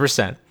 100%.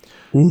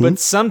 Mm-hmm. But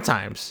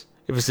sometimes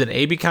if it's an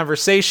A-B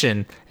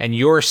conversation and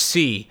you're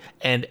C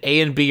and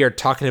A and B are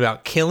talking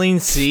about killing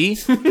C,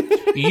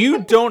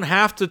 you don't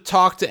have to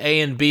talk to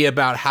A and B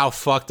about how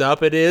fucked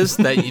up it is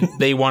that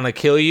they want to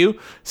kill you.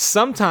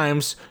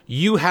 Sometimes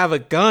you have a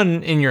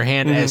gun in your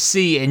hand as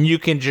C and you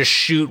can just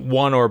shoot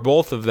one or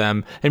both of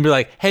them and be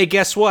like, hey,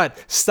 guess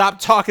what? Stop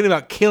talking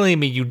about killing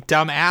me, you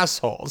dumb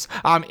assholes.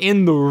 I'm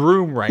in the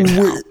room right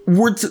now.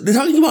 They're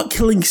talking about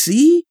killing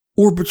C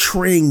or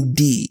betraying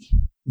D.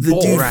 The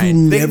dude who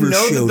never showed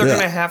up. They know that they're going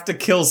to have to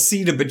kill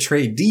C to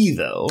betray D,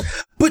 though.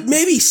 But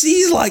maybe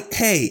C's like,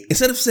 hey,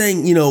 instead of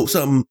saying,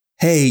 something,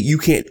 hey, you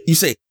can't, you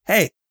say,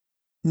 hey,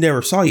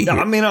 never saw you here.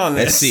 I'm in on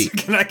this. C.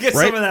 Can I get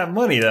some of that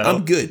money, though?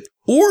 I'm good.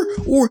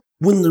 Or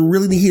when the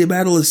really heated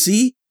battle is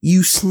C,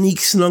 you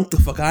snunk the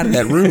fuck out of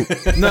that room.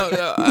 No,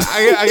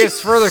 I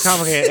guess further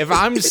complicated. If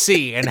I'm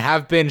C and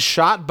have been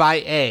shot by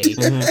A,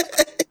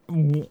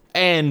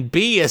 and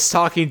B is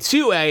talking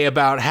to A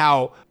about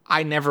how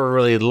I never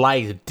really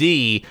liked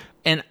D,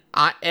 and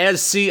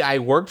as C, I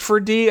worked for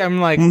D, I'm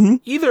like,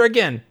 either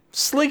again,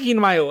 slinking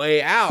my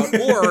way out,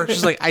 or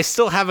just like, I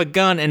still have a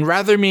gun, and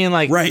rather being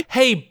like,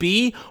 hey,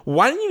 B,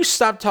 why don't you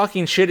stop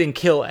talking shit and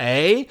kill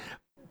A?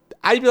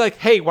 I'd be like,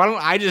 hey, why don't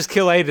I just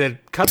kill A to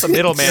cut the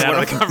middleman out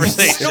of the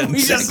conversation?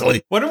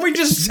 Why don't we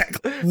just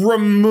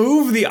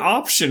remove the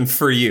option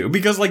for you?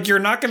 Because you're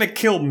not gonna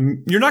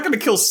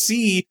kill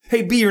C.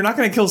 Hey B, you're not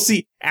gonna kill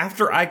C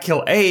after I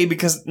kill A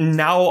because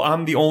now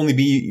I'm the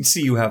only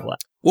C you have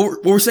left.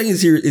 What we're saying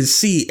is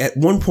C, at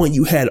one point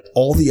you had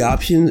all the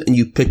options and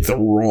you picked the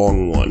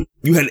wrong one.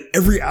 You had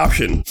every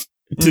option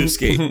to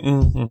escape.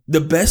 The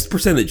best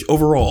percentage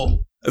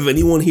overall of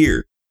anyone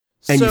here,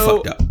 and you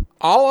fucked up.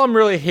 All I'm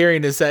really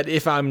hearing is that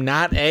if I'm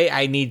not A,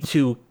 I need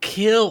to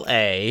kill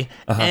A.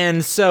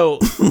 And so,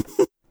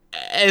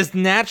 as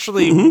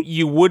naturally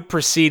you would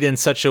proceed in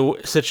such a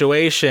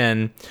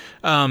situation,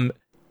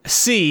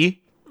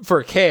 C,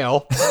 for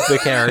Kale, the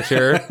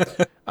character,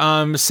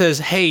 says,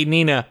 hey,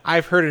 Nina,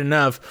 I've heard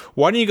enough.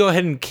 Why don't you go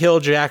ahead and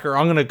kill Jack, or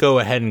I'm going to go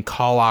ahead and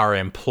call our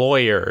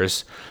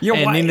employers.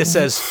 Nina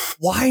says,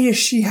 why does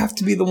she have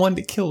to be the one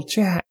to kill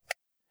Jack?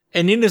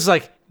 And Nina's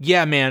like,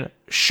 yeah, man,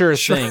 sure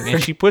thing.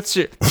 And she puts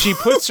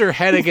her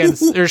head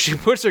against, or she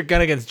puts her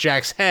gun against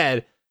Jack's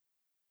head.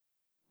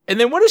 And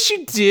then what does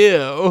she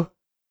do?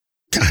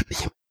 God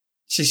damn it.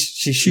 She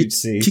shoots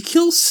C. She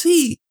kills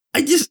C.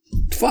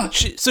 Fuck.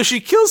 So she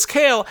kills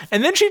Kale,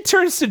 and then she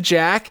turns to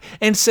Jack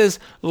and says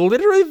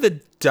literally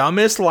the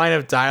dumbest line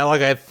of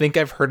dialogue I think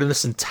I've heard in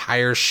this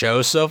entire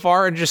show so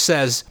far, and just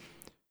says,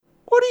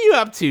 what are you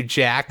up to,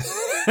 Jack?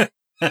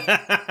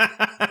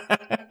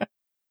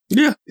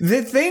 Yeah.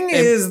 The thing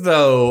is,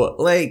 though,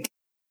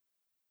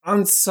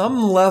 on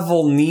some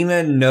level,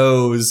 Nina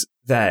knows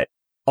that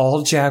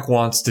all Jack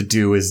wants to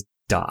do is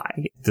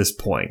die at this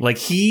point. Like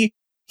he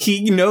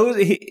knows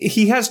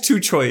he has two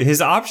choices.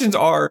 His options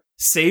are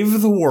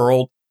save the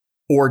world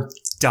or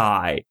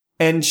die.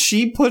 And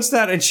she puts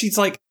that, and she's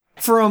like,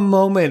 for a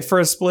moment, for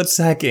a split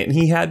second,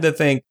 he had to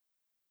think,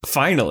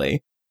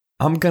 finally,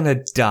 I'm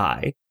gonna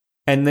die.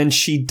 And then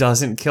she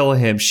doesn't kill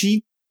him.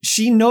 She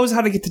knows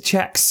how to get to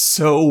Jack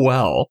so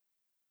well.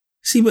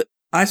 See, but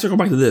I circle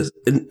back to this.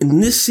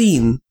 In this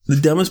scene, the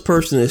dumbest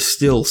person is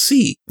still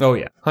C. Oh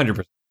yeah,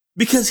 100%.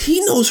 Because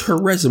he knows her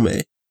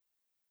resume.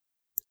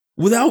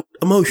 Without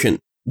emotion.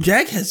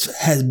 Jack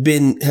has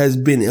been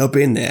up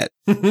in that.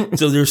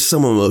 So there's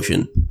some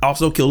emotion.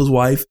 Also killed his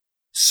wife.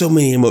 So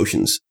many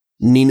emotions.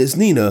 Nina's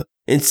Nina.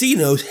 And C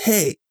knows,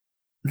 hey,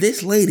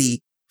 this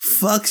lady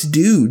fucks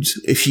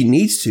dudes if she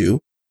needs to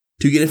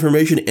get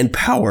information and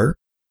power,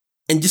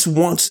 and just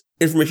wants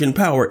information and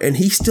power. And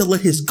he still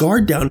let his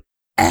guard down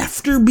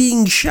after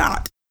being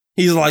shot.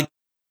 He's like,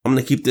 I'm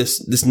going to keep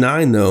this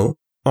 9 though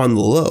on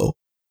the low.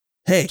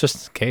 Hey,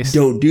 just in case.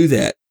 Don't do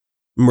that,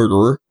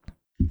 murderer.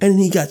 And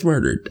he got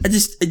murdered. I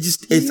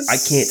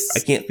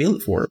can't feel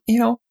it for him. You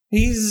know,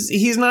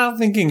 he's not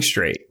thinking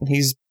straight.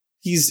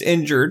 He's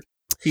injured.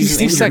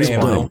 He's sex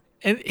blind.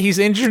 And he's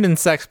injured in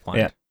sex blind.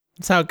 Yeah.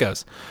 That's how it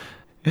goes.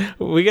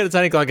 We get a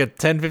tiny clock at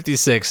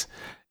 10:56.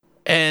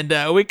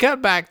 And we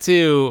cut back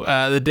to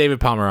the David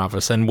Palmer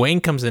office. And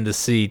Wayne comes in to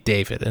see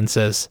David and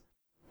says,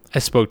 I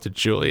spoke to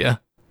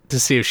Julia to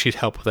see if she'd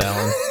help with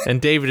Alan.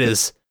 And David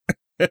is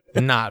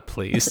not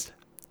pleased.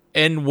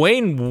 And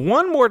Wayne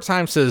one more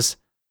time says,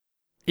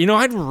 you know,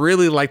 I'd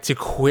really like to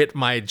quit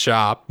my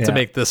job to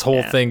make this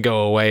whole thing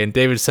go away. And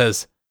David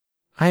says,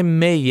 I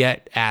may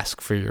yet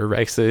ask for your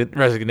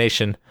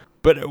resignation,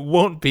 but it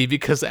won't be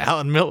because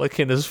Alan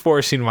Milliken is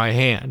forcing my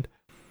hand.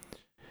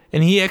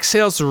 And he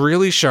exhales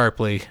really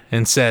sharply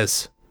and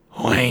says,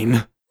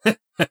 Wayne.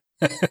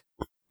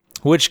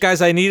 Which,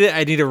 guys, I need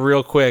a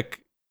real quick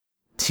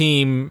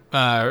team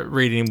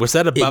reading. Was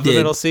that above the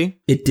middle C?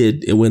 It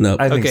did. It went up.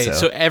 I think so.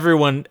 So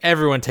everyone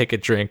take a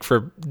drink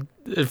for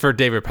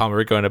David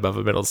Palmer going above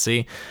a middle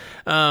C.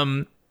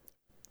 And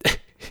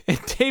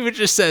David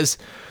just says,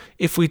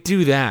 if we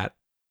do that,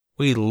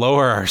 we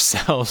lower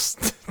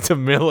ourselves to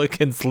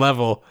Milliken's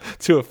level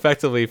to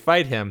effectively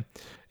fight him.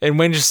 And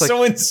Wayne just like,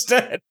 so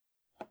instead.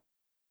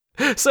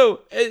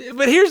 So,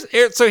 but here's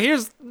this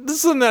is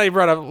something that I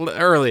brought up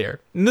earlier.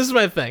 And this is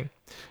my thing.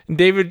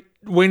 And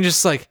Wayne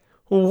just like,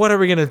 well, what are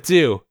we going to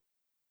do?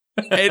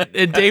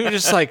 And David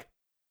just like,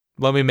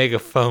 let me make a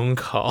phone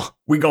call.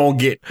 We gonna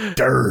get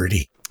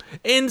dirty.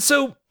 And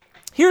so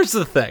here's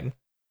the thing.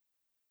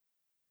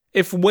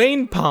 If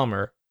Wayne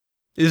Palmer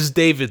is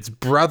David's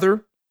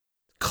brother,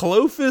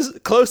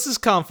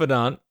 closest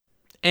confidant,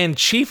 and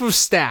chief of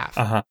staff,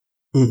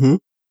 Mm-hmm.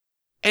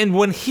 and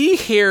when he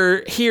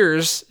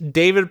hears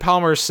David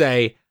Palmer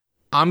say,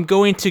 I'm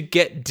going to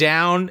get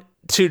down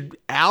to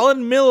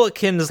Alan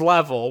Milliken's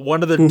level,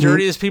 one of the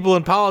dirtiest people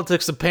in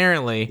politics,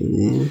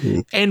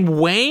 apparently, and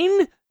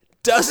Wayne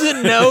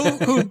doesn't know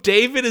who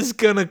David is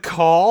going to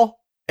call.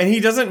 And he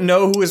doesn't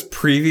know who his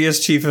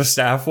previous chief of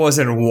staff was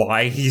and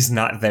why he's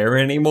not there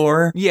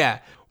anymore. Yeah.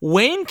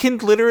 Wayne can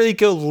literally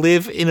go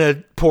live in a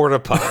porta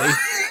potty.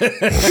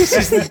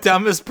 He's the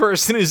dumbest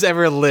person who's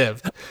ever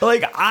lived.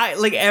 Like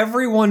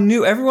everyone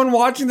knew, everyone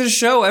watching the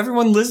show,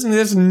 everyone listening to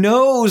this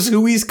knows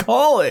who he's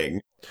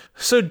calling.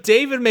 So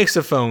David makes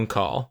a phone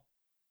call.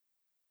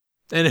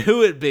 And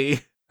who it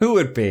be? Who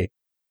would be?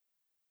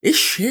 It's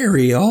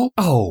Sherry, y'all.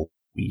 Oh,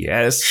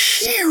 yes.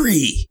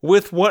 Sherry.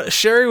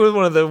 Sherry with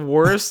one of the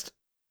worst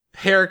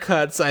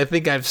haircuts I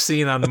think I've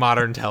seen on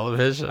modern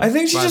television. I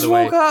think she just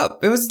woke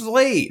up. It was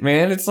late,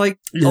 man. It's like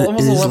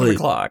almost 11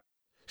 o'clock.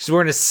 She's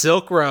wearing a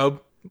silk robe.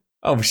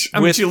 Oh, I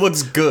mean, she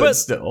looks good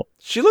still.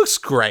 She looks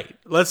great.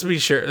 Let's be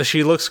sure.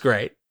 She looks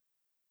great.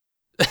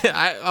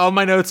 All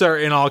my notes are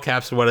in all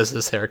caps. What is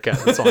this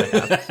haircut? That's all I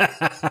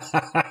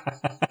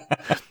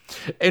have.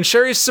 And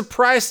Sherry's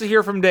surprised to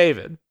hear from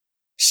David.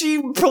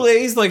 She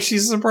plays like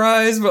she's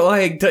surprised, but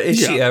like, is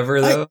she ever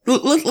though?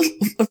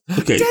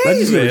 Okay,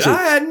 David,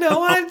 I had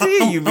no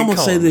idea you'd be I'm gonna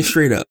say this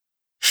straight up.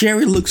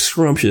 Sherry looks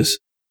scrumptious,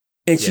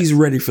 and she's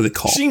ready for the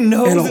call. She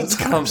knows it's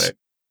coming.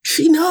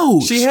 She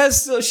knows.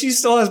 She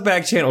still has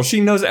back channel.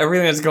 She knows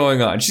everything that's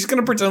going on. She's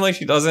gonna pretend like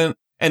she doesn't,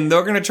 and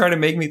they're gonna try to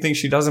make me think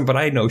she doesn't, but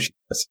I know she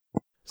does.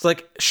 It's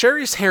like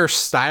Sherry's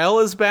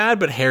hairstyle is bad,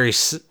 but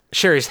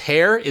Sherry's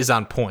hair is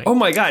on point. Oh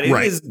my god, it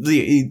is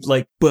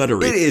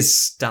buttery. It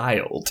is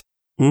styled.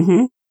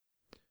 Mm-hmm.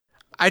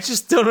 I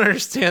just don't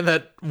understand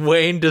that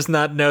Wayne does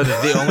not know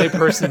that the only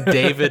person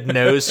David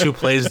knows who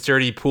plays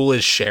dirty pool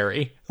is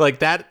Sherry. Like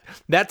that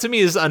to me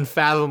is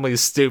unfathomably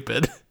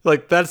stupid.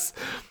 Like that's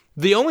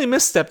the only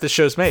misstep the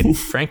show's made,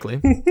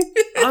 frankly.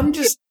 I'm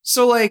just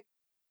so like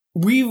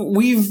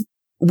we've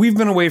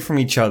been away from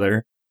each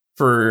other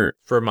for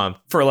a month.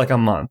 For like a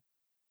month.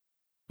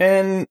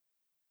 And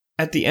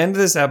at the end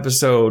of this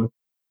episode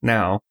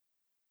now,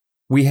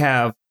 we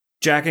have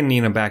Jack and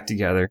Nina back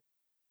together.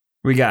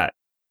 We got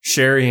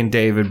Sherry and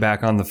David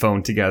back on the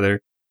phone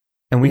together.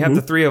 And we have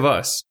the three of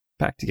us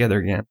back together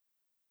again.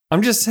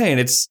 I'm just saying,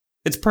 it's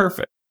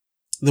perfect.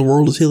 The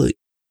world is healing.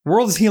 The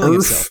world is healing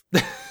itself.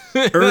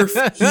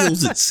 Earth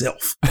heals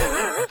itself.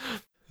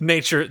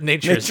 Nature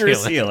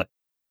is healing.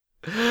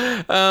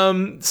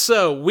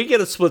 So we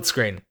get a split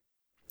screen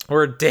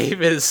where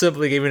David is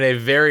simply giving a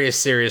very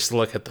serious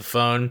look at the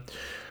phone.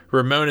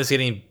 Ramon is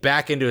getting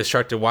back into his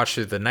truck to watch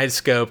through the night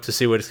scope to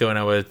see what's going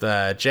on with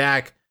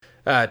Jack.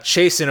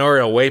 Chase and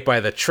Oriole wait by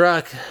the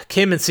truck.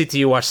 Kim and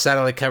CTU watch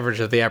satellite coverage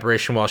of the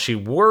operation while she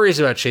worries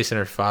about Chase and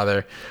her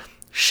father.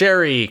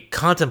 Sherry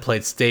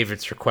contemplates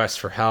David's request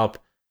for help,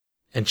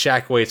 and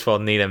Jack waits while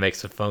Nina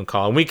makes a phone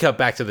call. And we cut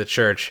back to the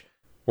church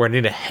where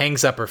Nina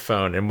hangs up her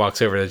phone and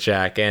walks over to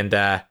Jack, and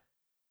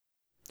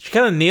she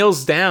kind of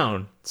kneels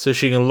down so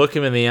she can look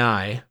him in the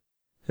eye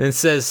and then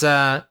says,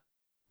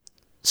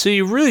 so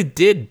you really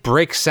did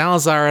break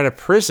Salazar out of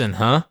prison,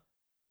 huh?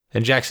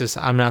 And Jack says,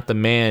 I'm not the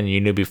man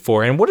you knew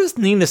before. And what does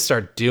Nina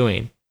start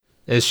doing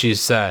as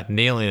she's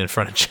kneeling in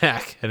front of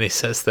Jack? And he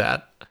says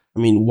that. I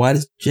mean, why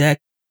does Jack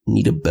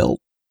need a belt?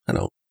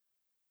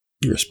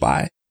 You're a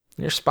spy.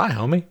 You're a spy,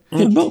 homie.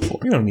 Get a belt for.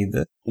 You don't need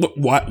that.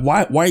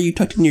 Why are you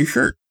tucking your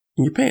shirt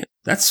in your pants?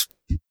 That's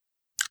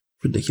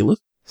ridiculous.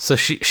 So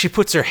she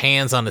puts her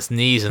hands on his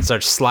knees and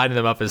starts sliding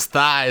them up his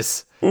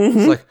thighs.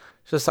 Mm-hmm.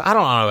 She's like, I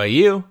don't know about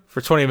you.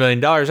 For $20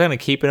 million, I'm going to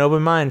keep an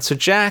open mind. So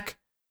Jack,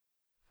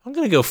 I'm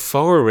going to go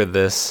forward with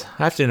this.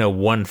 I have to know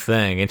one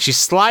thing. And she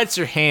slides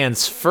her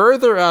hands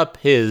further up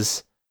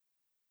his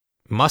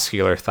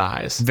muscular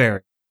thighs.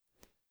 Very.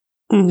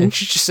 Mm-hmm. And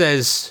she just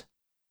says,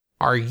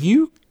 are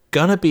you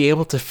going to be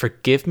able to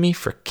forgive me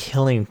for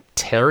killing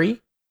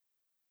Terry?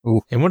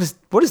 Ooh. And what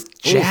does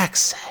Jack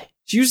say?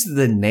 She uses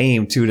the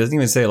name, too. It doesn't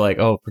even say,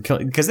 for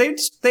killing. Because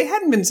they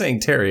hadn't been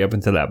saying Terry up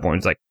until that point.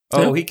 It's like,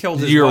 he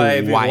killed his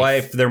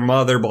wife, their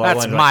mother, blah, blah,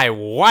 blah. That's my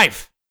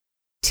wife.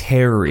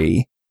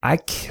 Terry, I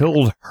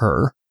killed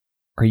her.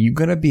 Are you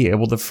going to be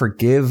able to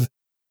forgive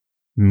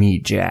me,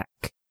 Jack?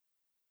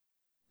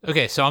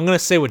 Okay, so I'm going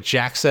to say what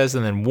Jack says,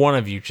 and then one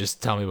of you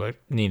just tell me what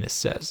Nina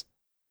says.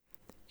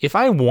 If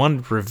I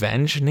wanted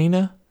revenge,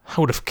 Nina,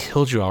 I would have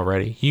killed you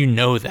already. You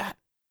know that.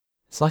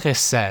 It's like I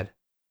said.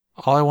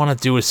 All I want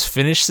to do is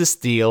finish this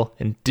deal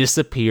and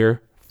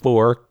disappear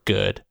for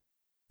good.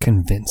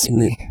 Convince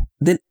me.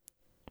 Then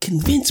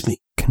convince me.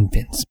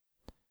 Convince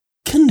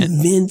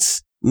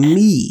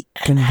me.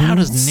 And how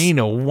does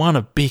Nina want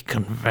to be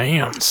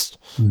convinced?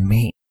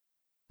 Me.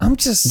 I'm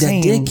just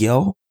saying. That dick,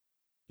 yo.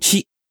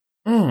 She.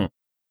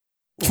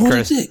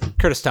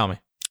 Curtis, tell me.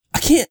 I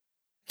can't.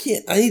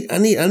 I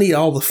need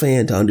all the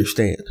fan to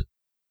understand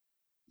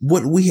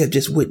what we have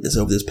just witnessed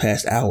over this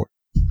past hour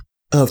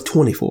of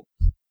 24.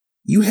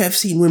 You have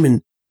seen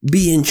women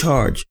be in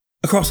charge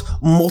across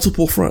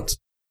multiple fronts.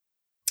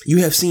 You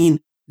have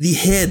seen the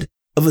head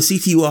of a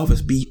CTU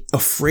office be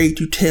afraid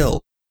to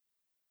tell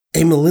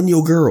a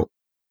millennial girl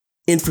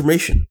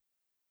information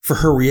for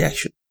her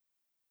reaction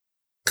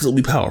because it'll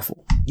be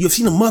powerful. You have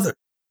seen a mother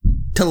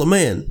tell a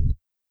man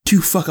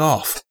to fuck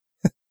off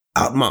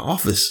out my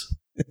office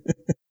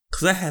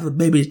because I have a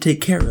baby to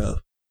take care of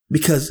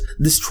because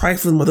this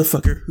trifling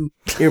motherfucker who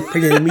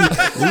impregnated me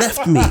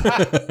left me.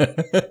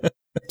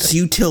 So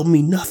you tell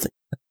me nothing.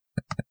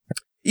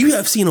 You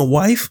have seen a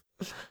wife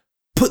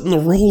put in the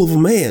role of a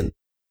man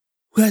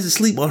who has to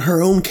sleep on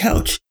her own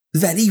couch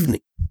that evening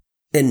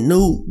and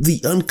know the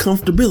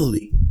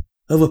uncomfortability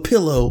of a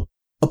pillow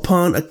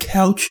upon a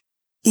couch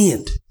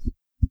end.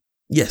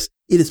 Yes,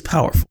 it is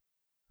powerful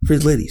for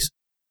his ladies.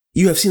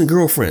 You have seen a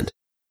girlfriend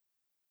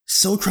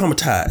so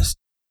traumatized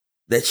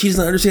that she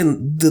doesn't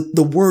understand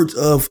the words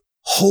of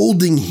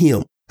holding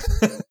him,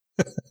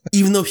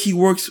 even though she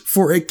works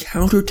for a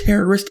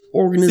counter-terrorist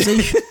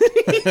organization.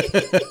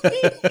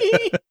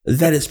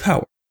 That is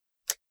power.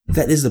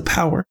 That is the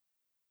power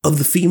of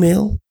the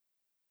female,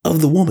 of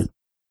the woman.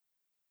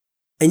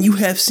 And you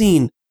have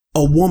seen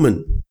a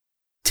woman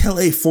tell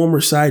a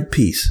former side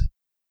piece,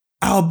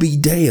 I'll be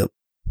damned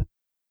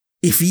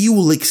if you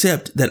will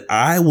accept that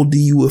I will do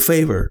you a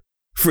favor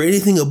for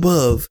anything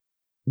above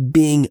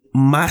being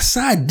my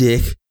side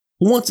dick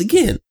once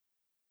again.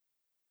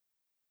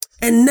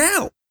 And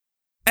now,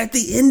 at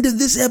the end of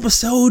this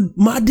episode,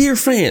 my dear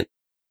fan,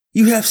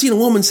 you have seen a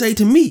woman say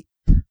to me,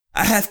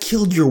 I have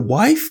killed your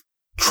wife,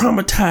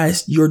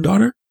 traumatized your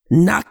daughter,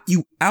 knocked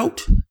you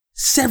out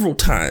several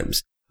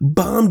times,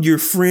 bombed your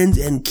friends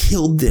and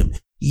killed them.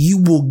 You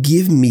will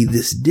give me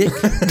this dick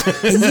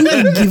and you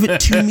will give it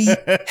to me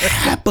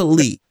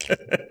happily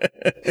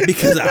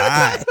because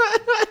I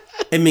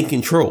am in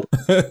control.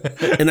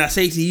 And I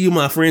say to you,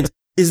 my friends,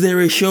 is there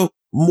a show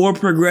more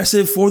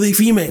progressive for the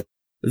female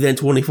than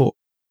 24?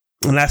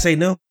 And I say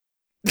no.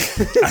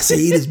 I say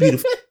it is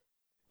beautiful.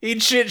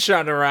 Eat shit,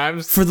 Shonda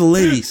Rhimes. For the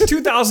ladies.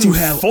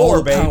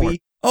 2004,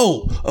 baby.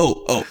 Oh,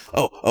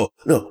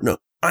 no.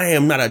 I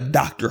am not a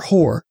Dr.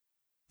 Whore.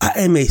 I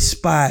am a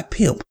spy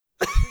pimp.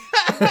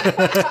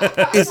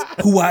 It's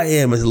who I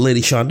am as a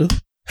Lady Shonda.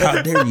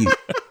 How dare you?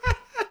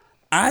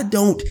 I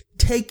don't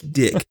take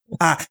dick.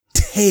 I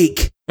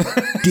take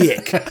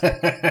dick.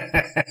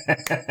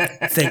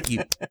 Thank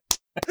you.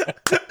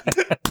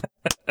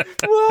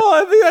 What Well,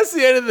 I think that's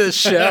the end of this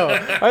show.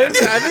 I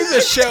think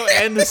the show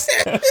ends.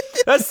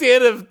 That's the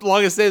end of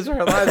Longest Days of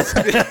Our Lives.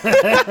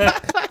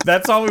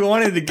 That's all we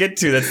wanted to get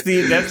to. That's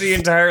the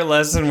entire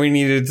lesson we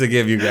needed to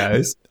give you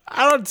guys.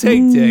 I don't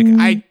take dick.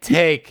 I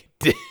take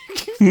dick.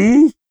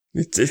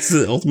 It's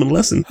the ultimate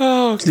lesson.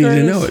 Oh, you need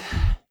to know it.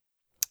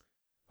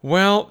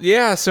 Well,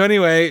 yeah. So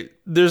anyway,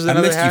 there's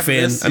another half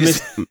I missed you,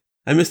 fan.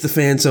 I missed the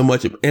fan so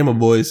much. Ammo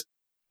boys.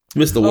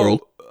 Missed the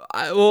world.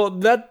 Well,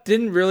 that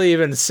didn't really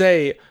even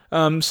say.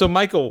 So,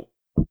 Michael,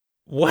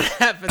 what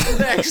happens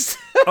next?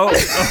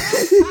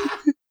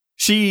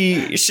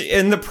 She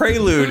in the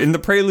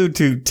prelude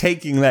to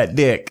taking that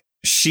dick,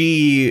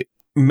 she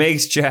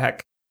makes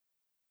Jack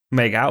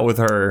make out with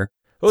her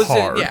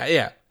hard.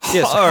 Yeah.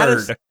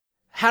 Hard.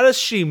 How does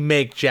she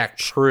make Jack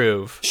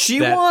prove?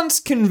 She wants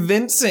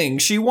convincing.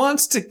 She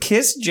wants to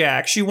kiss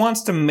Jack. She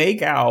wants to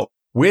make out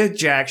with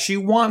Jack. She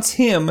wants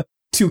him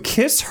to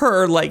kiss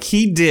her like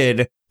he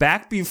did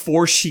back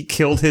before she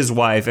killed his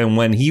wife and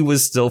when he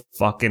was still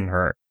fucking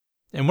her.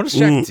 And what does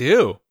Jack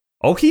do?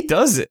 Oh, he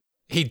does it.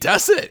 He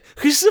does it.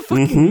 He's a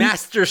fucking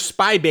master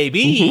spy,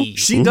 baby.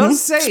 She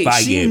does say,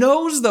 Spy she game.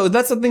 knows though.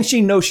 That's the thing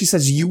she knows. She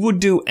says, you would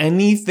do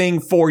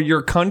anything for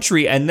your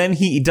country. And then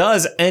he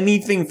does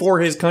anything for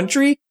his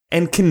country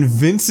and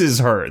convinces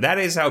her. That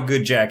is how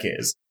good Jack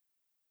is.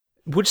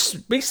 Which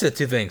speaks to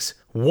two things.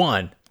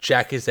 One,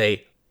 Jack is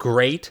a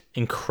great,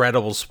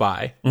 incredible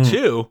spy.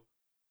 Two,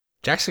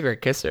 Jack's a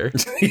great kisser.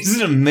 He's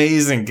an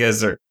amazing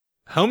kisser.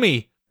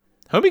 Homie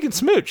can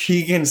smooch.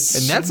 He can and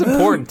that's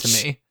important to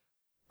me.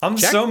 I'm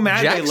so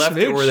mad they left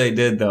it where they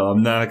did, though.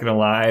 I'm not gonna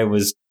lie. It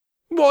was.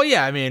 Well,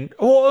 yeah. I mean,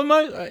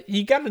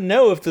 you got to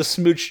know if the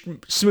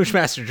smooch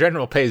master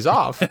general pays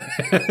off.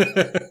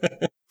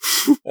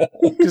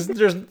 Because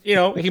there's,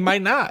 he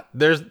might not.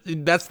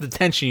 That's the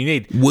tension you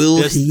need.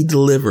 Will he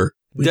deliver?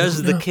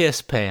 Does the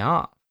kiss pay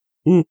off?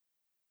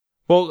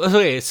 Well,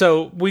 okay.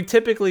 So we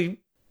typically,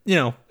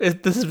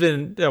 this has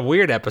been a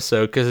weird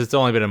episode because it's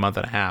only been a month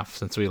and a half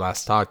since we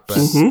last talked. But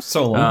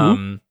so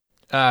long.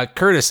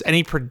 Curtis,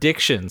 any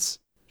predictions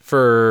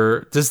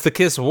for does the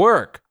kiss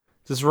work?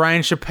 Does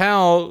Ryan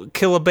Chappelle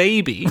kill a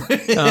baby? What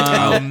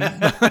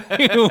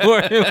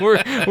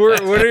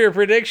are your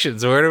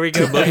predictions? Where do we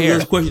go from here?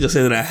 Those questions just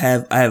say that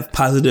I have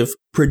positive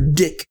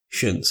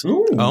predictions.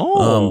 Ooh.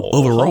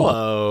 Overall.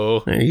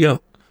 Hello. There you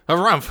go. A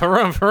rump.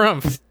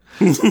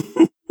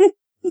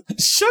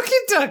 Shucky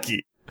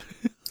ducky.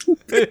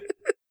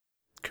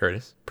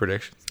 Curtis,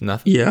 predictions?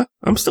 Nothing? Yeah,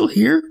 I'm still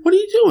here. What are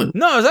you doing?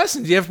 No, I was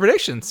asking, do you have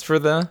predictions for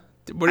the...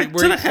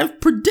 I have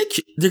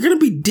predictions. They're going to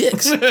be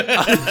dicks. There's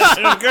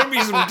going to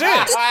be some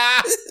dicks.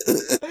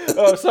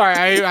 Oh,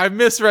 sorry. I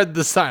misread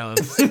the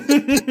silence.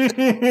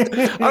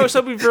 I was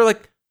hoping for,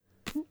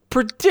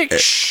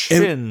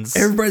 predictions.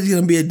 Everybody's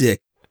going to be a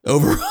dick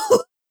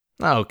overall.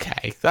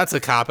 Okay. That's a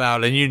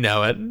cop-out, and you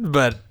know it.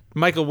 But,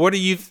 Michael, what do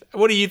you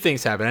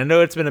think's happened? I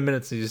know it's been a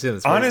minute since you've seen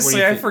this.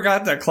 Honestly, I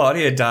forgot that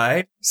Claudia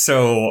died,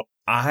 so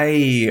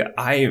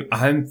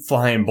I'm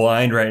flying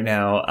blind right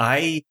now.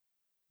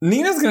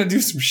 Nina's going to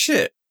do some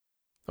shit.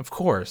 Of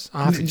course,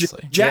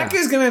 obviously. Jack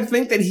is going to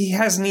think that he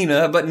has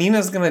Nina, but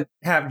Nina's going to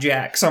have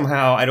Jack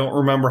somehow. I don't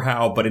remember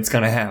how, but it's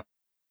going to happen.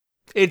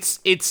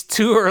 It's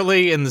too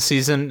early in the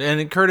season,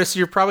 and Curtis,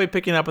 you're probably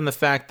picking up on the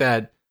fact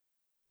that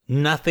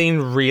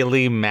nothing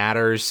really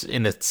matters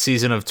in a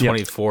season of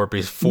 24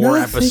 before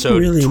Nothing episode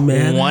really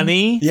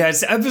 20. Yeah,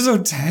 it's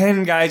episode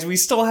 10, guys. We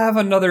still have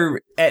another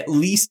at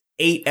least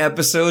 8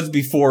 episodes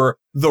before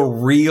the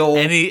real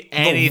thing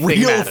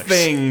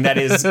that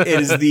is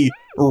the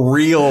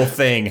real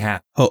thing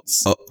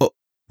happens.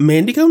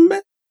 Mandy coming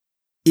back?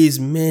 Is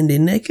Mandy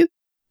naked?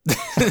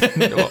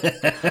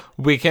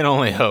 We can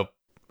only hope.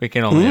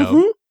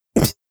 Hope.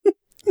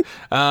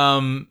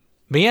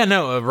 But yeah,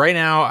 no. Right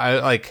now,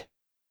 I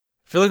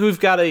feel like we've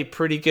got a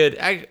pretty good.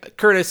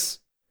 Curtis,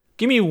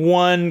 give me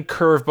one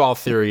curveball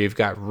theory you've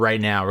got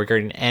right now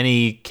regarding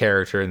any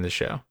character in the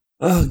show.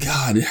 Oh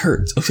God, it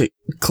hurts. Okay,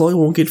 Chloe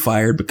won't get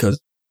fired because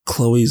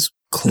Chloe's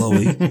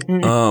Chloe.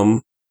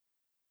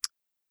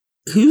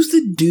 Who's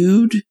the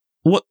dude?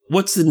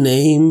 What's the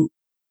name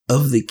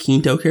of the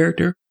Quinto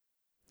character?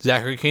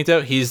 Zachary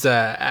Quinto. He's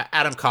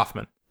Adam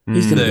Kaufman.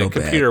 He's gonna go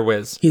computer bad.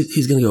 whiz.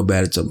 He's gonna go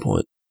bad at some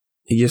point.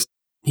 He's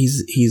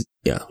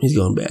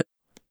going bad.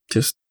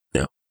 Just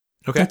no.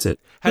 Okay, that's it.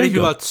 How do you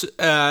feel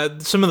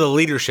about some of the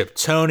leadership?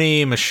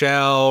 Tony,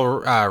 Michelle,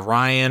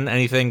 Ryan.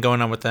 Anything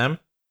going on with them?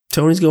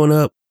 Tony's going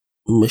up.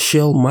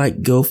 Michelle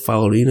might go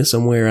follow Nina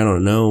somewhere. I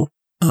don't know.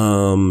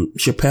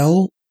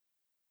 Chappelle,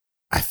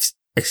 I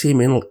see him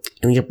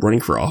ending up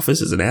running for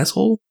office as an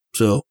asshole.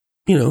 So,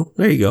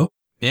 there you go.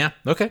 Yeah.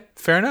 Okay.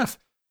 Fair enough.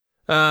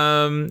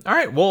 All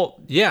right.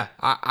 Well, yeah.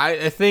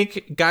 I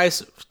think,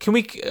 guys,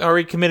 are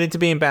we committed to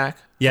being back?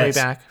 Yes.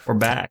 We're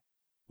back.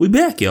 We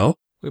back, y'all.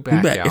 We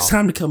back. Y'all. It's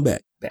time to come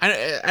back.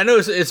 I know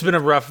it's been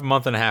a rough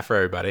month and a half for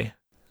everybody.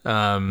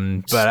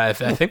 But I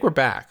think we're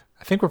back.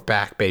 I think we're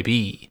back,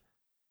 baby.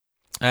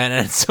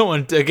 And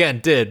someone again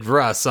did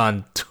Russ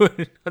on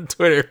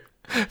Twitter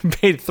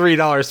paid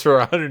 $3 for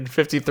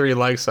 153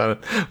 likes on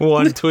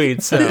one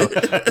tweet. So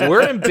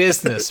we're in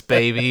business,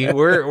 baby.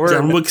 We're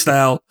John Wick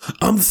style.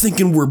 I'm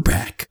thinking we're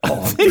back.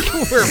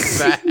 we're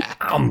back.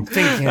 I'm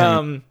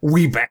thinking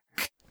we back.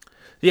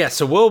 Yeah,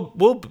 so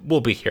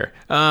we'll be here.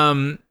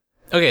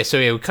 Okay, so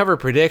yeah, we cover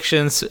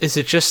predictions. Is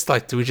it just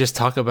like, do we just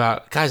talk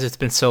about, guys, it's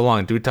been so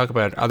long. Do we talk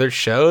about other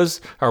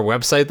shows, our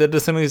website that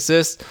doesn't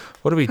exist?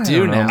 What do we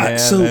do now?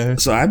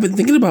 So I've been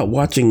thinking about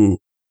watching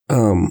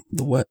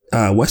the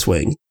West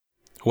Wing.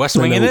 West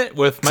Wing in it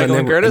with Michael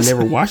and Curtis? I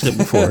never watched it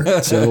before.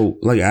 So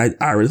like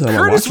I really thought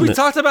about Curtis, watching we it.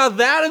 talked about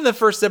that in the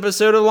first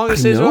episode of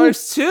Longest Days of Our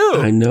Lives too.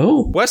 I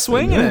know. West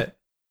Wing in it.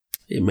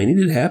 It may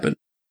need to happen.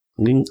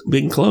 I'm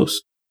getting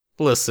close.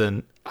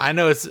 Listen, I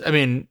know it's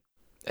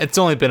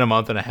only been a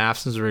month and a half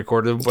since we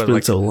recorded, but It's been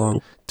like, so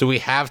long. do we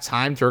have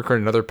time to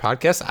record another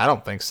podcast? I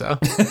don't think so.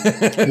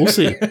 We'll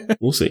see.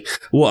 We'll see.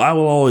 Well, I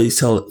will always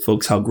tell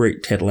folks how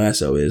great Ted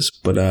Lasso is,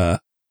 but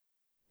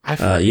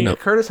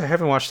Curtis, I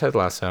haven't watched Ted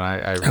Lasso. And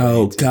I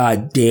really need to.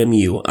 God damn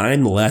you!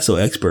 I'm the Lasso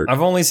expert.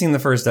 I've only seen the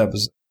first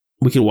episode.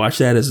 We can watch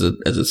that as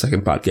a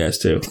second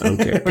podcast too. I don't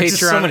care.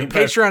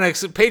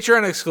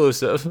 Patreon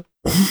exclusive.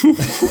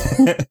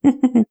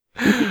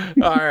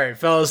 All right,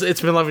 fellas,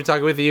 it's been lovely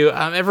talking with you.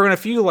 Everyone,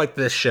 if you like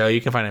this show,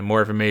 you can find out more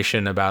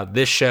information about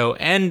this show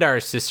and our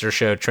sister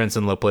show, Trends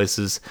in Low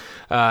Places,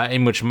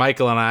 in which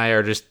Michael and I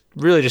are just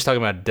talking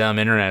about dumb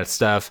internet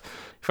stuff. You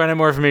find out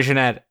more information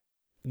at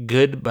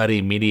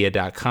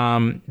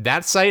goodbuddymedia.com.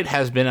 That site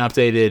has been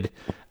updated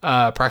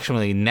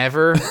approximately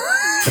never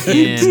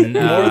in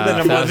more than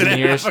a month and a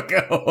years. half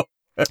ago.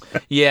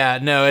 Yeah,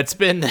 no, it's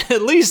been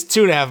at least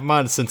 2.5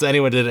 months since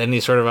anyone did any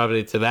sort of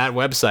update to that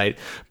website,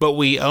 but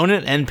we own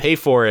it and pay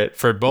for it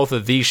for both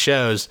of these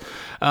shows.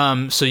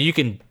 So you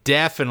can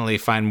definitely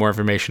find more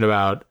information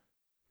about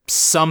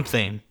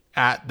something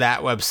at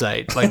that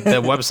website. Like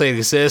the website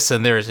exists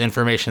and there's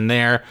information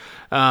there.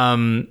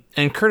 And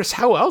Curtis,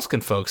 how else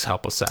can folks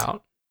help us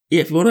out? Yeah,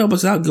 if you want to help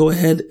us out, go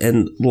ahead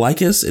and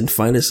like us and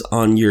find us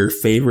on your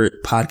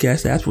favorite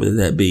podcast apps, whether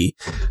that be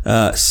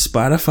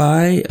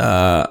Spotify,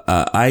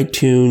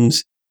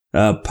 iTunes,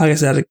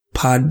 Podcast Addict,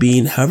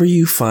 Podbean, however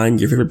you find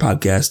your favorite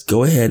podcast.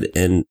 Go ahead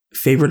and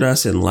favorite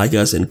us and like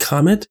us and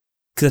comment,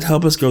 because it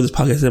helps us grow this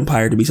podcast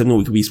empire to be something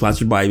we could be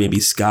sponsored by,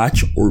 maybe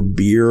scotch or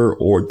beer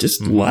or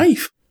just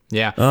life.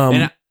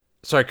 Yeah.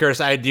 Sorry, Curtis,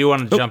 I do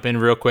want to jump in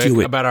real quick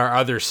about our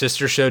other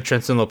sister show,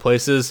 Trends in Low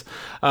Places.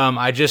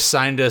 I just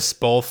signed us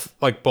both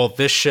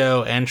this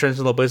show and Trends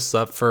in Low Places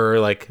up for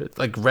like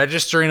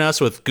registering us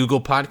with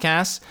Google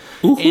Podcasts.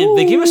 Ooh. And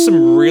they give us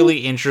some really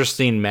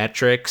interesting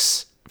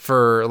metrics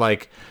for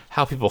like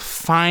how people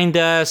find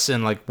us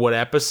and like what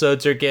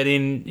episodes are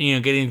getting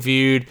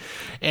viewed.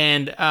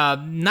 And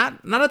not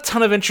a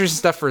ton of interesting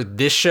stuff for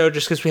this show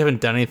just because we haven't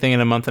done anything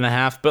in a month and a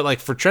half. But like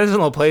for Trends in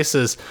Low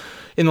Places,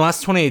 in the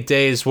last 28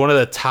 days, one of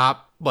the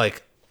top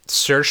like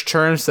search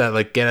terms that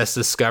like get us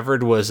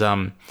discovered was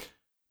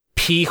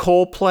pee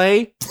hole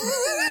play.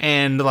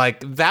 And like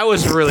that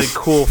was really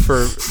cool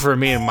for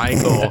me and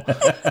Michael,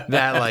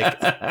 that like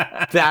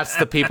that's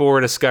the people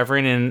we're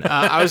discovering. And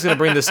I was going to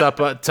bring this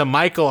up to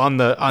Michael on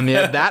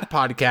that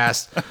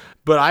podcast,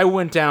 but I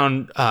went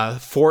down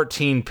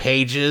 14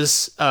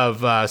 pages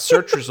of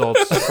search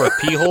results for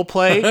pee hole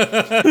play,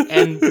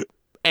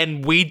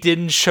 and we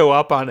didn't show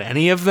up on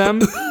any of them.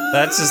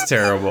 That's just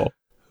terrible.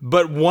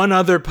 But one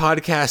other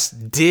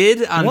podcast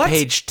did on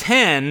page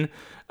 10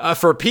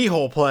 for pee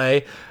hole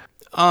play.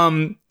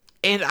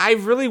 And I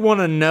really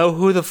want to know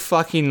who the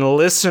fucking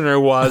listener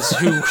was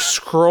who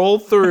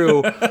scrolled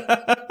through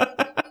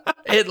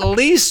at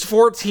least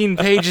 14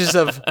 pages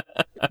of,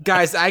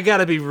 guys, I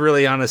gotta be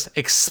really honest,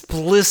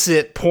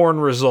 explicit porn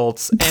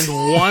results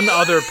and one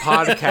other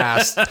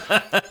podcast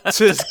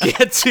to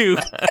get to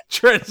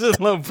Trends in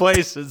Low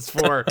Places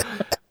for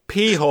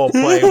pee hole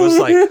play. Was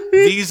like,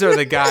 these are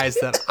the guys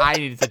that I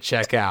need to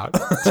check out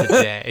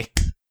today.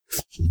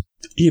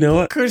 You know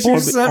what? I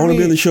want to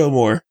be on the show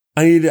more.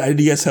 I need to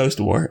guest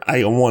host more.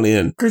 I want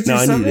in. Chris, you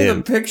sent me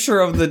the picture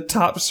of the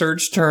top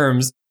search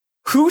terms.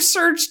 Who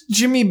searched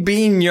Jimmy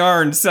Bean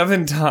yarn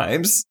 7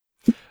 times?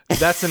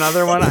 That's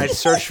another one. I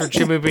searched for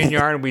Jimmy Bean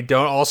yarn. We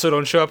don't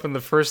show up in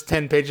the first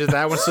 10 pages of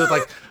that one. So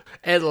like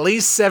at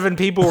least 7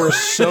 people were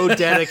so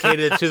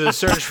dedicated to the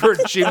search for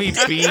Jimmy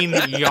Bean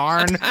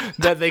yarn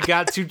that they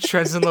got to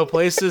Trends in Low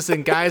Places.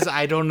 And guys,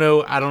 I don't know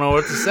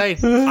what to say.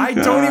 I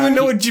don't even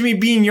know what Jimmy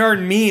Bean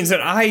yarn means,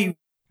 and I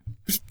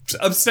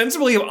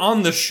ostensibly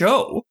on the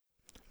show.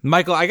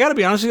 Michael, I gotta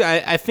be honest with you,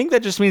 I think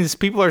that just means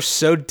people are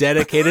so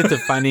dedicated to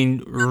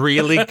finding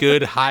really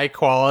good, high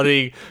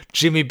quality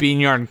Jimmy Bean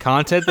yarn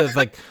content that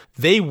like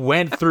they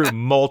went through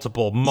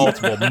multiple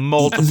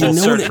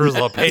search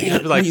result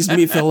pages. Like,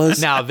 me, fellas.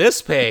 Now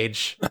this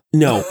page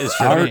is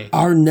for me.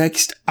 Our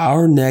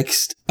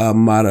next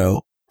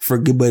motto for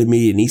Good Buddy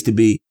Media needs to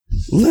be,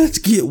 let's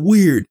get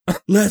weird.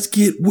 Let's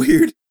get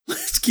weird.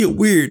 Let's get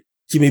weird.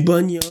 Jimmy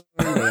Bunyan.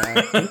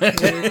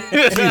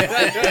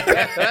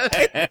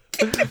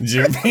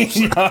 Jimmy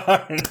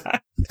Yarn.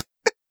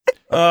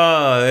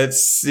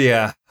 It's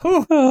yeah.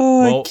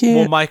 Oh,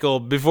 well, Michael,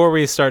 before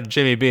we start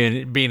Jimmy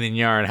Bean and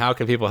Yarn, how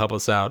can people help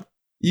us out?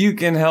 You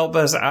can help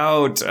us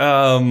out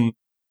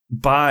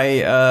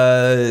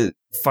by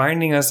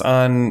finding us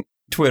on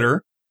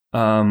Twitter.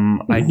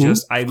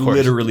 I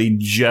literally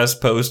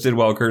just posted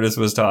while Curtis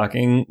was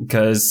talking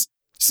because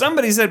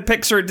somebody said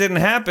Pixar didn't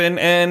happen,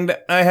 and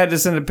I had to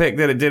send a pic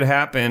that it did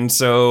happen.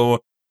 So,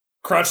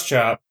 crotch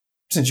chop,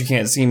 since you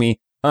can't see me.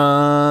 You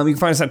can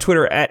find us on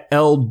Twitter at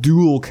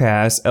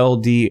LDoolcast,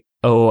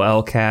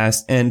 LDOOLcast,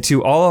 and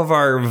to all of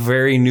our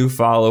very new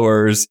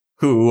followers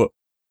who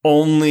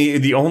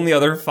the only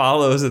other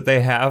follows that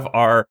they have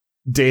are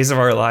Days of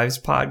Our Lives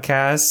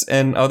podcasts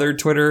and other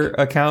Twitter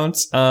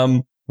accounts.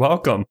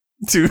 Welcome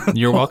to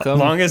You're welcome.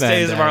 Longest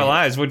Days of Our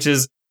Lives, which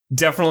is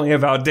definitely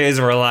about Days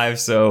of Our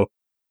Lives. So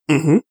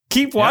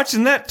keep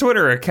watching that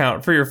Twitter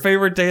account for your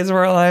favorite Days of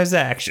Our Lives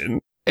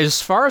action.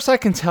 As far as I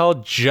can tell,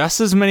 just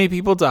as many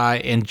people die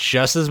in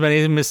just as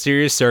many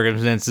mysterious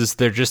circumstances.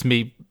 There just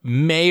may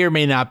or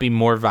may not be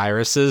more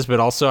viruses,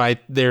 but also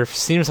there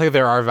seems like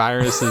there are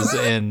viruses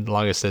in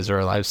Longest Days of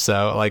Our Lives.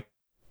 So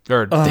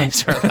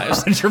Days of Our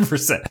Lives,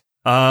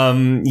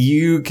 100%.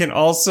 You can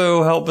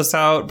also help us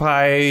out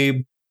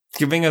by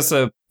giving us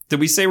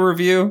did we say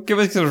review? Give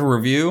us a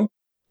review.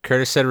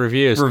 Curtis said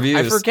reviews.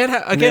 I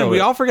forget we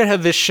all forget how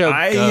this show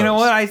goes. You know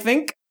what? I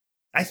think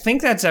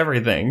that's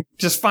everything.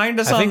 Just find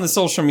us on the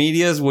social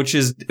medias, which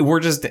is,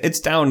 it's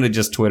down to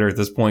just Twitter at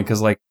this point.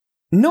 Cause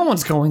no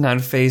one's going on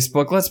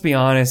Facebook. Let's be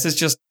honest. It's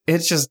just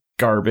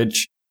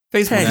garbage.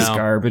 Facebook is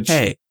garbage.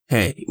 Hey,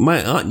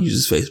 my aunt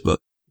uses Facebook.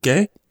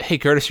 Okay. Hey,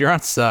 Curtis, your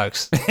aunt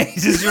sucks.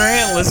 Does your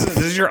aunt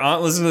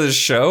listen to this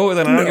show?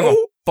 Then I don't give a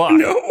fuck.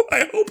 No,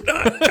 I hope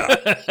not.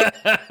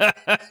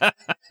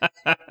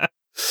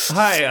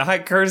 Hi,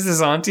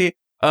 Curtis's auntie.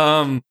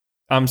 I'm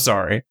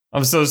sorry.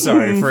 I'm so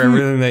sorry for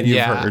everything that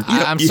you've heard.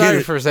 I'm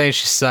sorry for saying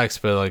she sucks,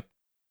 but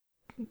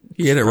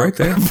you hit it right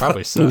there.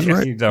 Probably sucks.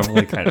 Right. You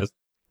definitely kind of.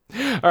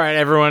 All right,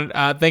 everyone.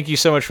 Thank you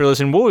so much for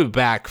listening. We'll be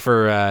back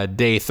for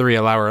day 3,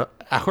 hour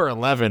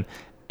 11,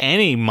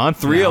 any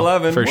month.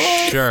 311 for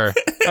sure.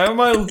 I have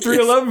my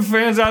 311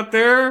 fans out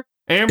there.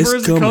 Amber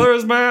is the color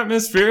of my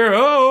atmosphere.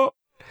 Oh,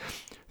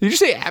 did you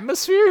say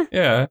atmosphere?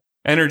 Yeah,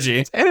 energy.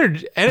 It's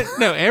energy.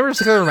 No, Amber's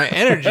the color of my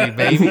energy,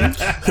 baby.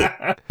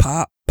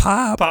 Pop.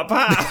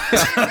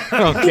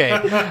 Okay. All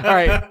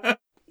right.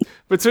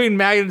 Between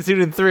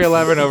Magnitude and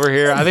 311 over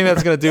here, I think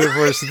that's going to do it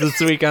for us this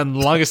week on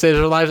Longest Days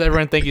of Our Lives.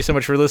 Everyone, thank you so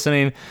much for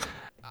listening.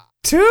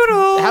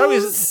 Toodles. How do we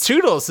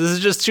Toodles? This is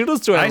just Toodles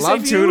to I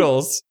love say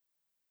Toodles.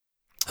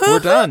 You. We're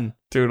done.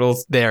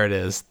 Toodles. There it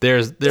is.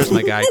 There's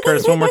my guy.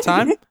 Curtis, one more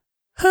time.